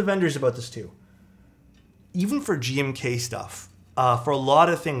to tons of vendors about this too, even for GMK stuff, for a lot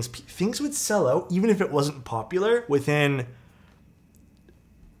of things, things would sell out even if it wasn't popular within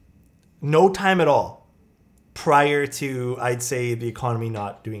no time at all prior to, I'd say, the economy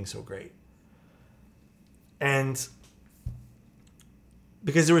not doing so great. And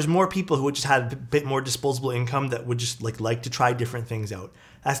because there was more people who just had a bit more disposable income that would just like to try different things out.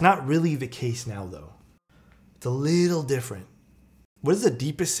 That's not really the case now, though. It's a little different. What is the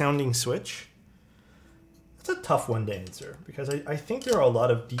deepest sounding switch? That's a tough one to answer because I think there are a lot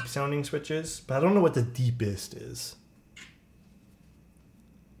of deep sounding switches, but I don't know what the deepest is.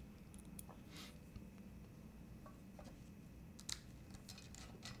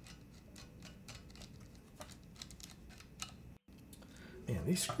 Man,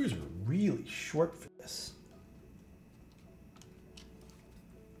 these screws are really short for this.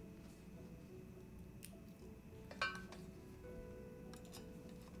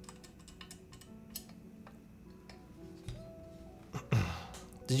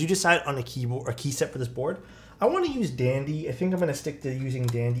 Did you decide on a keyboard or key set for this board? I want to use Dandy. I think I'm going to stick to using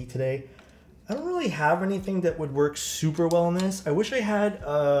Dandy today. I don't really have anything that would work super well on this. I wish I had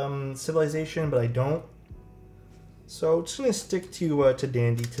Civilization, but I don't. So I'm just going to stick to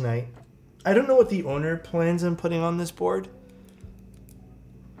Dandy tonight. I don't know what the owner plans on putting on this board.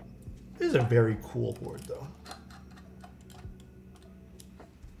 This is a very cool board, though.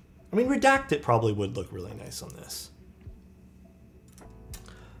 I mean, Redacted probably would look really nice on this.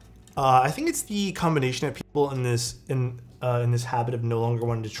 I think it's the combination of people in this habit of no longer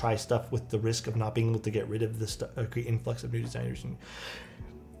wanting to try stuff with the risk of not being able to get rid of this great influx of new designers. And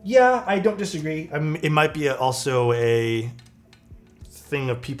yeah, I don't disagree. I mean, it might be also a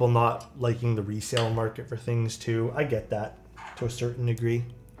thing of people not liking the resale market for things too. I get that to a certain degree.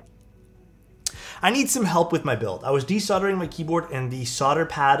 I need some help with my build. I was desoldering my keyboard and the solder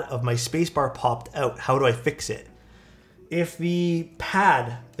pad of my spacebar popped out. How do I fix it? If the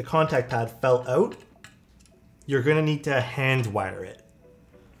pad, the contact pad, fell out, you're gonna need to hand wire it.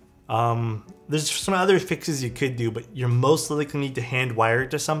 There's some other fixes you could do, but you're most likely need to hand wire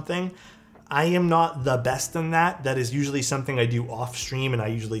it to something. I am not the best in that. That is usually something I do off stream, and I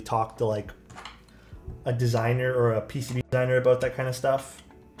usually talk to like a designer or a PCB designer about that kind of stuff.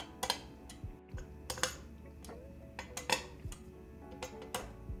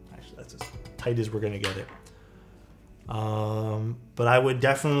 Actually, that's as tight as we're gonna get it. But I would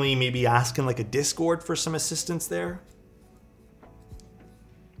definitely maybe ask in like a Discord for some assistance there.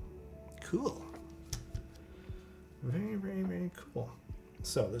 Cool. Very, very, very cool.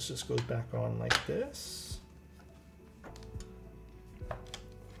 So this just goes back on like this.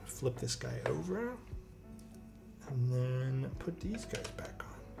 Flip this guy over. And then put these guys back on.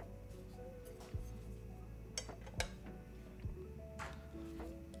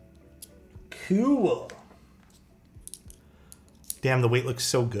 Cool. Damn, the weight looks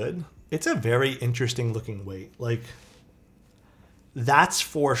so good. It's a very interesting looking weight. Like, that's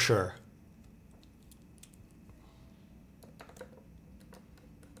for sure.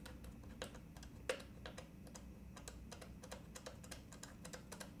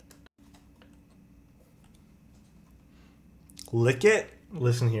 Lick it?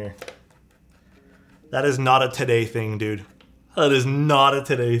 Listen here. That is not a today thing, dude. That is not a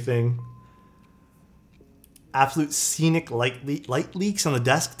today thing. Absolute scenic light leaks on the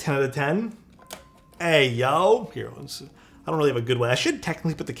desk, 10 out of 10. Hey, yo. Here, I don't really have a good way. I should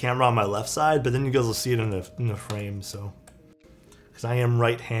technically put the camera on my left side, but then you guys will see it in the frame, so. Because I am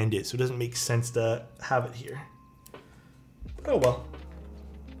right-handed, so it doesn't make sense to have it here. Oh, well.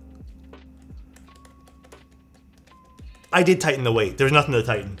 I did tighten the weight. There's nothing to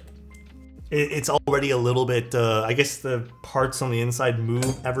tighten. It's already a little bit, I guess the parts on the inside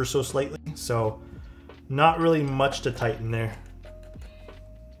move ever so slightly, so not really much to tighten there.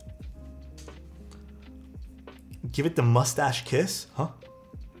 Give it the mustache kiss? Huh?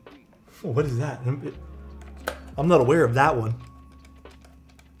 What is that? I'm not aware of that one.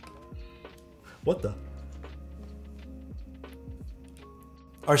 What the?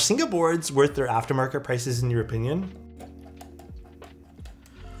 Are Singa boards worth their aftermarket prices in your opinion?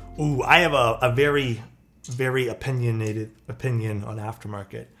 Ooh, I have a very, very opinionated opinion on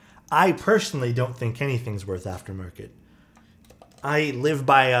aftermarket. I personally don't think anything's worth aftermarket. I live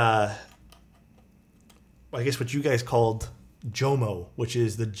by, I guess what you guys called JOMO, which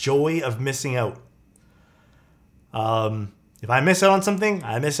is the joy of missing out. If I miss out on something,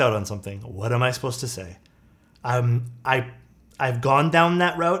 I miss out on something. What am I supposed to say? I've gone down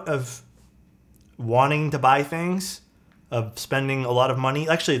that route of wanting to buy things, of spending a lot of money.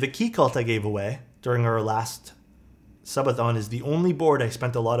 Actually, the key cult I gave away during our last subathon is the only board I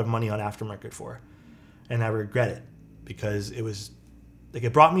spent a lot of money on aftermarket for. And I regret it because it was, like,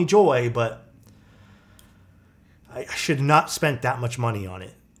 it brought me joy, but I should not spent that much money on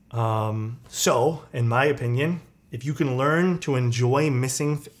it. So, in my opinion, if you can learn to enjoy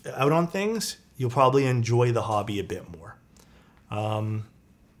missing out on things, you'll probably enjoy the hobby a bit more.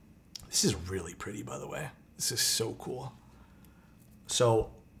 This is really pretty, by the way. This is so cool.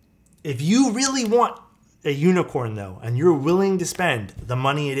 So if you really want a unicorn, though, and you're willing to spend the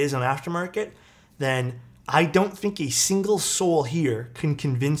money it is on aftermarket, then I don't think a single soul here can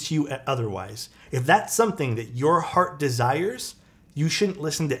convince you otherwise. If that's something that your heart desires, you shouldn't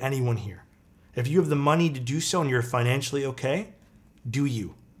listen to anyone here. If you have the money to do so and you're financially okay, do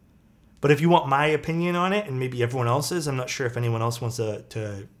you. But if you want my opinion on it, and maybe everyone else's, I'm not sure if anyone else wants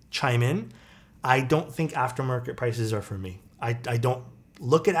to chime in, I don't think aftermarket prices are for me. I don't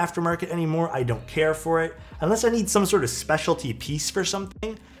look at aftermarket anymore. I don't care for it. Unless I need some sort of specialty piece for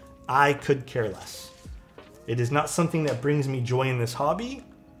something, I could care less. It is not something that brings me joy in this hobby,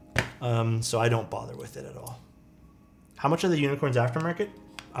 so I don't bother with it at all. How much are the unicorns aftermarket?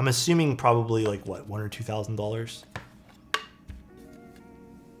 I'm assuming probably like, what, $1,000 or $2,000?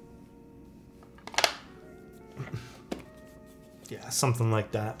 Yeah, something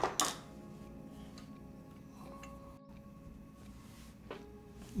like that.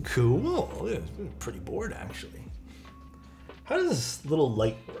 Cool. It's a pretty board, actually. How does this little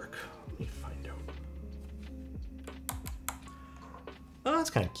light work? Let me find out. Oh, that's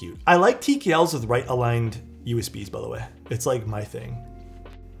kind of cute. I like TKLs with right-aligned USBs, by the way. It's like my thing.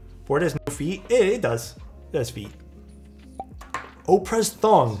 Board has no feet. It does. It has feet. Oprah's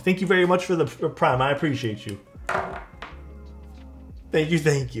Thong. Thank you very much for the Prime. I appreciate you. Thank you,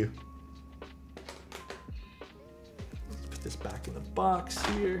 thank you. Put this back in the box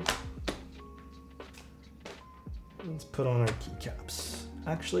here. Let's put on our keycaps.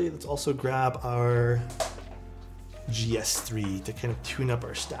 Actually, let's also grab our GS3 to kind of tune up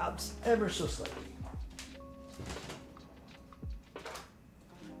our stabs ever so slightly.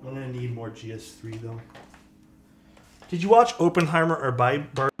 I'm gonna need more GS3 though. Did you watch Oppenheimer or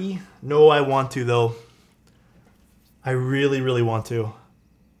Barbie? No, I want to though. I really, really want to.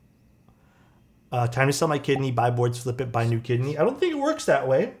 Time to sell my kidney, buy boards, flip it, buy new kidney. I don't think it works that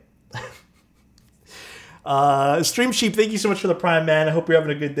way. Stream Sheep, thank you so much for the Prime, man. I hope you're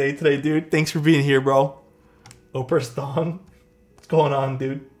having a good day today, dude. Thanks for being here, bro. Oprah's Thong. What's going on,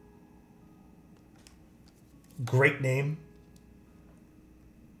 dude? Great name.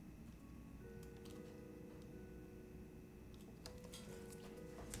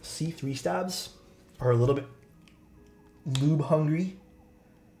 C3 stabs are a little bit lube hungry.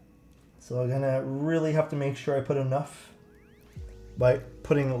 So I'm gonna really have to make sure I put enough by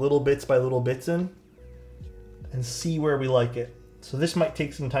putting little bits by little bits in and see where we like it. So this might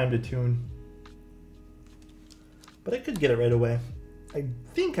take some time to tune, but I could get it right away. I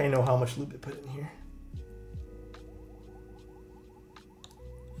think I know how much lube to put in here.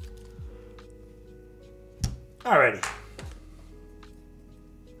 Alrighty.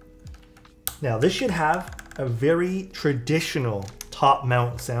 Now this should have a very traditional top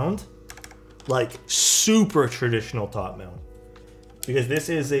mount sound, like super traditional top mount, because this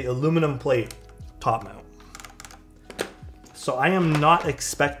is a aluminum plate top mount. So I am not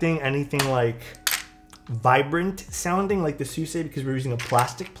expecting anything like vibrant sounding like the Suse because we're using a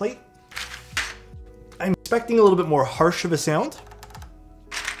plastic plate. I'm expecting a little bit more harsh of a sound.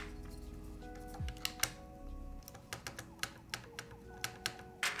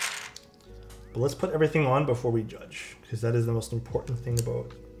 But let's put everything on before we judge, because that is the most important thing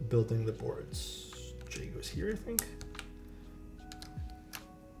about building the boards. Jay goes here, I think.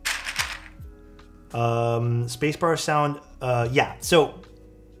 Spacebar sound, yeah. So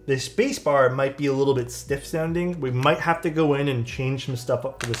the spacebar might be a little bit stiff sounding. We might have to go in and change some stuff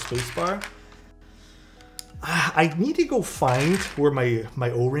up for the spacebar. I need to go find where my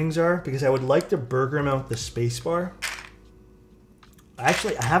O-rings are, because I would like to burger mount the spacebar.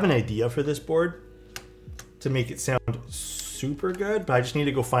 Actually, I have an idea for this board to make it sound super good, but I just need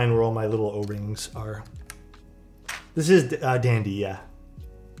to go find where all my little O-rings are. This is Dandy, yeah.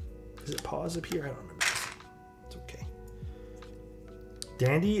 Is it pause up here? I don't remember. It's okay.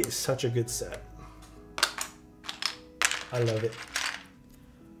 Dandy is such a good set. I love it.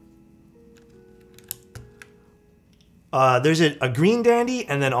 There's a green Dandy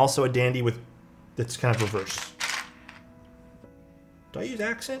and then also a Dandy with that's kind of reverse. Do I use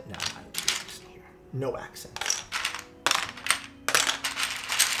accent? No, I don't use accent here. No accent.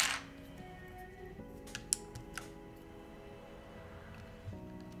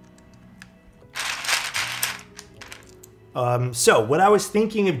 So what I was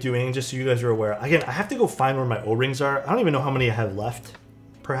thinking of doing, just so you guys are aware, again, I have to go find where my O-rings are. I don't even know how many I have left.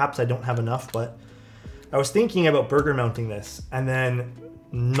 Perhaps I don't have enough, but I was thinking about burger mounting this and then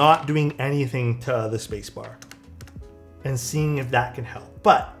not doing anything to the spacebar and seeing if that can help.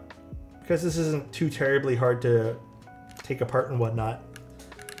 But because this isn't too terribly hard to take apart and whatnot,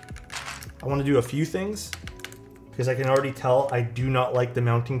 I want to do a few things because I can already tell I do not like the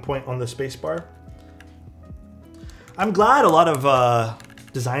mounting point on the spacebar. I'm glad a lot of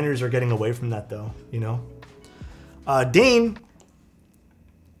designers are getting away from that though, you know. Dane,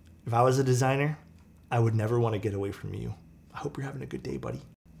 if I was a designer, I would never want to get away from you. I hope you're having a good day, buddy.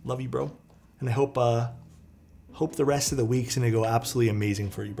 Love you, bro. And I hope the rest of the week's gonna go absolutely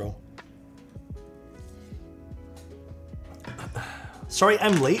amazing for you, bro. Sorry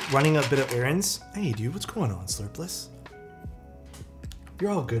I'm late, running a bit of errands. Hey dude, what's going on, Slurpless?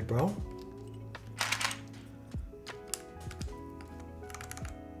 You're all good, bro.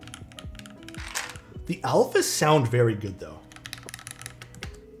 The alphas sound very good though.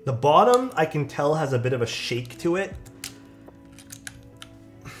 The bottom, I can tell, has a bit of a shake to it.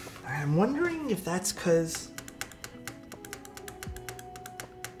 I'm wondering if that's because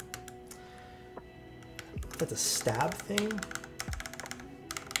that's a stab thing.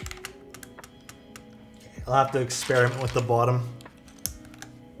 Okay, I'll have to experiment with the bottom.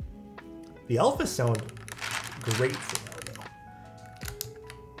 The alphas sound great for now though.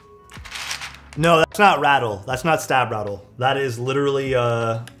 No, that's not rattle. That's not stab rattle. That is literally,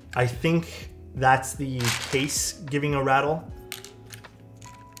 I think that's the case giving a rattle.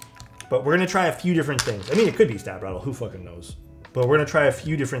 But we're gonna try a few different things. I mean, it could be stab rattle, who fucking knows? But we're gonna try a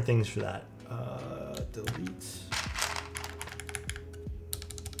few different things for that. Delete.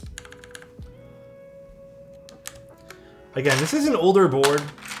 Again, this is an older board.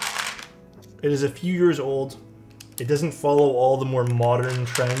 It is a few years old. It doesn't follow all the more modern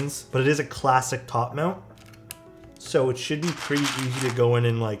trends, but it is a classic top mount. So it should be pretty easy to go in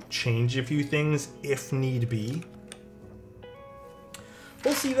and like change a few things if need be.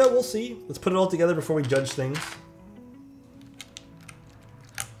 We'll see though, we'll see. Let's put it all together before we judge things.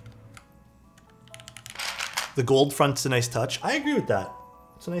 The gold front's a nice touch. I agree with that.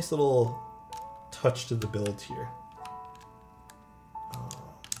 It's a nice little touch to the build here.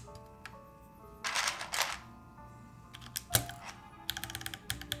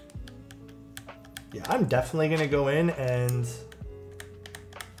 Yeah, I'm definitely gonna go in and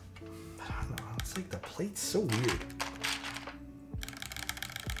I don't know, it's like the plate's so weird.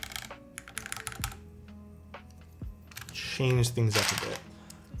 Change things up a bit.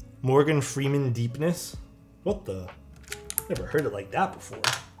 Morgan Freeman deepness. What the? Never heard it like that before.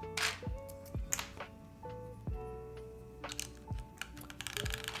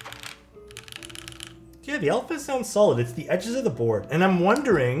 Yeah, the alpha sounds solid. It's the edges of the board. And I'm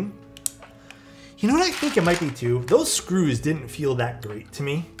wondering, you know what I think it might be too? Those screws didn't feel that great to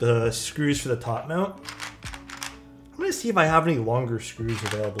me. The screws for the top mount. I'm gonna see if I have any longer screws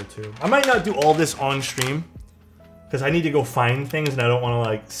available too. I might not do all this on stream because I need to go find things and I don't want to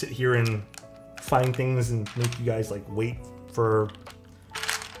like sit here and find things and make you guys like wait for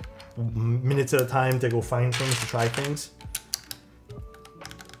minutes at a time to go find things to try things.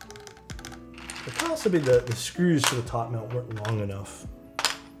 It could also be the screws for the top mount weren't long enough.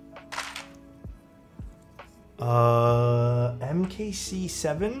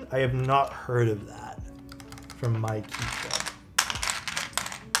 MKC7? I have not heard of that from my key club.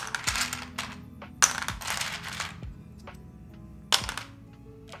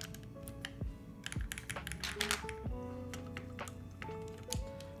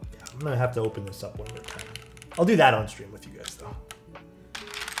 I'm gonna have to open this up one more time. I'll do that on stream with you guys though.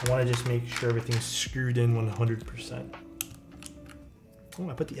 I want to just make sure everything's screwed in 100%. Oh,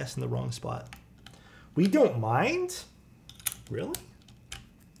 I put the S in the wrong spot. We don't mind? Really?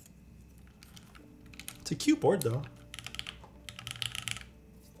 It's a cute board though.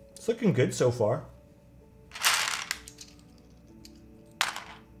 It's looking good so far.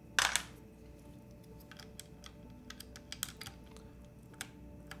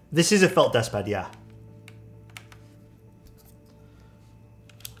 This is a felt desk pad, yeah.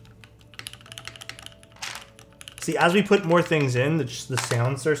 See, as we put more things in, the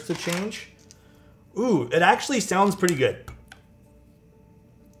sound starts to change. Ooh, it actually sounds pretty good.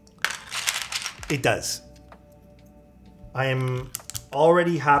 It does. I am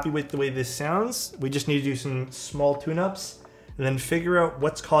already happy with the way this sounds. We just need to do some small tune-ups and then figure out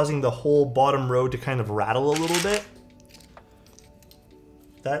what's causing the whole bottom row to kind of rattle a little bit.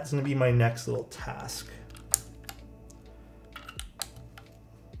 That's going to be my next little task.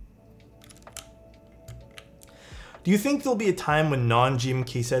 Do you think there'll be a time when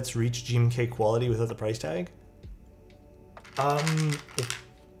non-GMK sets reach GMK quality without the price tag?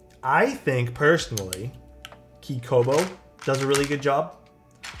 I think, personally, Key Kobo does a really good job.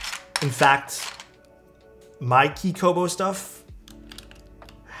 In fact, my Key Kobo stuff,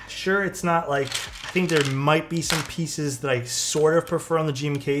 sure, it's not like... I think there might be some pieces that I sort of prefer on the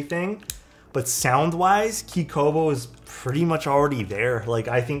GMK thing, but sound-wise, Key Kobo is pretty much already there. Like,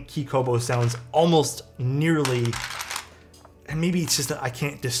 I think Key Kobo sounds almost nearly, and maybe it's just that I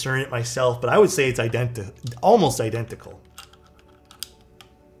can't discern it myself, but I would say it's almost identical.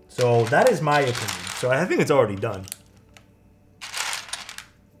 So that is my opinion. So I think it's already done.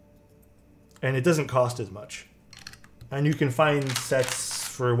 And it doesn't cost as much. And you can find sets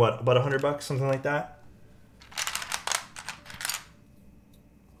for what, about $100, something like that.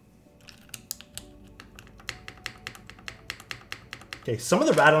 Okay, some of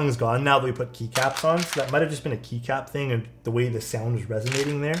the rattling is gone now that we put keycaps on, so that might have just been a keycap thing and the way the sound is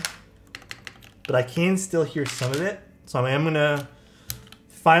resonating there. But I can still hear some of it, so I am gonna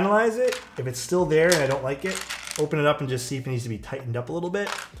finalize it. If it's still there and I don't like it, open it up and just see if it needs to be tightened up a little bit.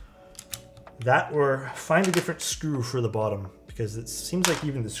 That or find a different screw for the bottom, because it seems like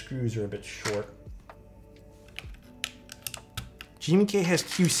even the screws are a bit short. GMK has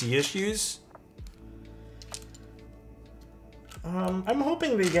QC issues. I'm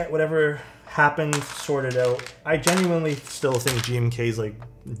hoping they get whatever happened sorted out. I genuinely still think GMK is like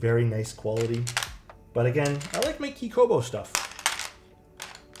very nice quality. But again, I like my Key Kobo stuff.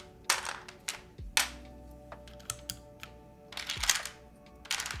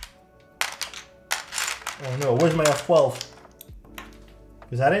 Oh no, where's my F12?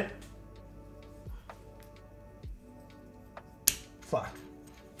 Is that it? Fuck.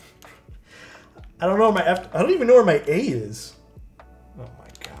 I don't know where my I don't even know where my A is. Oh my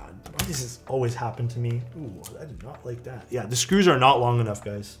god. Why does this always happen to me? Ooh, I did not like that. Yeah, the screws are not long enough,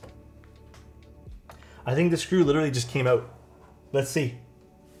 guys. I think the screw literally just came out. Let's see.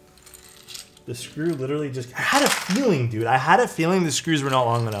 The screw literally just... I had a feeling, dude. I had a feeling the screws were not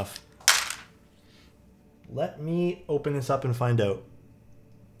long enough. Let me open this up and find out.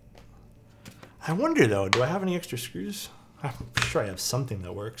 I wonder, though, do I have any extra screws? I'm sure I have something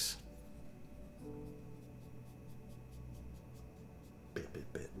that works.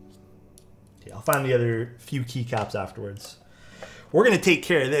 Yeah, I'll find the other few keycaps afterwards. We're going to take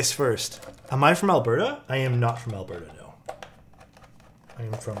care of this first. Am I from Alberta? I am not from Alberta, no. I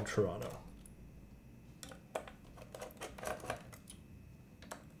am from Toronto.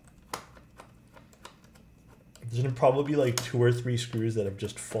 There's going to probably be like 2 or 3 screws that have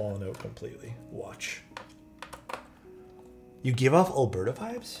just fallen out completely. Watch. You give off Alberta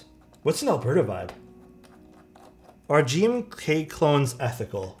vibes? What's an Alberta vibe? Are GMK clones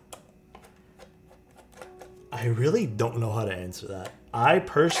ethical? I really don't know how to answer that. I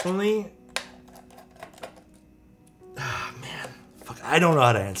personally... Ah, man. Fuck, I don't know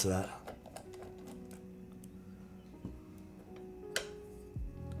how to answer that.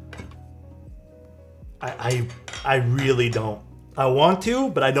 I really don't. I want to,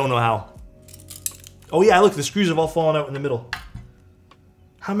 but I don't know how. Oh yeah, look, the screws have all fallen out in the middle.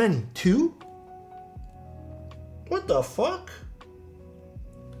 How many? 2? What the fuck?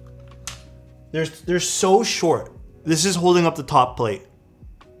 They're so short. This is holding up the top plate.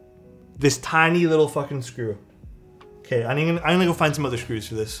 This tiny little fucking screw. Okay, I'm gonna go find some other screws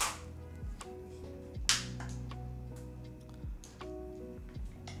for this.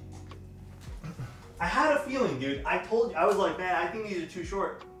 I had a feeling, dude. I told you, I was like, man, I think these are too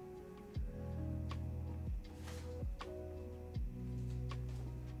short.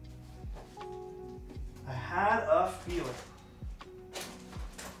 I had a feeling.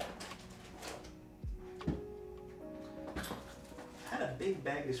 I had a big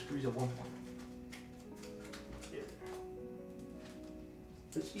bag of screws at one point. Here.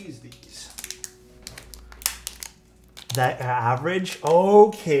 Let's use these. That average?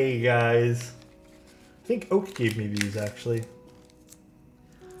 Okay, guys. I think Oak gave me these, actually.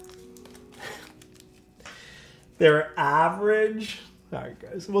 They're average. Alright,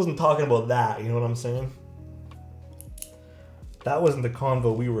 guys. I wasn't talking about that, you know what I'm saying? That wasn't the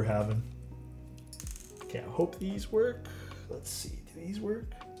convo we were having. Okay, I hope these work. Let's see. Do these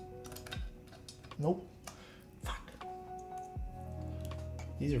work? Nope. Fuck.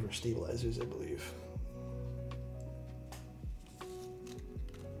 These are for stabilizers, I believe.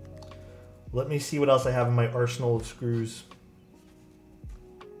 Let me see what else I have in my arsenal of screws.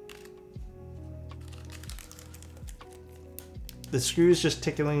 The screws just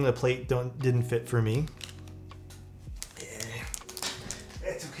tickling the plate didn't fit for me. Yeah.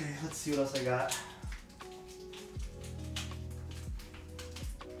 It's okay. Let's see what else I got.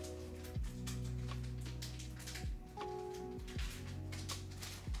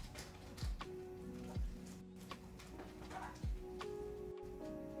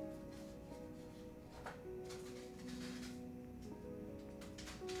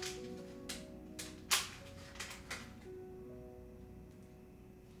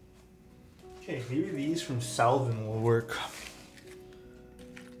 Okay, maybe these from Salvin will work.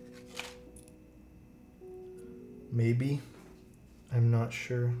 Maybe. I'm not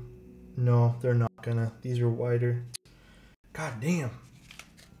sure. No, they're not gonna. These are wider. God damn.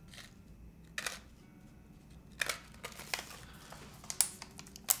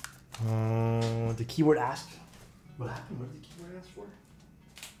 The keyboard asked. What happened? What did the keyboard ask for?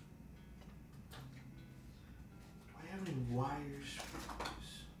 Do I have any wires?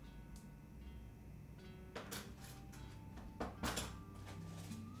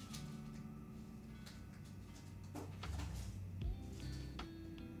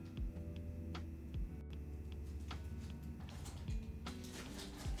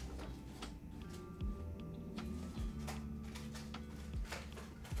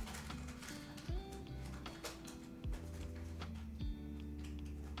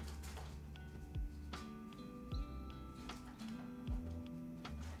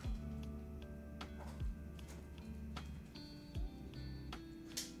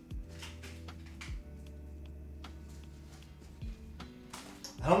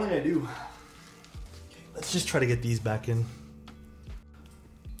 I don't think I do. Okay, let's just try to get these back in.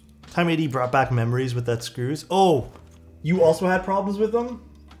 Time 80 brought back memories with that screws. Oh, you also had problems with them?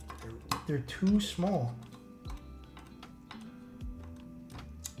 They're too small.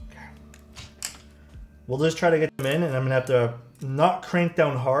 Okay. We'll just try to get them in, and I'm gonna have to not crank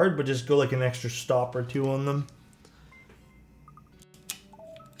down hard, but just go like an extra stop or 2 on them.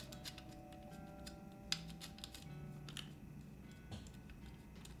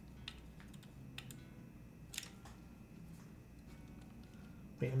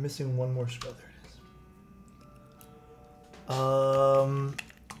 Wait, I'm missing one more screw. There it is.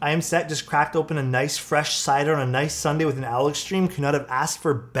 I am set. Just cracked open a nice fresh cider on a nice Sunday with an Alex stream. Could not have asked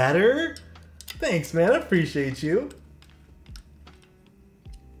for better. Thanks, man. I appreciate you.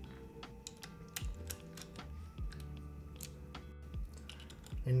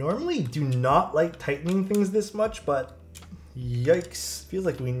 I normally do not like tightening things this much, but yikes. Feels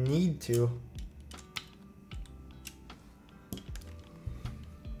like we need to.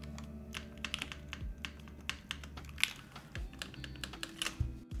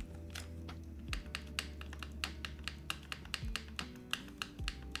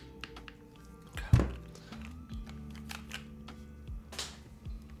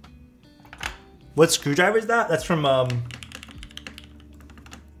 What screwdriver is that? That's from, okay,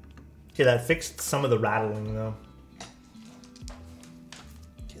 that fixed some of the rattling, though.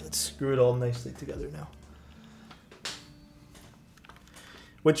 Okay, let's screw it all nicely together now.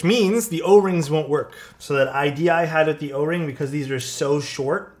 Which means the O-rings won't work. So that idea I had with the O-ring, because these are so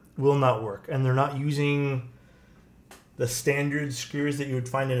short, will not work. And they're not using the standard screws that you would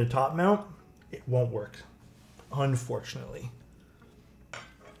find in a top mount. It won't work, unfortunately.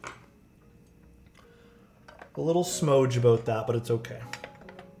 A little smudge about that, but it's okay.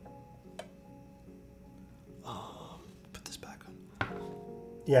 Put this back on.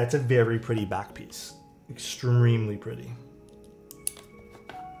 Yeah, it's a very pretty back piece. Extremely pretty.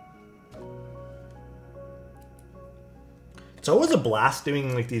 It's always a blast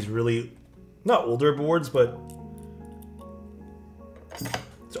doing like these really, not older boards, but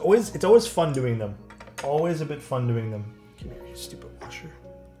it's always fun doing them. Always a bit fun doing them. Come here, you stupid washer.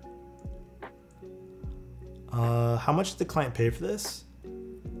 How much did the client pay for this?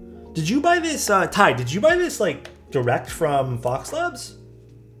 Did you buy this, Ty, did you buy this like direct from Fox Labs?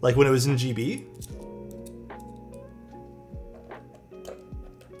 Like when it was in GB?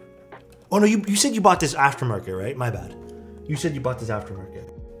 Oh no, you said you bought this aftermarket, right? My bad. You said you bought this aftermarket.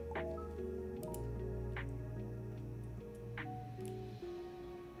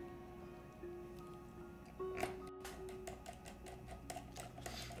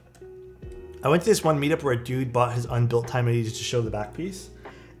 I went to this one meetup where a dude bought his unbuilt time and just to show the back piece.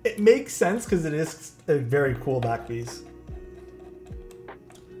 It makes sense because it is a very cool back piece.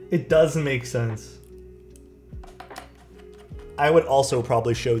 It does make sense. I would also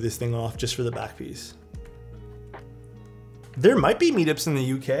probably show this thing off just for the back piece. There might be meetups in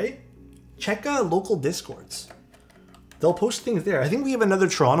the UK. Check local Discords. They'll post things there. I think we have another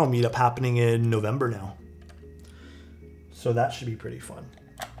Toronto meetup happening in November now. So that should be pretty fun.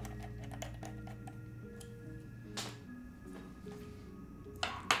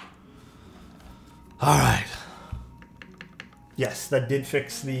 All right. Yes, that did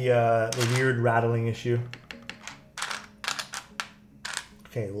fix the weird rattling issue.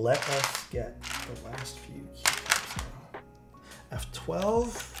 Okay, let us get the last few keycaps now.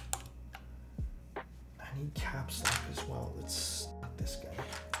 F12. I need caps lock as well. It's not this guy.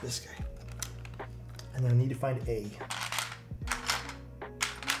 This guy. And then I need to find A.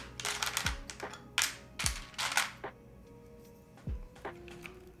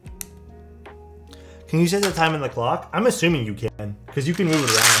 Can you set the time on the clock? I'm assuming you can, because you can move it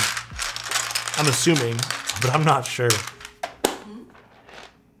around. I'm assuming, but I'm not sure.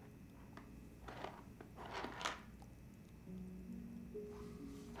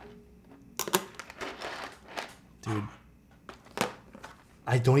 Dude.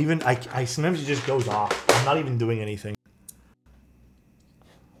 I don't even, I sometimes it just goes off. I'm not even doing anything.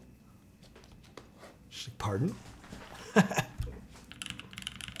 She's like, pardon?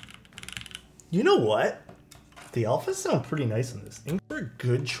 You know what? The alphas sound pretty nice on this. I think they're a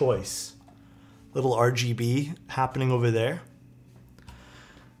good choice. Little RGB happening over there.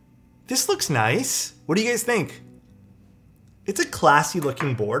 This looks nice. What do you guys think? It's a classy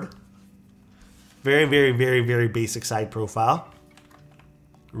looking board. Very, very, very, very basic side profile.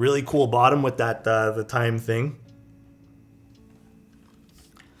 Really cool bottom with that the time thing.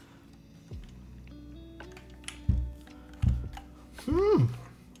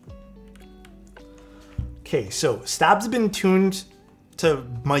 Okay, so stabs have been tuned to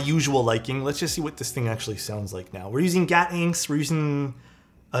my usual liking. Let's just see what this thing actually sounds like now. We're using GAT inks. We're using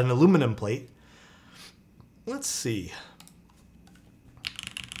an aluminum plate. Let's see.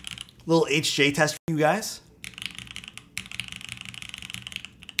 Little HJ test for you guys.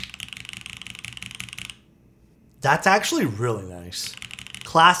 That's actually really nice.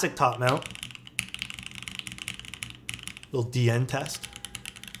 Classic top mount. Little DN test.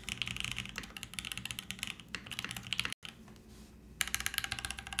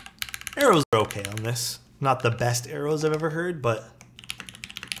 Arrows are okay on this. Not the best arrows I've ever heard, but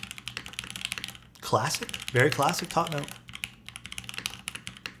classic, very classic top mount.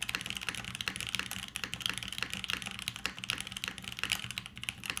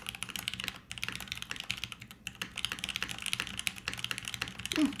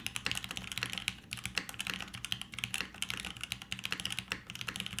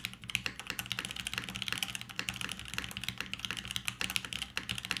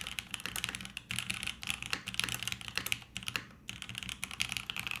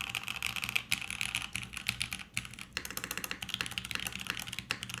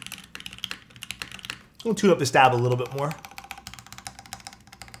 We'll tune up the stab a little bit more.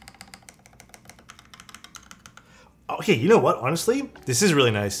 Okay, you know what? Honestly, this is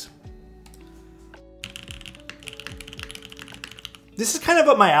really nice. This is kind of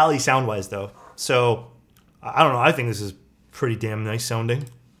up my alley sound-wise, though. So, I don't know. I think this is pretty damn nice sounding.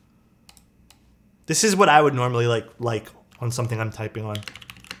 This is what I would normally like on something I'm typing on.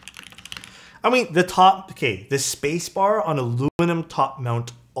 I mean, the top... Okay, the space bar on aluminum top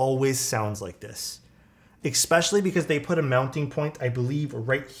mount always sounds like this. Especially because they put a mounting point, I believe,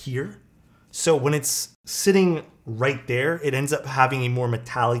 right here. So when it's sitting right there, it ends up having a more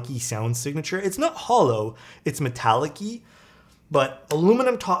metallic-y sound signature. It's not hollow, it's metallic-y. But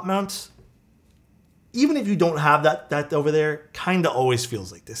aluminum top mounts, even if you don't have that over there, kind of always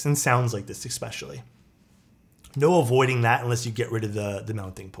feels like this and sounds like this especially. No avoiding that unless you get rid of the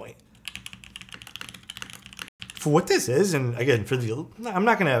mounting point. For what this is, and again, I'm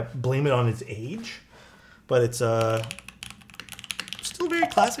not going to blame it on its age. But it's still very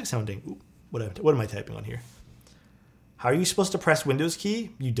classic sounding. Ooh, what am I typing on here? How are you supposed to press Windows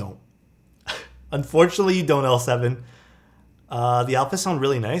key? You don't. Unfortunately, you don't, L7. The alphas sound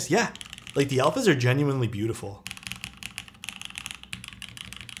really nice. Yeah, like the alphas are genuinely beautiful.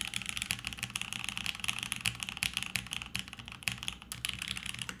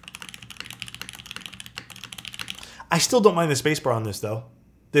 I still don't mind the spacebar on this, though.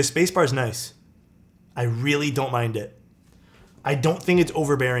 The spacebar is nice. I really don't mind it. I don't think it's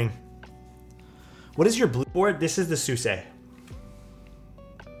overbearing. What is your blue board? This is the Suse.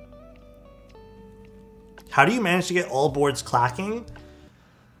 How do you manage to get all boards clacking?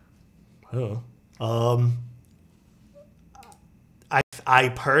 I don't know. I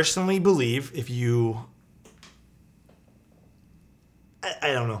personally believe if you...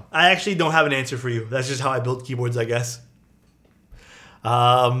 I don't know. I actually don't have an answer for you. That's just how I build keyboards, I guess.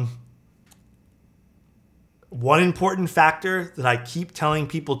 One important factor that I keep telling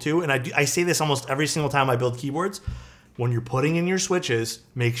people too, and I say this almost every single time I build keyboards, when you're putting in your switches,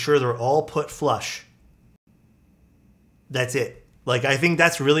 make sure they're all put flush. That's it. Like, I think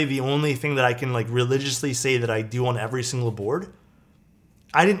that's really the only thing that I can like religiously say that I do on every single board.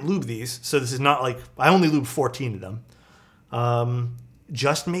 I didn't lube these, so this is not like, I only lubed 14 of them.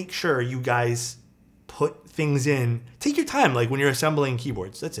 Just make sure you guys put things in. Take your time, like when you're assembling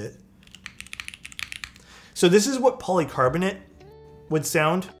keyboards. That's it. So this is what polycarbonate would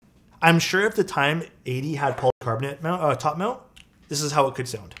sound. I'm sure if the Time 80 had polycarbonate top mount, this is how it could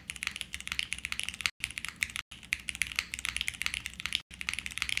sound.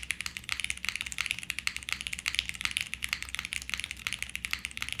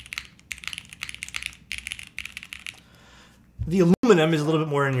 The aluminum is a little bit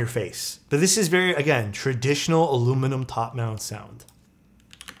more in your face, but this is very, again, traditional aluminum top mount sound.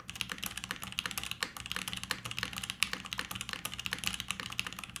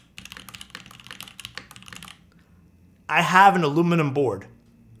 I have an aluminum board,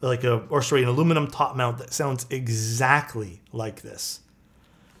 an aluminum top mount that sounds exactly like this.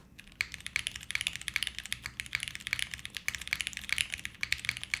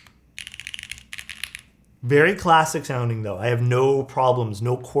 Very classic sounding though. I have no problems,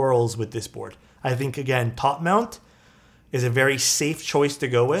 no quarrels with this board. I think, again, top mount is a very safe choice to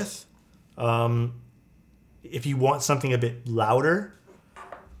go with. If you want something a bit louder,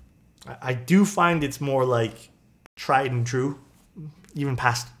 I do find it's more like tried and true, even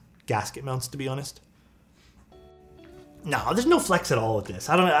past gasket mounts, to be honest. No, there's no flex at all with this.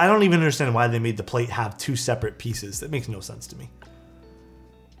 I don't even understand why they made the plate have two separate pieces. That makes no sense to me.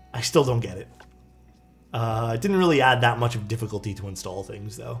 I still don't get it. It didn't really add that much of difficulty to install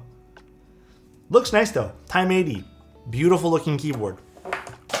things, though. Looks nice, though. Time 80. Beautiful looking keyboard.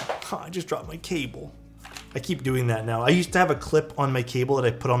 I just dropped my cable. I keep doing that now. I used to have a clip on my cable that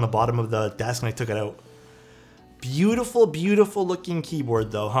I put on the bottom of the desk, and I took it out. Beautiful, beautiful looking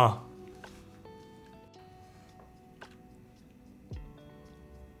keyboard, though, huh?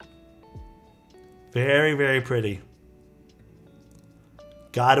 Very, very pretty.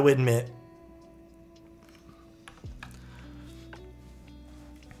 Gotta admit.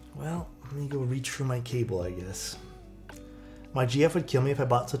 Well, Let me go reach for my cable, I guess. My GF would kill me if I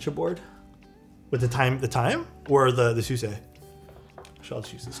bought such a board. With the time? Or the Suse? I'll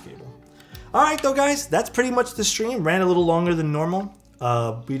just use this cable. Alright though guys, that's pretty much the stream. Ran a little longer than normal.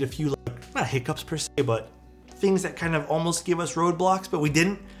 We had a few, like, not hiccups per se, but things that kind of almost give us roadblocks, but we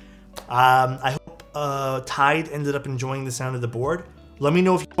didn't. I hope Tide ended up enjoying the sound of the board. Let me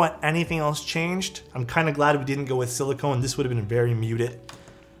know if you want anything else changed. I'm kind of glad we didn't go with silicone. This would have been very muted.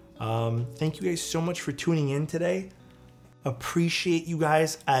 Thank you guys so much for tuning in today. Appreciate you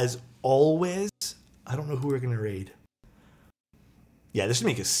guys as always. I don't know who we're going to raid. Yeah, this would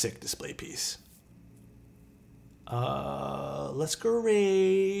make a sick display piece. Let's go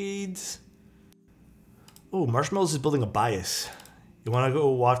raid. Oh, Marshmallows is building a bias. You want to go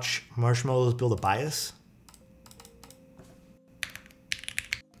watch Marshmallows build a bias?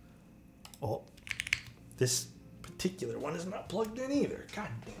 Oh, this particular one is not plugged in either. God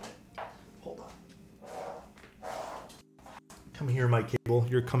damn it. Hold on. Come here, my cable.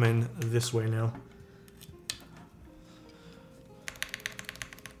 You're coming this way now.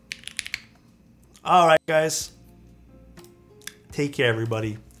 All right, guys. Take care,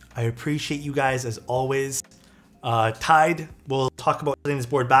 everybody. I appreciate you guys as always. Tide, we'll talk about getting this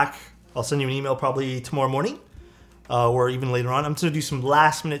board back. I'll send you an email probably tomorrow morning or even later on. I'm just going to do some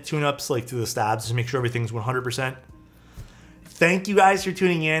last minute tune-ups like through the stabs to make sure everything's 100%. Thank you guys for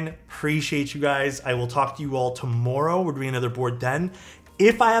tuning in. Appreciate you guys. I will talk to you all tomorrow. We're doing another board then.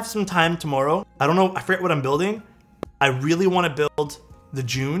 If I have some time tomorrow, I don't know, I forget what I'm building. I really want to build the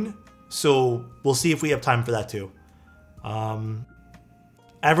June. So we'll see if we have time for that too.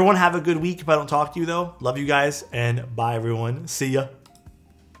 Everyone have a good week if I don't talk to you though. Love you guys and bye everyone. See ya.